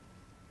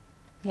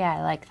 Yeah,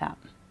 I like that.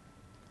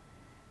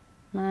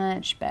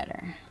 Much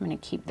better. I'm going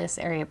to keep this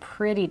area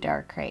pretty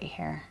dark right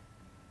here.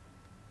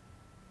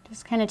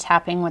 Just kind of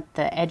tapping with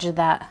the edge of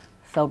that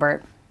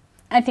filbert.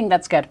 I think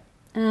that's good.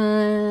 Let's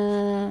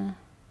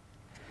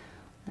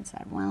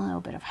add one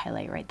little bit of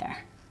highlight right there.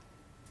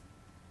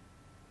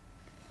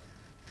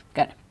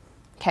 Good.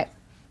 Okay.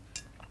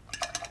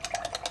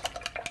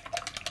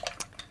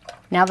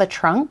 Now the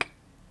trunk,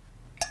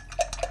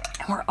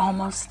 and we're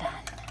almost done.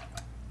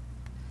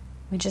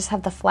 We just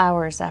have the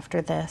flowers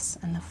after this,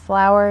 and the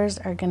flowers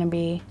are going to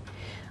be,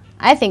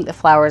 I think the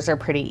flowers are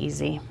pretty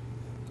easy.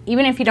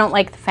 Even if you don't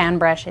like the fan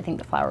brush, I think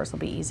the flowers will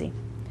be easy.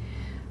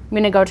 I'm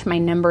going to go to my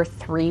number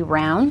 3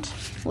 round.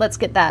 Let's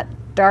get that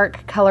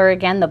dark color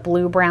again, the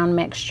blue-brown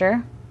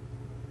mixture.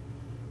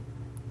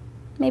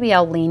 Maybe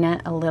I'll lean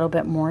it a little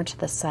bit more to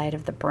the side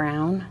of the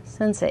brown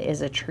since it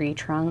is a tree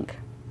trunk.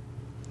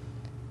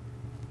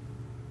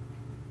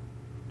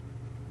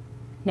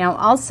 Now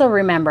also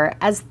remember,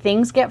 as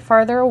things get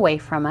farther away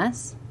from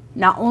us,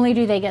 not only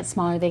do they get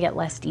smaller, they get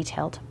less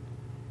detailed.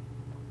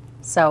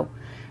 So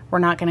we're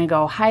not going to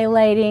go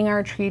highlighting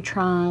our tree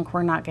trunk.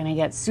 We're not going to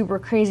get super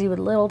crazy with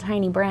little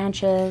tiny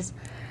branches.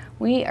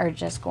 We are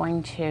just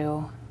going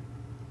to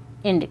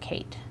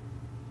indicate.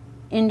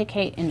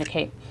 Indicate,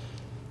 indicate.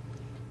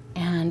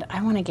 And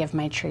I want to give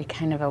my tree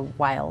kind of a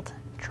wild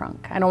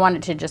trunk. I don't want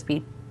it to just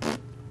be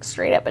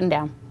straight up and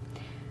down.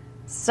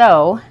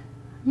 So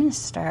I'm going to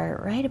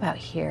start right about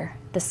here,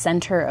 the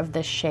center of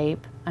this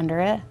shape under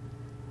it,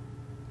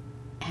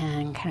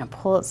 and kind of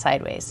pull it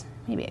sideways.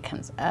 Maybe it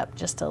comes up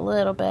just a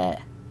little bit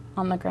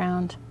on the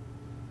ground.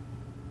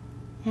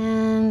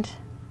 And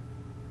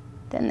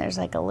then there's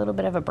like a little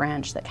bit of a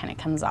branch that kind of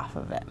comes off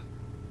of it.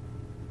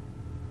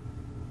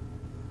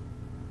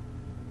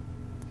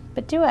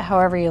 But do it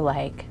however you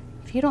like.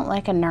 If you don't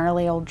like a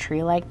gnarly old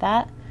tree like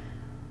that,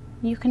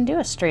 you can do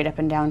a straight up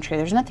and down tree.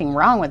 There's nothing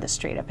wrong with a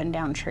straight up and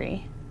down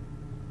tree.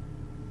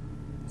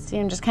 See,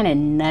 I'm just kind of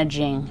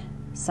nudging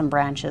some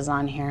branches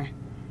on here.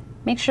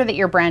 Make sure that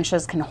your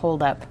branches can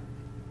hold up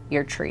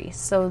your tree.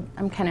 So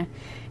I'm kind of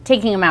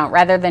taking them out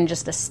rather than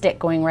just a stick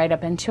going right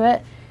up into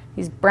it.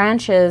 These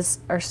branches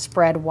are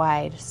spread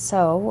wide.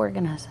 So we're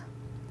gonna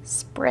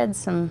spread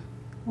some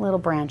little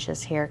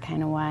branches here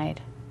kind of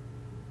wide.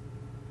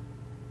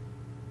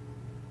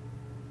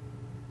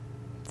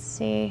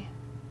 See,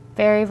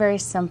 very, very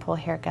simple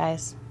here,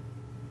 guys.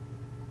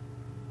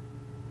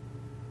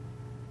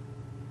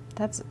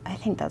 I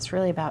think that's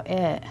really about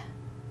it.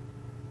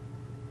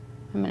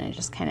 I'm gonna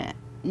just kind of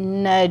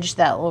nudge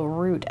that little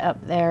root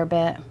up there a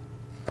bit.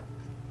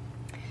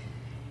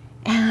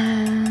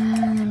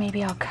 And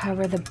maybe I'll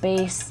cover the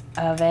base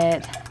of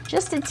it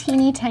just a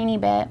teeny tiny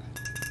bit.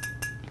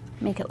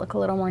 Make it look a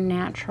little more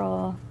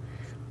natural.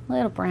 A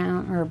little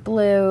brown or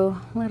blue,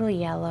 a little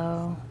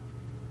yellow.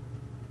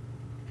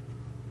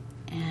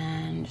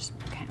 And just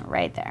kind of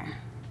right there.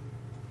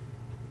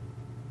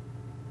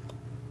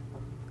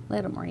 A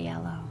little more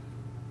yellow.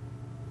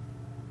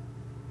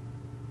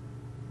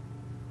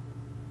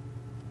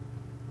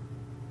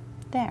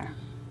 There.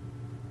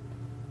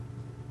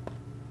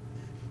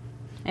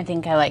 I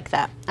think I like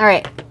that. All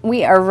right,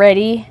 we are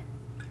ready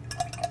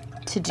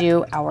to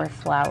do our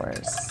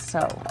flowers. So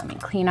let me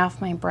clean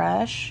off my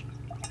brush.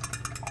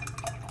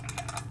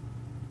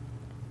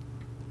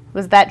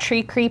 Was that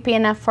tree creepy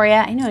enough for you?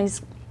 I know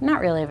he's not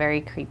really a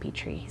very creepy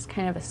tree. He's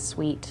kind of a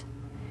sweet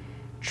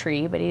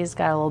tree, but he's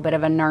got a little bit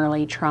of a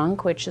gnarly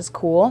trunk, which is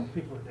cool.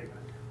 People are digging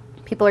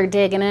it. People are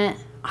digging it.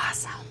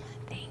 Awesome.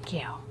 Thank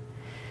you.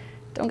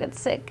 Don't get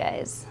sick,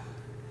 guys.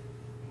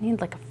 I need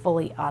like a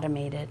fully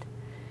automated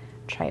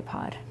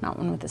tripod, not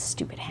one with a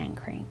stupid hand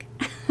crank.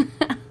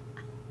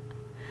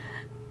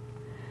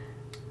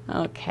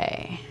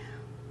 Okay.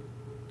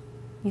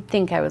 You'd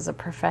think I was a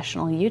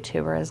professional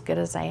YouTuber as good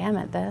as I am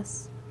at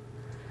this.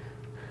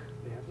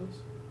 They have those?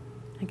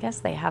 I guess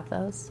they have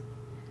those.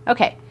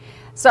 Okay,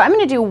 so I'm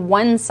going to do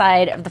one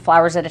side of the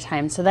flowers at a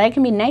time so that I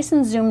can be nice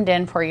and zoomed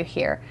in for you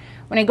here.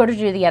 When I go to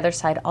do the other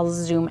side, I'll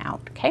zoom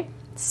out, okay?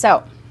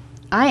 So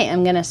I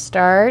am going to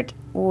start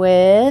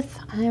with,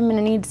 I'm going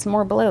to need some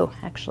more blue,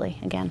 actually,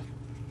 again.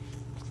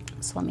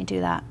 So let me do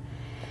that.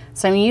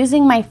 So I'm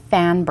using my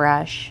fan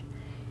brush.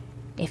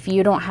 If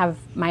you don't have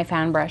my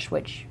fan brush,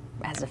 which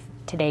as of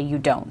today you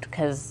don't,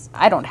 because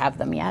I don't have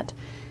them yet,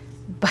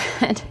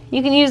 but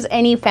you can use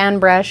any fan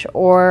brush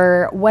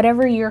or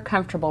whatever you're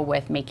comfortable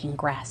with making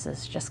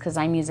grasses. Just because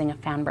I'm using a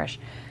fan brush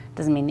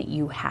doesn't mean that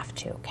you have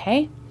to,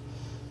 okay?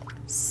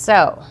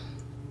 So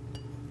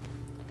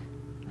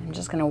I'm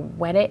just going to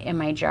wet it in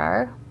my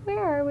jar. Where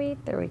are we?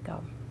 There we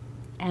go.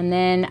 And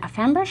then a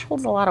fan brush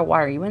holds a lot of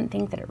water. You wouldn't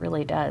think that it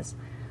really does.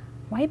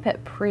 Wipe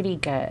it pretty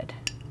good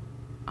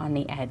on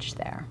the edge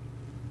there.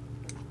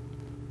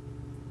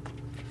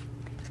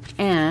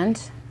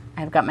 And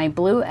I've got my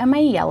blue and my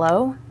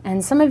yellow,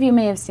 and some of you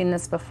may have seen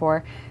this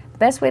before. The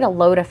best way to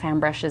load a fan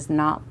brush is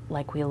not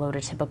like we load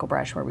a typical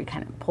brush where we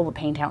kind of pull the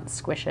paint out and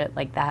squish it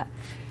like that.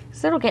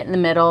 So it'll get in the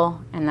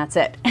middle and that's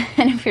it.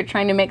 And if you're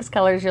trying to mix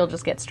colors, you'll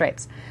just get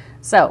stripes.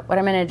 So what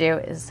I'm gonna do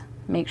is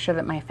make sure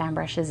that my fan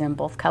brush is in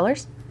both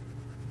colors,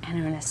 and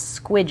I'm gonna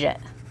squidge it,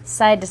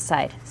 side to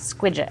side,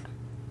 squidge it.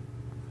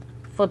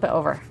 Flip it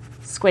over,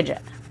 squidge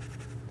it.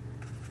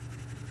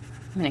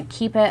 I'm gonna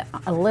keep it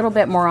a little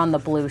bit more on the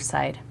blue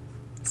side.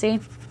 See?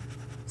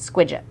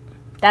 Squidge it.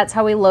 That's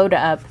how we load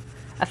up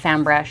a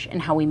fan brush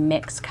and how we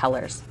mix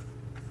colors.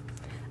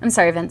 I'm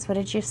sorry, Vince, what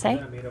did you say?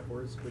 Is that a made-up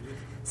word, squidge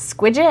it?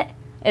 Squidge it?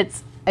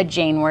 It's a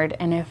Jane word,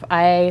 and if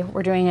I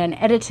were doing an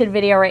edited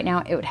video right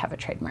now, it would have a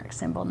trademark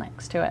symbol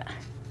next to it.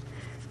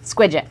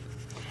 Squidge it.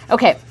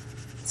 Okay,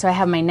 so I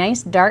have my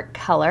nice dark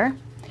color.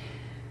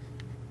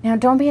 Now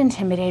don't be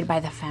intimidated by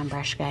the fan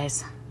brush,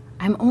 guys.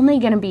 I'm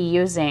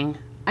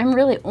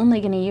really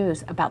only gonna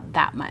use about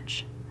that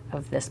much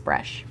of this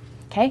brush,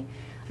 okay?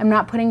 I'm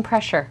not putting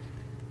pressure.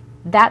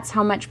 That's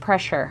how much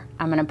pressure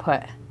I'm gonna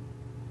put.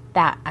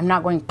 That, I'm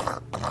not going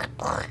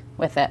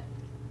with it,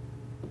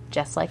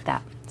 just like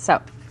that.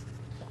 So,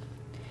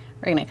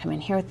 we're gonna come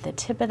in here with the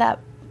tip of that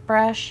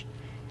brush,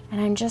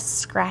 and I'm just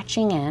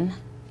scratching in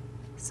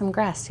some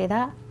grass, see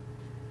that?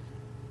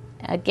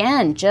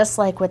 Again, just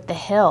like with the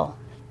hill,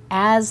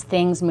 as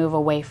things move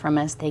away from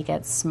us, they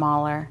get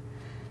smaller.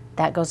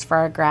 That goes for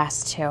our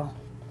grass too.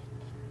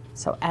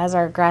 So as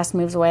our grass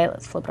moves away,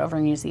 let's flip it over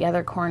and use the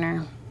other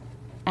corner.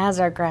 As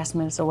our grass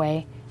moves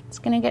away, it's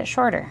gonna get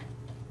shorter.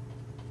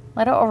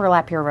 Let it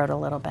overlap your road a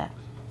little bit.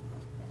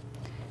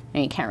 Now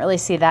you can't really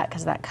see that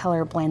because that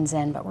color blends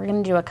in, but we're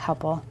gonna do a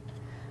couple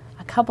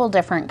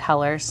different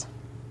colors.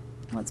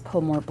 Let's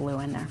pull more blue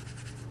in there.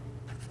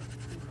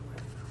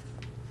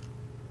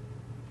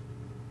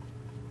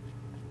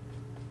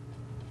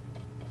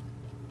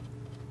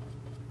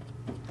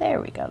 There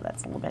we go,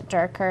 that's a little bit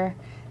darker.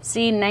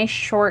 See, nice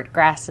short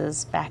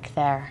grasses back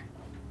there.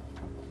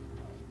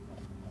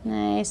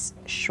 Nice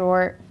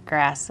short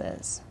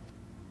grasses.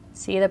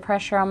 See the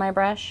pressure on my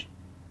brush?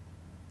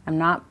 I'm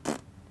not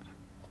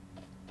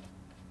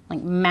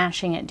like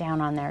mashing it down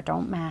on there.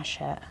 Don't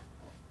mash it.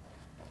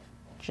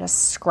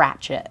 Just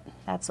scratch it.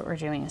 That's what we're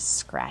doing, is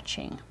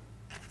scratching.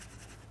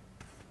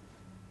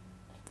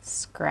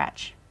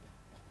 Scratch.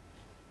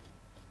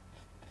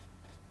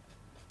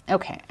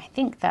 Okay, I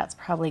think that's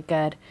probably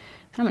good.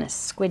 I'm gonna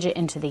squidge it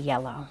into the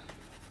yellow.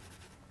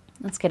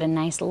 Let's get a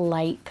nice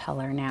light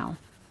color now.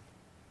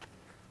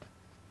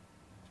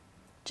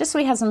 Just so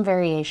we have some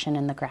variation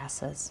in the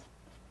grasses.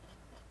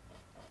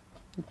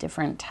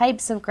 Different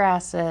types of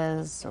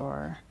grasses,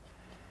 or,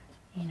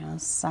 you know,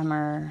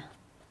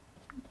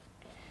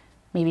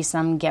 maybe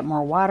some get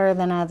more water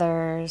than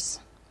others.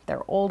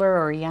 They're older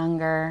or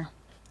younger.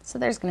 So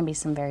there's gonna be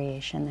some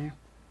variation there.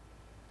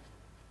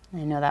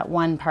 I know that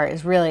one part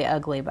is really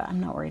ugly, but I'm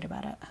not worried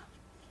about it.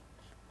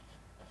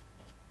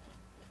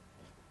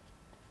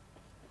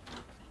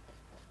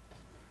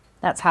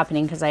 That's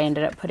happening because I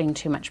ended up putting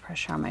too much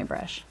pressure on my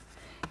brush,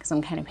 because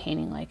I'm kind of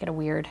painting like at a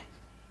weird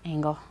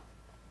angle.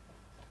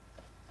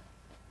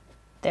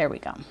 There we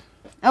go.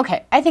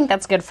 Okay, I think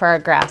that's good for our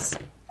grass.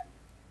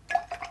 I'm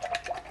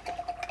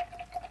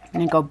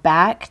gonna go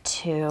back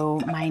to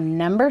my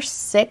number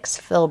 6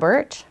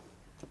 filbert,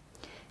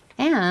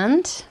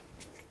 and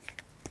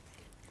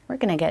we're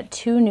gonna get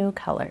 2 new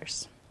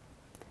colors.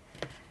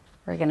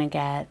 We're gonna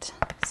get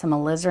some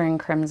Alizarin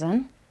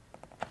Crimson.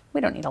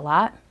 We don't need a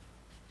lot.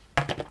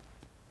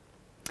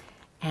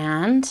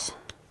 And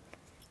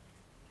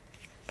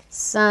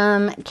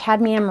some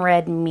Cadmium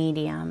Red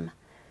Medium.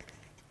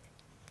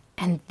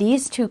 And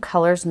these 2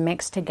 colors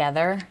mixed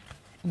together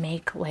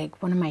make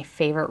like one of my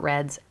favorite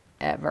reds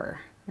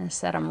ever. I'm gonna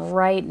set them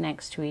right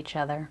next to each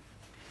other.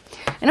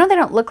 I know they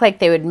don't look like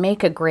they would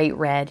make a great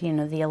red. You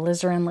know, the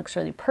alizarin looks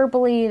really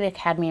purpley, the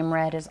cadmium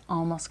red is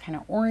almost kind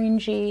of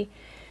orangey,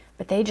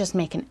 but they just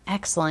make an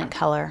excellent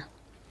color.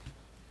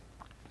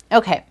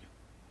 Okay,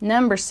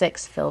 number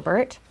 6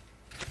 filbert.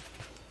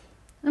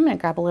 I'm gonna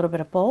grab a little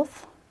bit of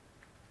both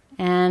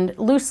and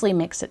loosely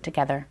mix it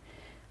together.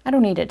 I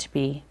don't need it to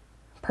be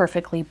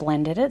perfectly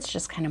blended, it's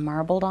just kind of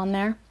marbled on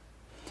there.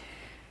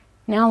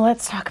 Now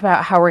let's talk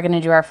about how we're gonna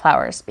do our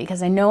flowers,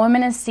 because I know I'm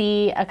gonna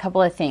see a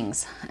couple of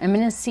things. I'm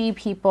gonna see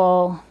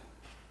people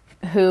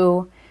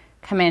who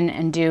come in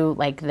and do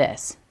like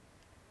this.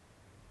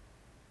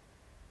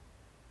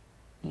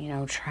 You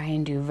know, try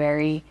and do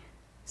very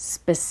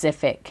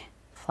specific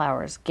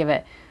flowers. Give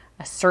it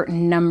a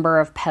certain number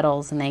of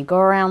petals, and they go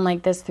around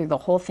like this through the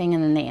whole thing,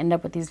 and then they end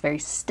up with these very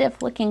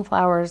stiff looking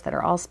flowers that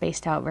are all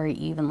spaced out very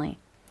evenly.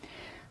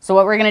 So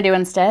what we're gonna do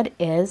instead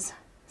is,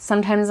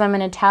 sometimes I'm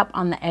gonna tap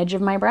on the edge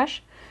of my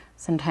brush,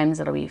 sometimes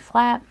it'll be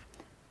flat,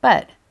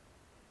 but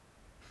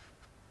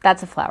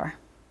that's a flower,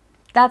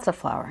 that's a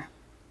flower,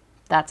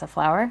 that's a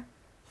flower,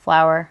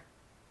 flower.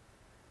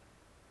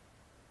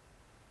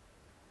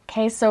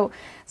 Okay, so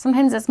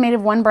sometimes it's made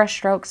of 1 brush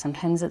stroke,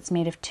 sometimes it's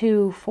made of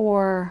 2,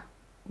 4,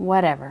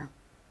 whatever.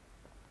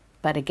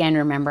 But again,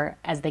 remember,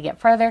 as they get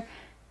further,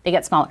 they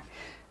get smaller.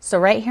 So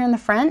right here in the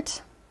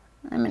front,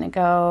 I'm gonna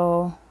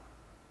go,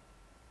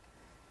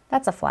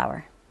 that's a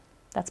flower.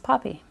 That's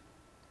poppy,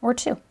 or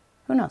 2,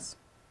 who knows?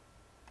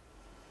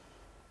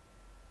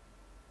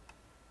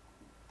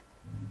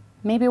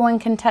 Maybe one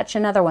can touch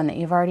another one that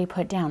you've already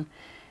put down.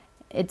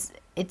 It's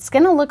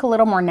gonna look a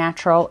little more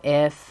natural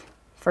if,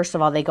 first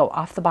of all, they go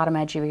off the bottom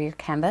edge of your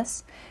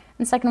canvas.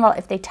 And second of all,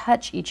 if they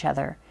touch each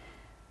other.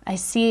 I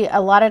see a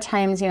lot of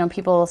times, you know,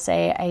 people will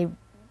say, I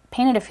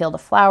painted a field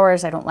of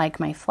flowers, I don't like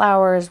my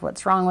flowers,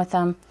 what's wrong with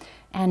them?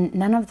 And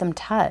none of them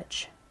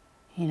touch.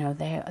 You know,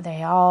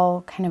 they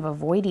all kind of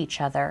avoid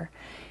each other.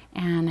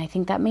 And I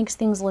think that makes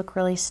things look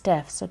really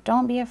stiff. So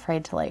don't be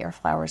afraid to let your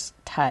flowers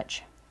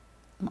touch.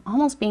 I'm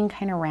almost being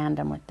kind of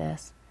random with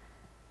this,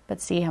 but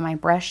see how my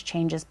brush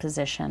changes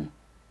position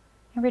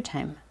every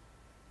time.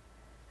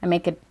 I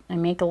make a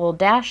little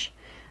dash,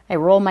 I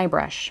roll my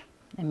brush.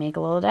 I make a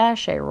little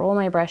dash, I roll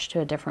my brush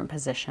to a different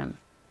position.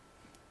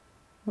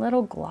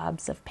 Little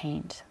globs of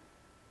paint.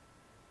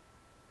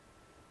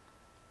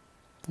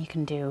 You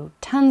can do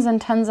tons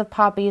and tons of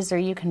poppies, or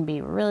you can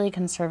be really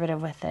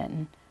conservative with it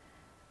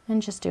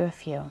and just do a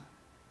few.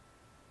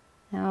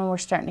 Now we're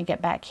starting to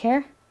get back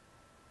here.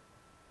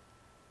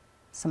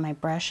 So my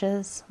brush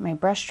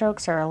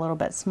strokes are a little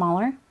bit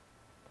smaller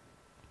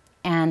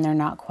and they're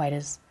not quite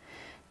as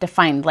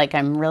defined. Like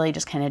I'm really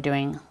just kind of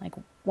doing like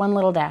one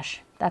little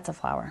dash. That's a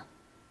flower.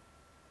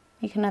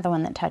 Make another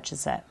one that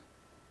touches it.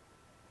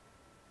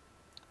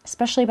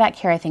 Especially back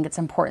here, I think it's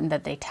important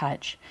that they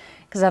touch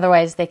because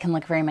otherwise they can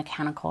look very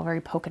mechanical,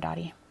 very polka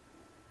dotty.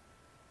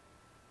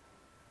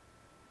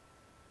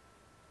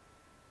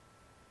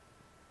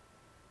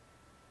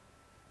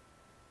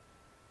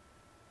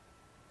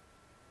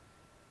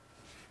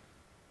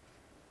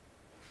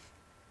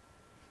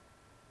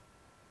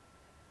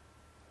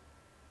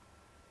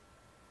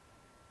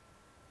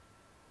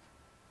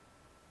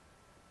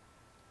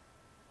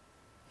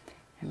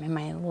 I'm in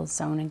my little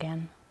zone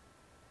again.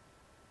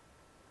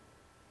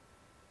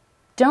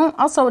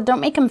 Don't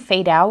make them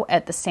fade out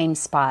at the same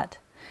spot.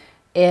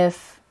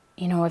 If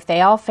they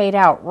all fade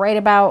out right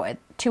about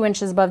 2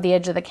 inches above the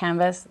edge of the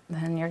canvas,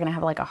 then you're gonna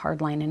have like a hard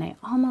line, and I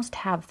almost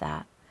have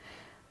that.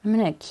 I'm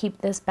gonna keep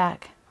this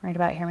back right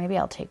about here. Maybe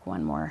I'll take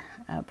one more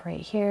up right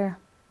here.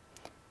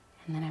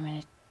 And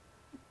then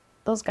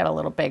those got a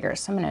little bigger,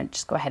 so I'm gonna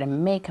just go ahead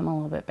and make them a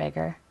little bit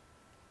bigger.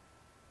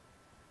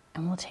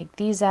 And we'll take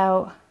these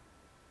out.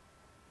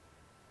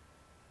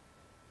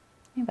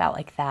 About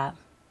like that.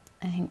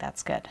 I think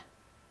that's good.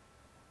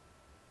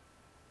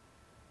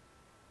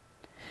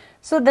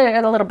 So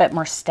they're a little bit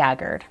more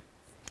staggered.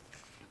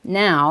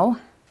 Now,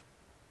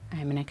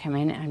 I'm gonna come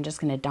in and I'm just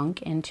gonna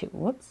dunk into,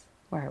 whoops,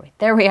 where are we?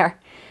 There we are.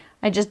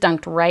 I just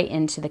dunked right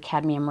into the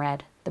cadmium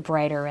red, the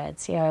brighter red.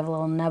 See how I have a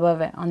little nub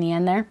of it on the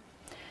end there?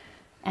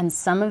 And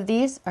some of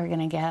these are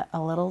gonna get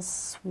a little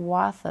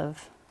swath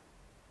of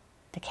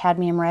the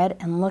cadmium red,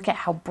 and look at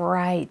how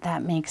bright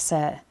that makes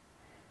it.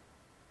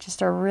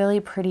 Just a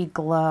really pretty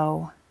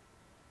glow.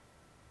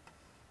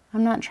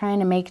 I'm not trying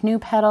to make new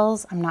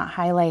petals. I'm not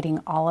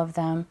highlighting all of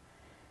them.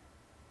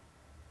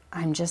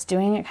 I'm just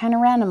doing it kind of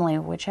randomly.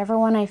 Whichever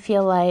one I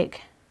feel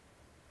like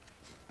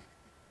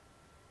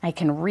I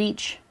can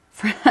reach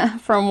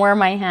from where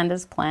my hand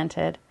is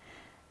planted.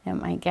 It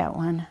might get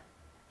one.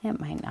 It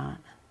might not.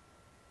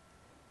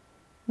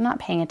 I'm not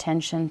paying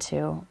attention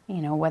to,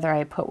 whether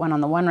I put one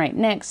on the one right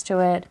next to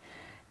it.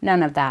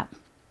 None of that.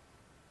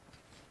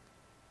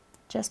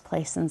 Just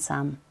placing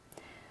some.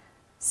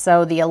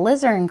 So the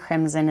Alizarin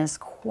Crimson is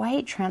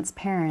quite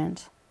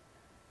transparent.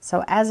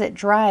 So as it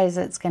dries,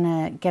 it's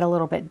gonna get a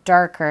little bit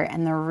darker,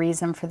 and the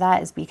reason for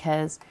that is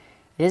because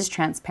it is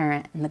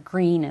transparent and the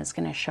green is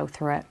gonna show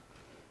through it.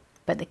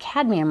 But the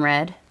cadmium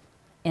red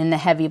in the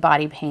heavy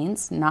body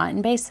paints, not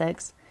in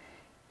basics,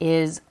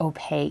 is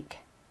opaque.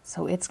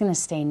 So it's gonna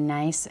stay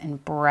nice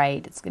and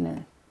bright. It's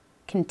gonna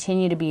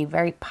continue to be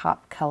very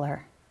pop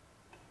color.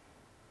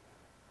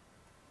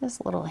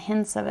 Just little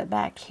hints of it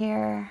back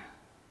here.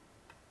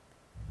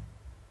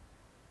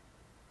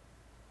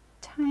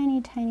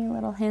 Tiny, tiny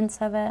little hints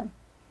of it.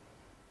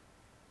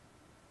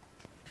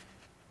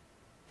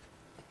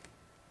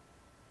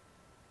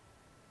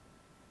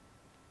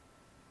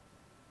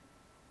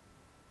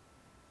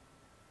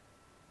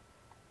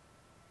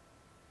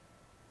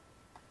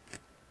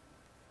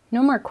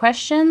 No more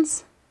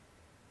questions?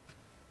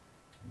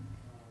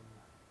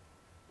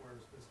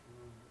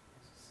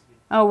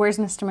 Oh, where's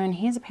Mr. Moon?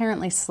 He's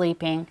apparently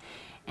sleeping.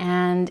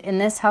 And in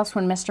this house,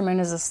 when Mr. Moon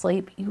is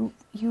asleep, you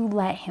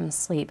let him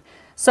sleep.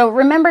 So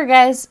remember,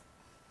 guys,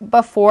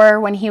 before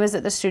when he was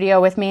at the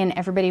studio with me and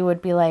everybody would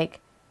be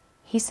like,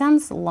 he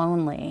sounds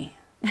lonely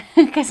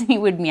because he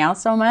would meow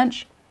so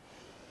much.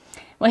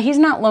 Well, he's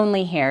not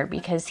lonely here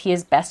because he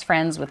is best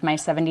friends with my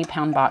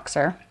 70-pound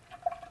boxer.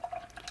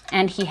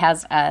 And he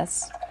has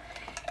us.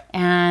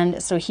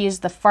 And so he's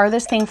the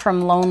farthest thing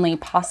from lonely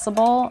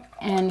possible,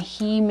 and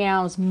he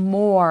meows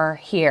more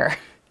here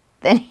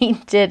than he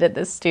did at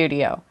the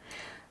studio.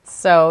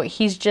 So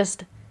he's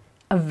just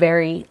a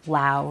very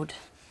loud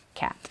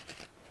cat.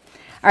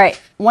 All right,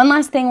 one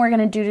last thing we're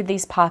gonna do to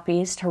these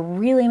poppies to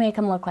really make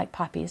them look like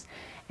poppies,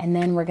 and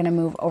then we're gonna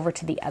move over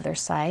to the other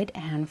side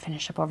and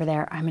finish up over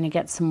there. I'm gonna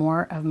get some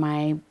more of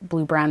my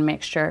blue-brown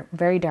mixture,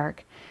 very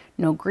dark.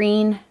 No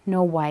green,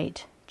 no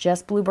white,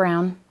 just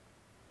blue-brown.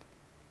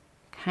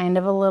 Kind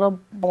of a little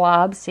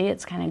blob, see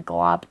it's kind of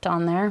glopped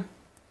on there.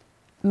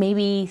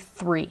 Maybe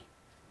 3,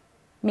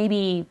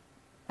 maybe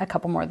a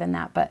couple more than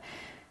that, but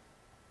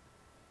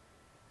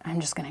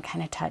I'm just gonna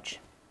kind of touch.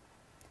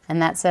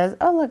 And that says,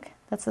 oh look,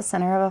 that's the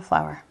center of a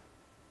flower.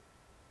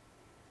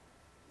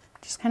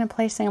 Just kind of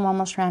placing them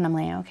almost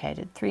randomly. Okay, I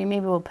did 3,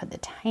 maybe we'll put the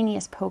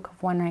tiniest poke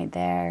of one right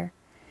there.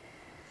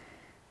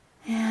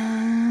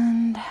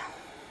 And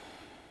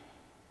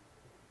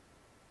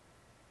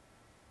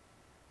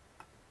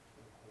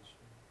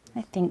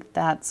I think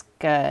that's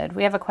good.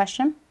 We have a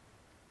question?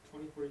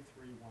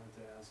 2043 wanted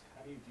to ask,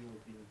 how do you deal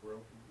with being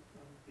broke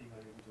and being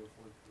unable to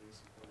afford painting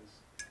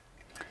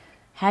supplies?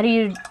 How do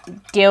you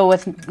deal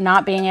with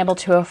not being able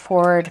to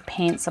afford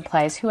paint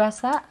supplies? Who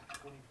asked that?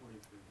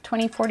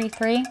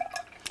 2043.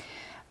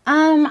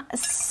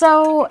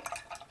 So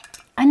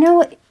I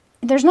know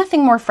there's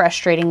nothing more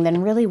frustrating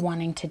than really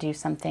wanting to do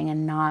something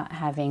and not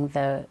having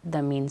the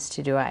means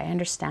to do it. I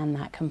understand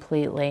that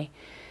completely.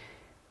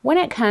 When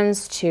it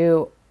comes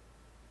to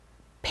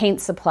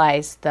paint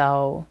supplies,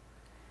 though,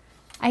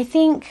 I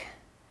think,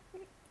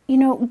 you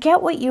know,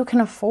 get what you can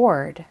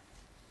afford.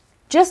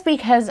 Just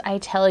because I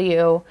tell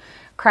you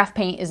craft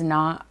paint is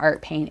not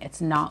art paint,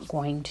 it's not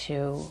going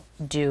to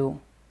do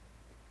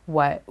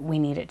what we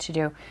need it to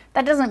do,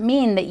 that doesn't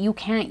mean that you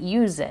can't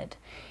use it.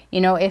 You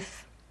know,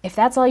 if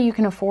that's all you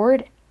can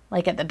afford,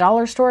 like at the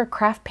dollar store,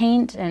 craft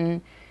paint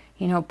and,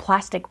 you know,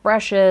 plastic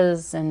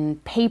brushes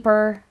and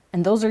paper,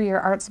 and those are your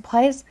art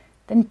supplies,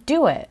 then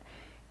do it.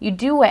 You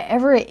do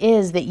whatever it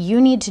is that you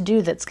need to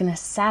do that's going to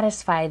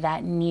satisfy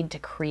that need to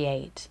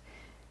create.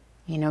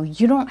 You know,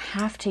 you don't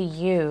have to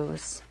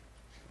use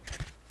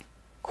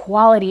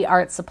quality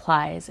art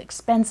supplies,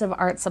 expensive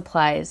art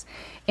supplies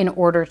in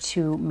order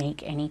to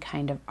make any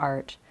kind of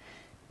art.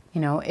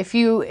 You know, if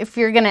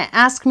you're going to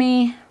ask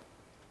me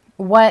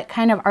what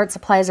kind of art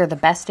supplies are the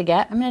best to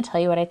get, I'm going to tell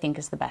you what I think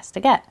is the best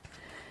to get.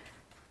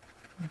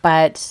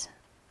 But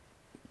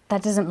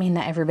that doesn't mean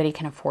that everybody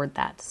can afford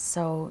that.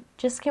 So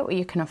just get what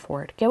you can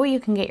afford. Get what you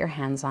can get your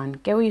hands on.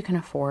 Get what you can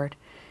afford,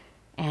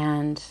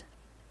 and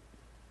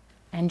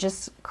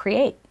just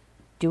create.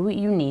 Do what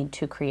you need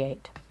to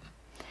create.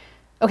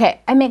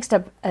 Okay, I mixed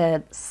up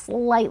a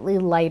slightly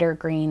lighter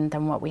green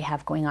than what we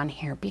have going on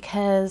here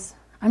because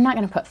I'm not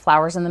going to put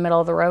flowers in the middle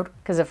of the road,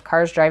 because if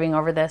cars driving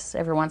over this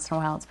every once in a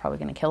while, it's probably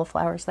going to kill the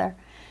flowers there.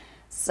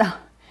 So,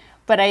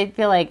 but I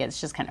feel like it's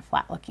just kind of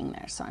flat looking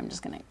there. So I'm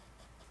just going to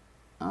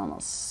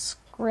almost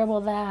scribble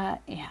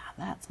that. Yeah,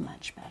 that's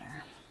much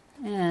better.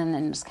 And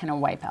then just kind of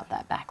wipe out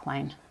that back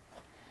line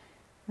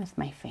with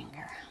my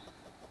finger.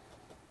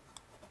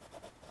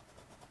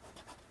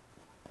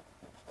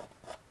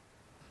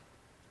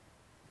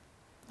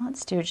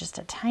 Let's do just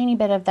a tiny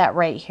bit of that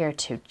right here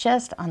too,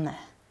 just on the,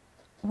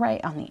 right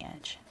on the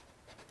edge.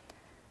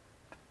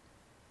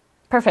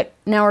 Perfect.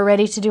 Now we're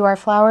ready to do our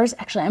flowers.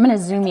 Actually, I'm going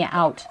to zoom you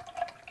out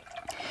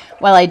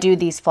while I do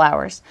these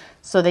flowers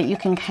so that you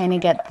can kind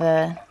of get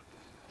the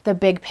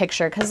big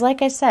picture. Because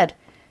like I said,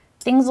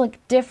 things look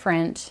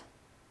different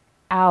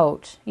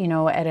out, you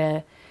know, at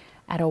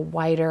a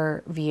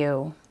wider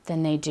view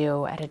than they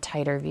do at a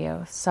tighter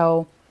view.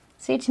 So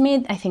see, to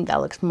me, I think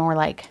that looks more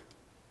like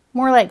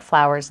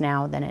flowers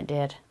now than it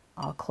did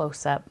all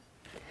close up.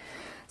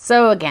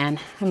 So again,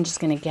 I'm just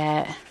going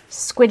to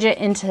squidge it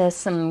into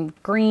some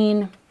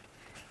green,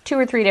 2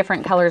 or 3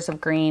 different colors of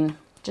green,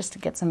 just to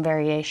get some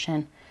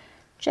variation.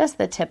 Just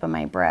the tip of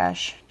my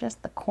brush,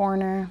 just the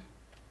corner.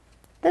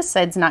 This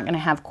side's not going to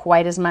have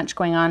quite as much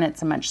going on.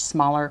 It's a much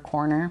smaller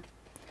corner,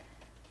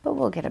 but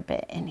we'll get a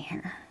bit in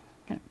here.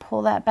 I'm going to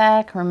pull that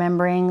back,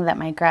 remembering that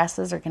my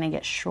grasses are going to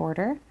get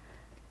shorter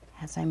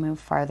as I move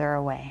farther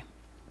away.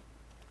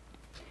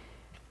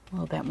 A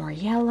little bit more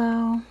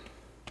yellow.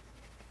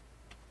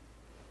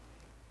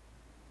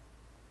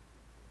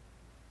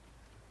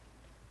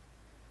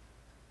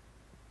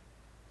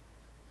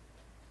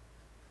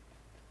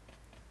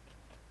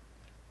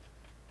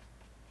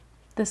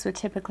 This would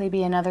typically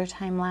be another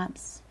time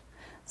lapse.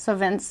 So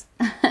Vince,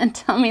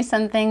 tell me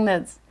something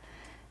that's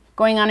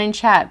going on in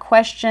chat,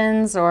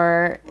 questions,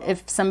 or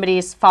if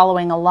somebody's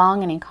following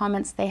along, any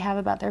comments they have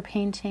about their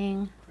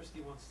painting.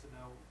 Christy wants to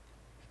know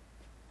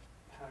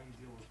how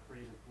you deal with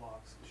creative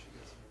blocks. She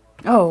gets it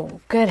a lot. Oh,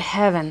 good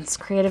heavens.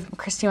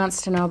 Christy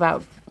wants to know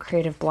about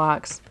creative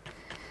blocks.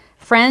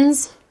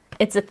 Friends,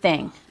 it's a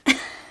thing.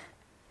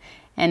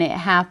 And it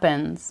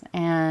happens.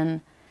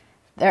 And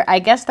I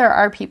guess there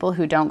are people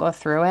who don't go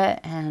through it,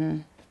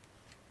 and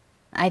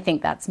I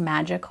think that's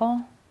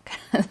magical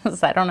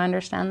because I don't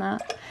understand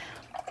that.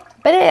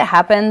 But it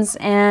happens,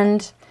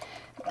 and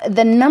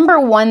the number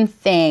one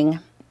thing,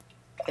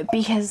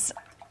 because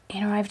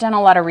you know, I've done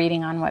a lot of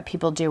reading on what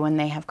people do when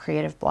they have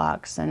creative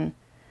blocks, and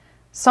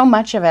so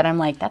much of it I'm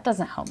like, that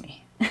doesn't help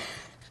me.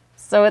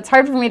 So it's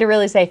hard for me to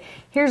really say,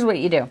 here's what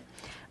you do.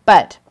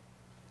 But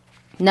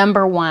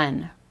number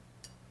one,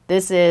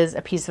 this is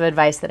a piece of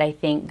advice that I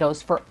think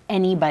goes for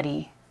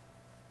anybody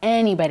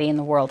in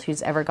the world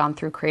who's ever gone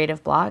through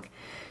creative block.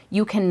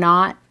 You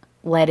cannot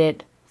let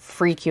it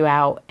freak you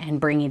out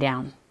and bring you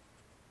down,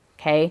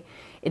 okay?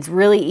 It's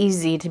really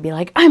easy to be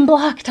like, I'm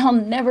blocked, I'll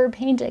never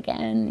paint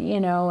again,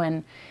 you know,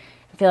 and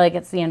I feel like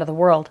it's the end of the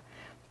world.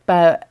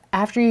 But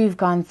after you've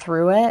gone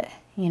through it,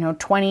 you know,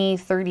 20,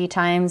 30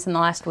 times in the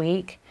last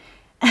week,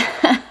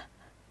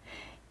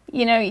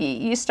 you know,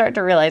 you start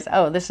to realize,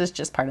 oh, this is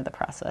just part of the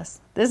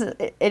process.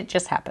 It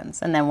just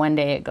happens, and then one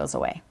day it goes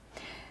away.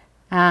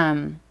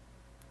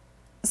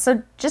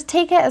 So just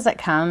take it as it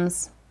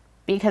comes,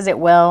 because it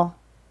will,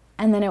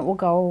 and then it will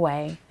go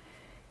away.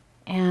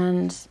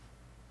 And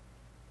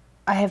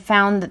I have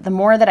found that the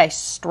more that I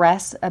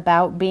stress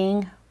about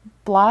being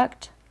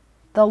blocked,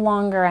 the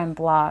longer I'm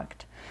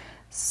blocked.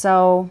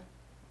 So,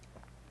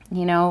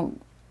 you know,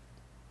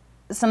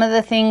 some of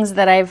the things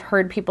that I've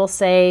heard people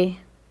say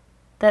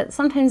that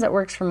sometimes it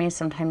works for me,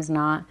 sometimes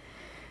not.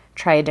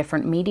 Try a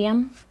different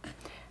medium.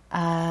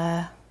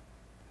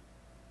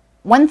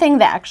 One thing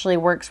that actually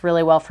works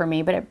really well for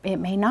me, but it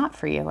may not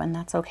for you, and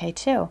that's okay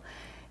too,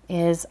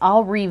 is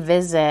I'll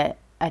revisit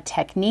a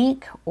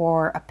technique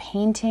or a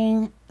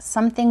painting,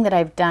 something that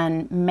I've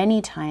done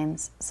many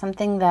times,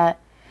 something that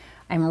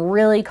I'm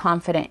really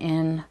confident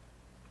in,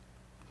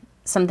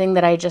 something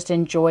that I just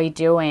enjoy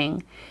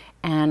doing,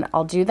 and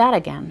I'll do that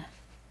again.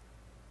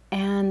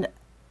 And,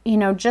 you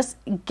know, just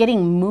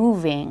getting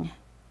moving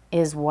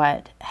is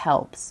what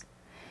helps.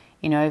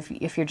 You know,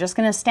 if you're just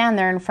going to stand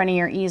there in front of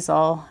your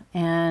easel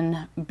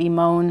and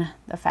bemoan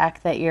the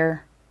fact that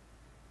you're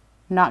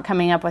not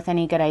coming up with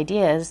any good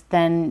ideas,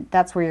 then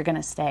that's where you're going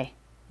to stay.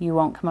 You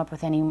won't come up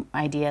with any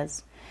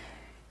ideas.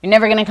 You're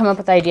never going to come up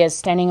with ideas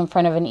standing in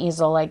front of an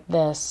easel like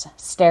this,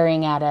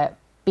 staring at it,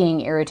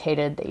 being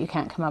irritated that you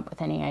can't come up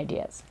with any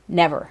ideas.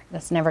 Never.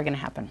 That's never going to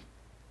happen.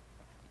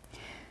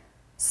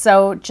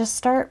 So just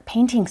start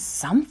painting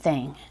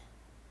something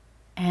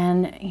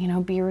and, you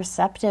know, be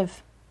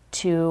receptive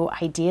to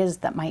ideas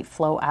that might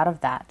flow out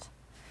of that.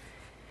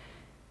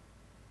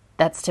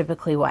 That's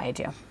typically what I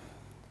do.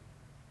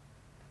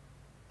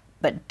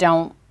 But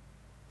don't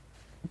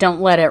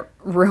let it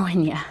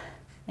ruin you.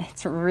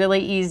 It's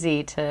really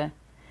easy to,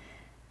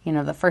 you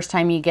know, the first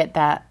time you get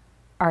that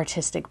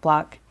artistic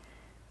block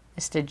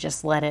is to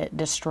just let it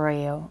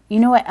destroy you. You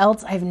know what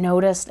else I've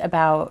noticed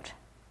about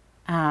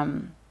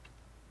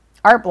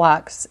art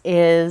blocks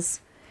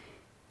is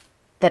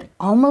that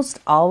almost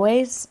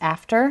always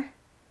after,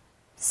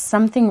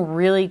 something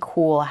really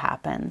cool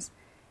happens.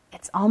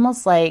 It's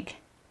almost like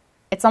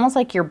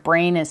your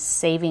brain is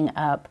saving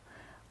up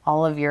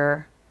all of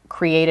your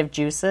creative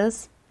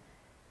juices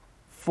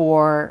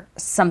for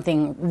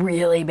something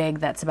really big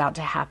that's about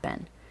to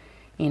happen.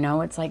 You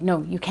know, it's like,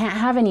 no, you can't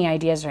have any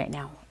ideas right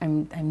now.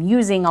 I'm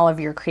using all of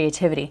your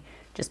creativity.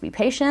 Just be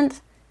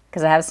patient,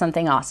 because I have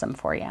something awesome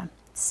for you.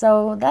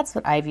 So that's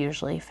what I've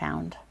usually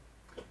found.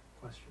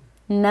 Question.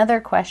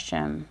 Another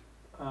question.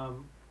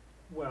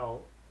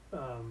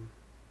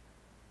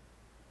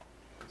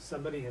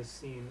 Somebody has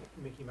seen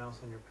Mickey Mouse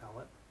on your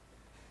palette.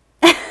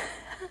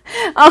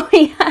 Oh,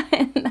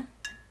 yeah.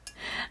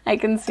 I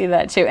can see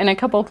that too in a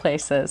couple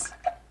places.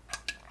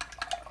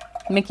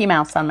 Mickey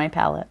Mouse on my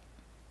palette.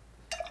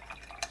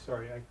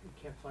 Sorry, I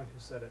can't find who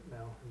said it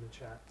now in the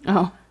chat.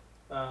 Oh.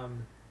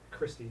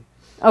 Christy.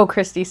 Oh,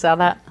 Christy saw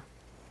that.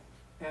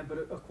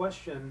 But a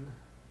question.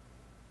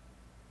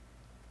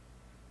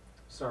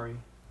 Sorry.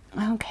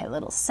 Okay,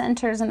 little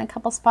centers in a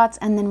couple spots,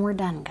 and then we're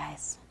done,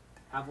 guys.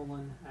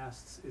 Avalon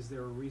asks, is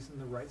there a reason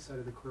the right side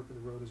of the curve of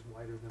the road is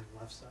wider than the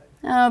left side?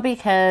 Oh,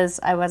 because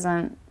I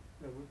wasn't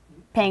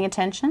paying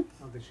attention.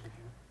 I don't think she can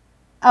hear.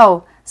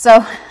 Oh,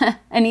 so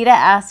Anita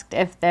asked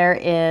if there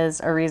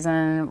is a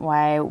reason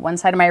why one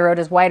side of my road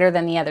is wider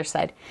than the other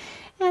side.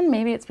 And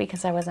maybe it's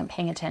because I wasn't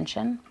paying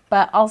attention.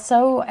 But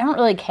also, I don't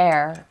really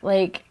care.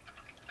 Like,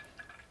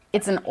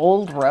 it's an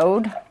old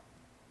road.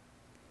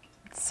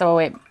 So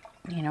it,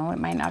 you know, it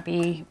might not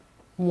be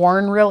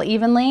worn real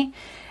evenly.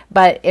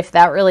 But if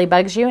that really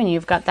bugs you and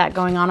you've got that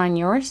going on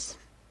yours,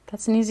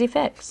 that's an easy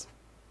fix.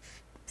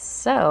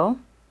 So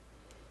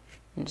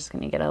I'm just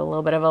going to get a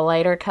little bit of a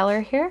lighter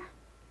color here.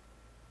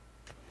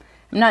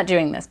 I'm not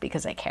doing this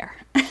because I care.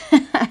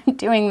 I'm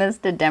doing this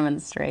to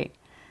demonstrate.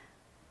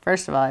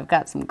 First of all, I've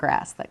got some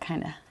grass that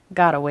kind of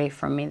got away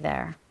from me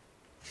there.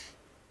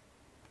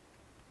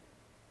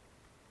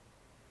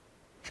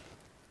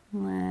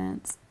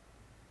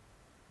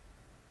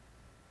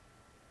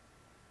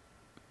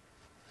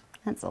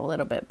 That's a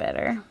little bit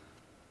better.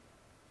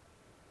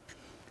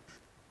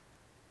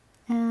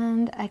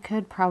 And I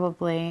could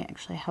probably,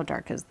 actually, how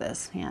dark is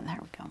this? Yeah, there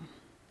we go.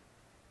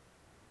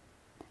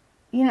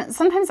 You know,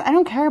 sometimes I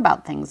don't care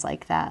about things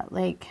like that.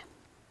 Like,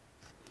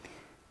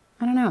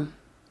 I don't know.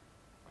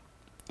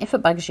 If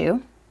it bugs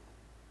you,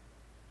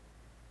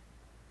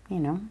 you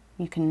know,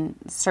 You can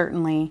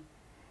certainly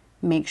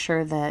make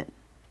sure that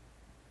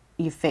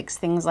you fix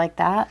things like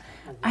that.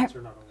 Ruts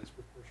are not always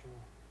proportional.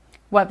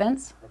 What,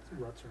 Vince?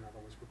 Ruts are not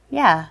always proportional.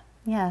 Yeah,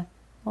 yeah.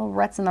 Little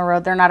ruts in the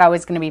road, they're not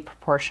always going to be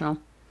proportional.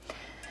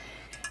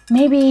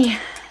 Maybe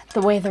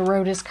the way the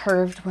road is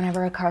curved,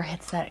 whenever a car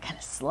hits that, it kind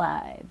of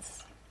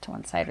slides to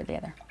one side or the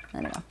other.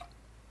 I don't know.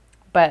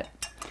 But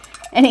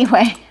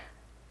anyway,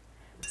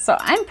 so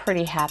I'm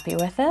pretty happy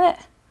with it. I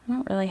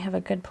don't really have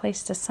a good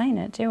place to sign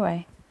it, do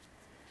I?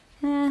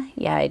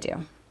 Yeah, I do.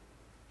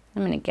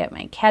 I'm going to get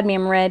my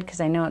cadmium red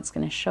because I know it's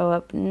going to show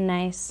up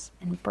nice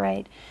and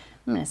bright.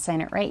 I'm going to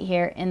sign it right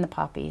here in the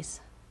poppies.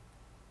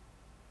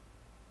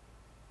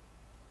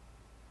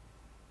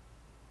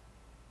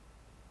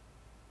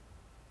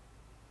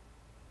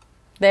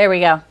 There we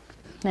go.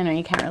 I know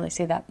you can't really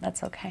see that.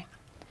 That's okay.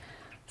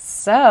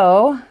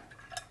 So,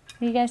 what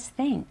do you guys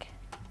think?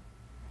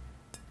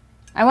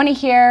 I want to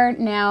hear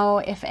now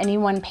if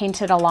anyone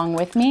painted along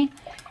with me,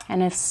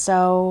 and if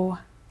so,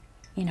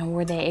 you know,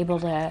 were they able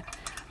to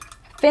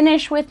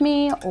finish with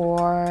me,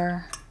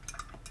 or,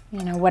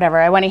 you know, whatever.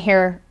 I want to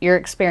hear your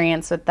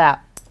experience with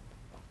that.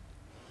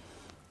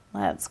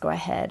 Let's go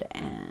ahead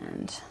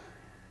and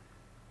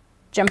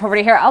jump over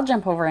to here. I'll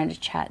jump over into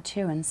chat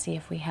too and see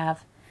if we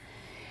have.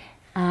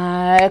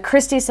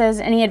 Christy says,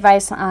 any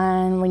advice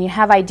on when you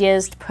have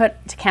ideas to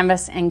put to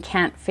canvas and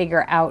can't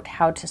figure out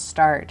how to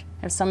start?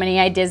 I have so many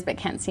ideas but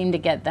can't seem to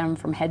get them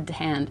from head to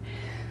hand.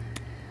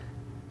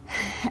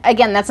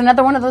 Again, that's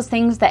another one of those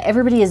things that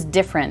everybody is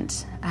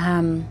different.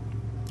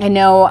 I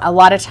know a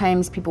lot of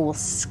times people will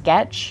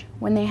sketch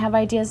when they have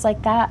ideas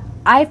like that.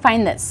 I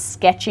find that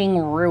sketching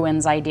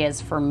ruins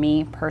ideas for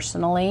me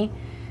personally,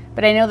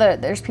 but I know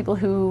that there's people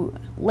who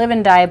live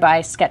and die by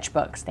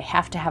sketchbooks. They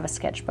have to have a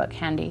sketchbook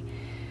handy.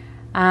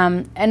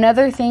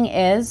 Another thing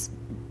is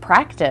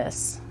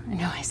practice. I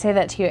know I say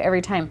that to you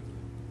every time.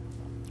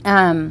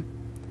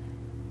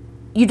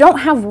 You don't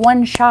have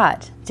one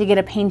shot to get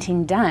a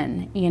painting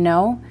done, you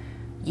know?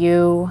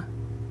 You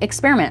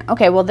experiment.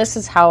 Okay, well, this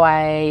is how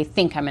I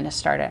think I'm going to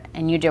start it,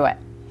 and you do it.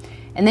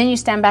 And then you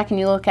stand back and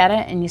you look at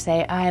it and you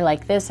say, I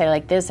like this,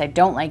 I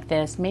don't like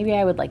this, maybe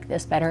I would like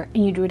this better,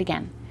 and you do it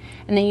again.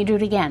 And then you do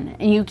it again.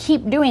 And you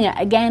keep doing it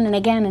again and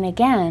again and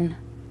again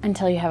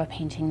until you have a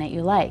painting that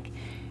you like.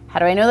 How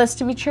do I know this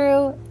to be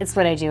true? It's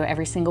what I do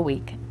every single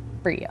week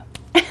for you.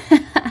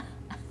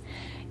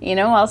 You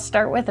know, I'll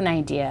start with an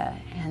idea,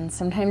 and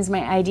sometimes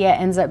my idea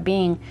ends up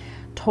being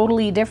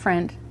totally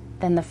different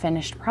than the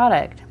finished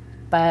product.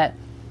 But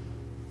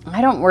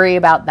I don't worry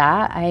about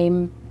that.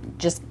 I'm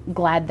just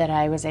glad that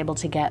I was able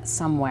to get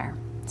somewhere.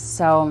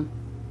 So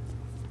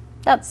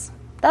that's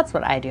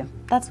what I do.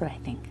 That's what I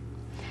think.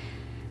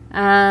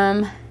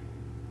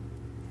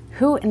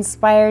 Who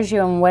inspires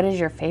you and what is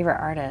your favorite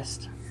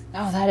artist?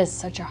 Oh, that is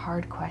such a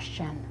hard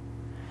question.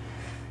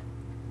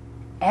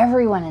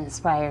 Everyone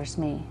inspires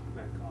me.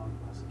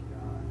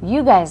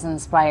 You guys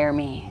inspire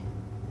me.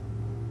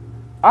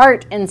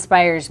 Art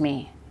inspires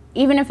me.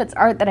 Even if it's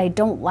art that I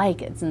don't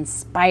like, it's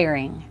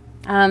inspiring.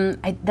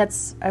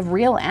 That's a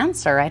real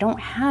answer. I don't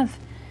have,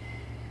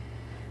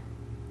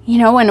 you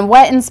know, and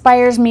what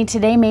inspires me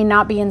today may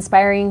not be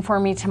inspiring for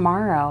me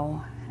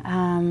tomorrow.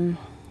 And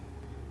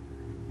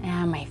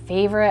my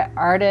favorite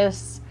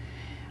artists,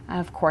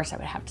 of course, I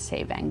would have to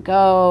say Van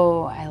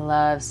Gogh. I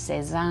love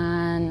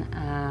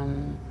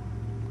Cézanne.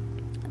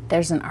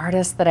 There's an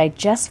artist that I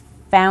just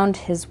found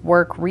his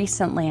work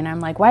recently, and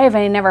I'm like, why have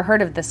I never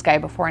heard of this guy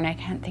before? And I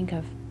can't think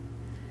of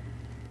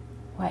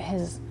what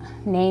his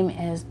name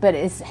is, but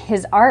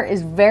his art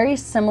is very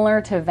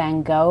similar to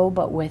Van Gogh,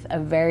 but with a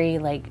very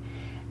like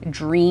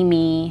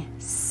dreamy,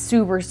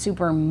 super,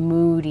 super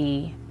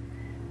moody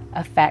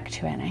effect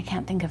to it. And I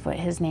can't think of what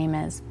his name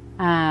is.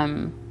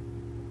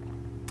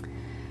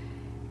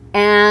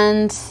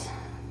 And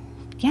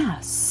yeah,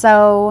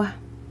 so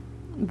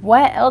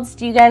what else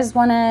do you guys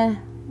want to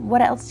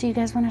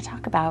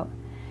talk about?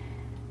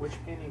 Which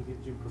painting do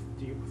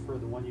you prefer,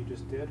 the one you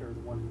just did or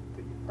the one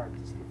that you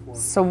practiced before?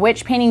 So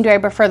which painting do I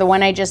prefer, the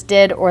one I just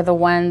did or the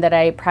one that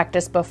I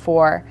practiced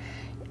before?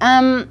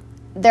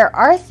 There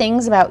are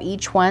things about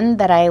each one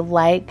that I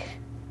like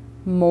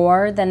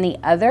more than the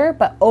other,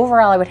 but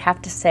overall I would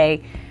have to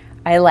say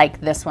I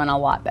like this one a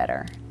lot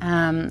better.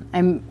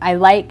 I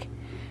like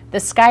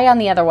the sky on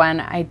the other one.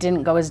 I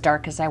didn't go as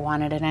dark as I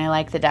wanted, and I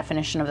like the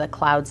definition of the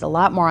clouds a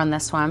lot more on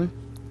this one.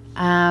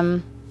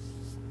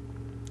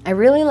 I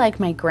really like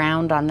my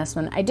ground on this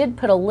one. I did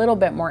put a little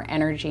bit more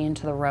energy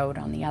into the road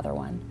on the other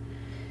one,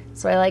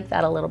 so I like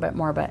that a little bit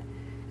more, but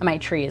my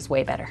tree is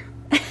way better.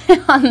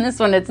 On this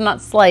one, it's not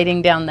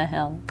sliding down the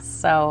hill.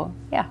 So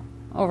yeah,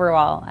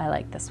 overall, I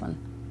like this one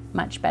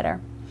much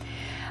better.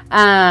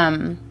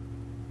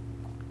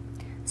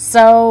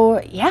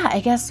 So yeah, I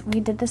guess we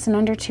did this in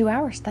under 2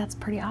 hours. That's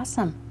pretty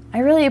awesome. I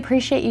really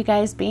appreciate you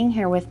guys being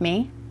here with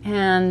me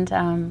and,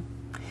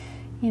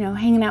 you know,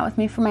 hanging out with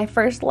me for my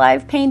first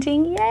live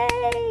painting.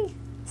 Yay!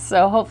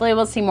 So hopefully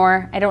we'll see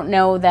more. I don't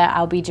know that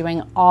I'll be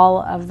doing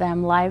all of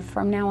them live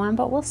from now on,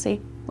 but we'll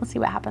see. We'll see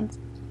what happens.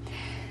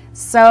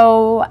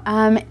 So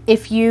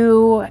if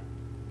you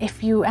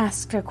if you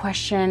asked a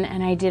question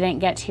and I didn't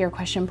get to your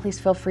question, please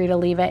feel free to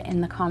leave it in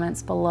the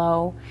comments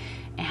below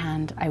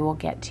and I will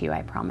get to you,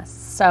 I promise.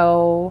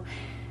 So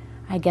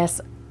I guess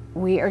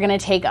we are going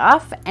to take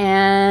off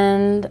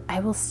and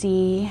I will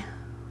see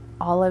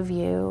all of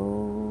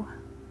you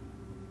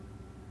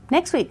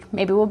next week.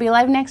 Maybe we'll be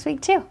live next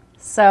week too.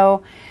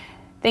 So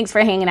thanks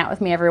for hanging out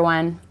with me,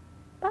 everyone.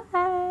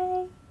 Bye.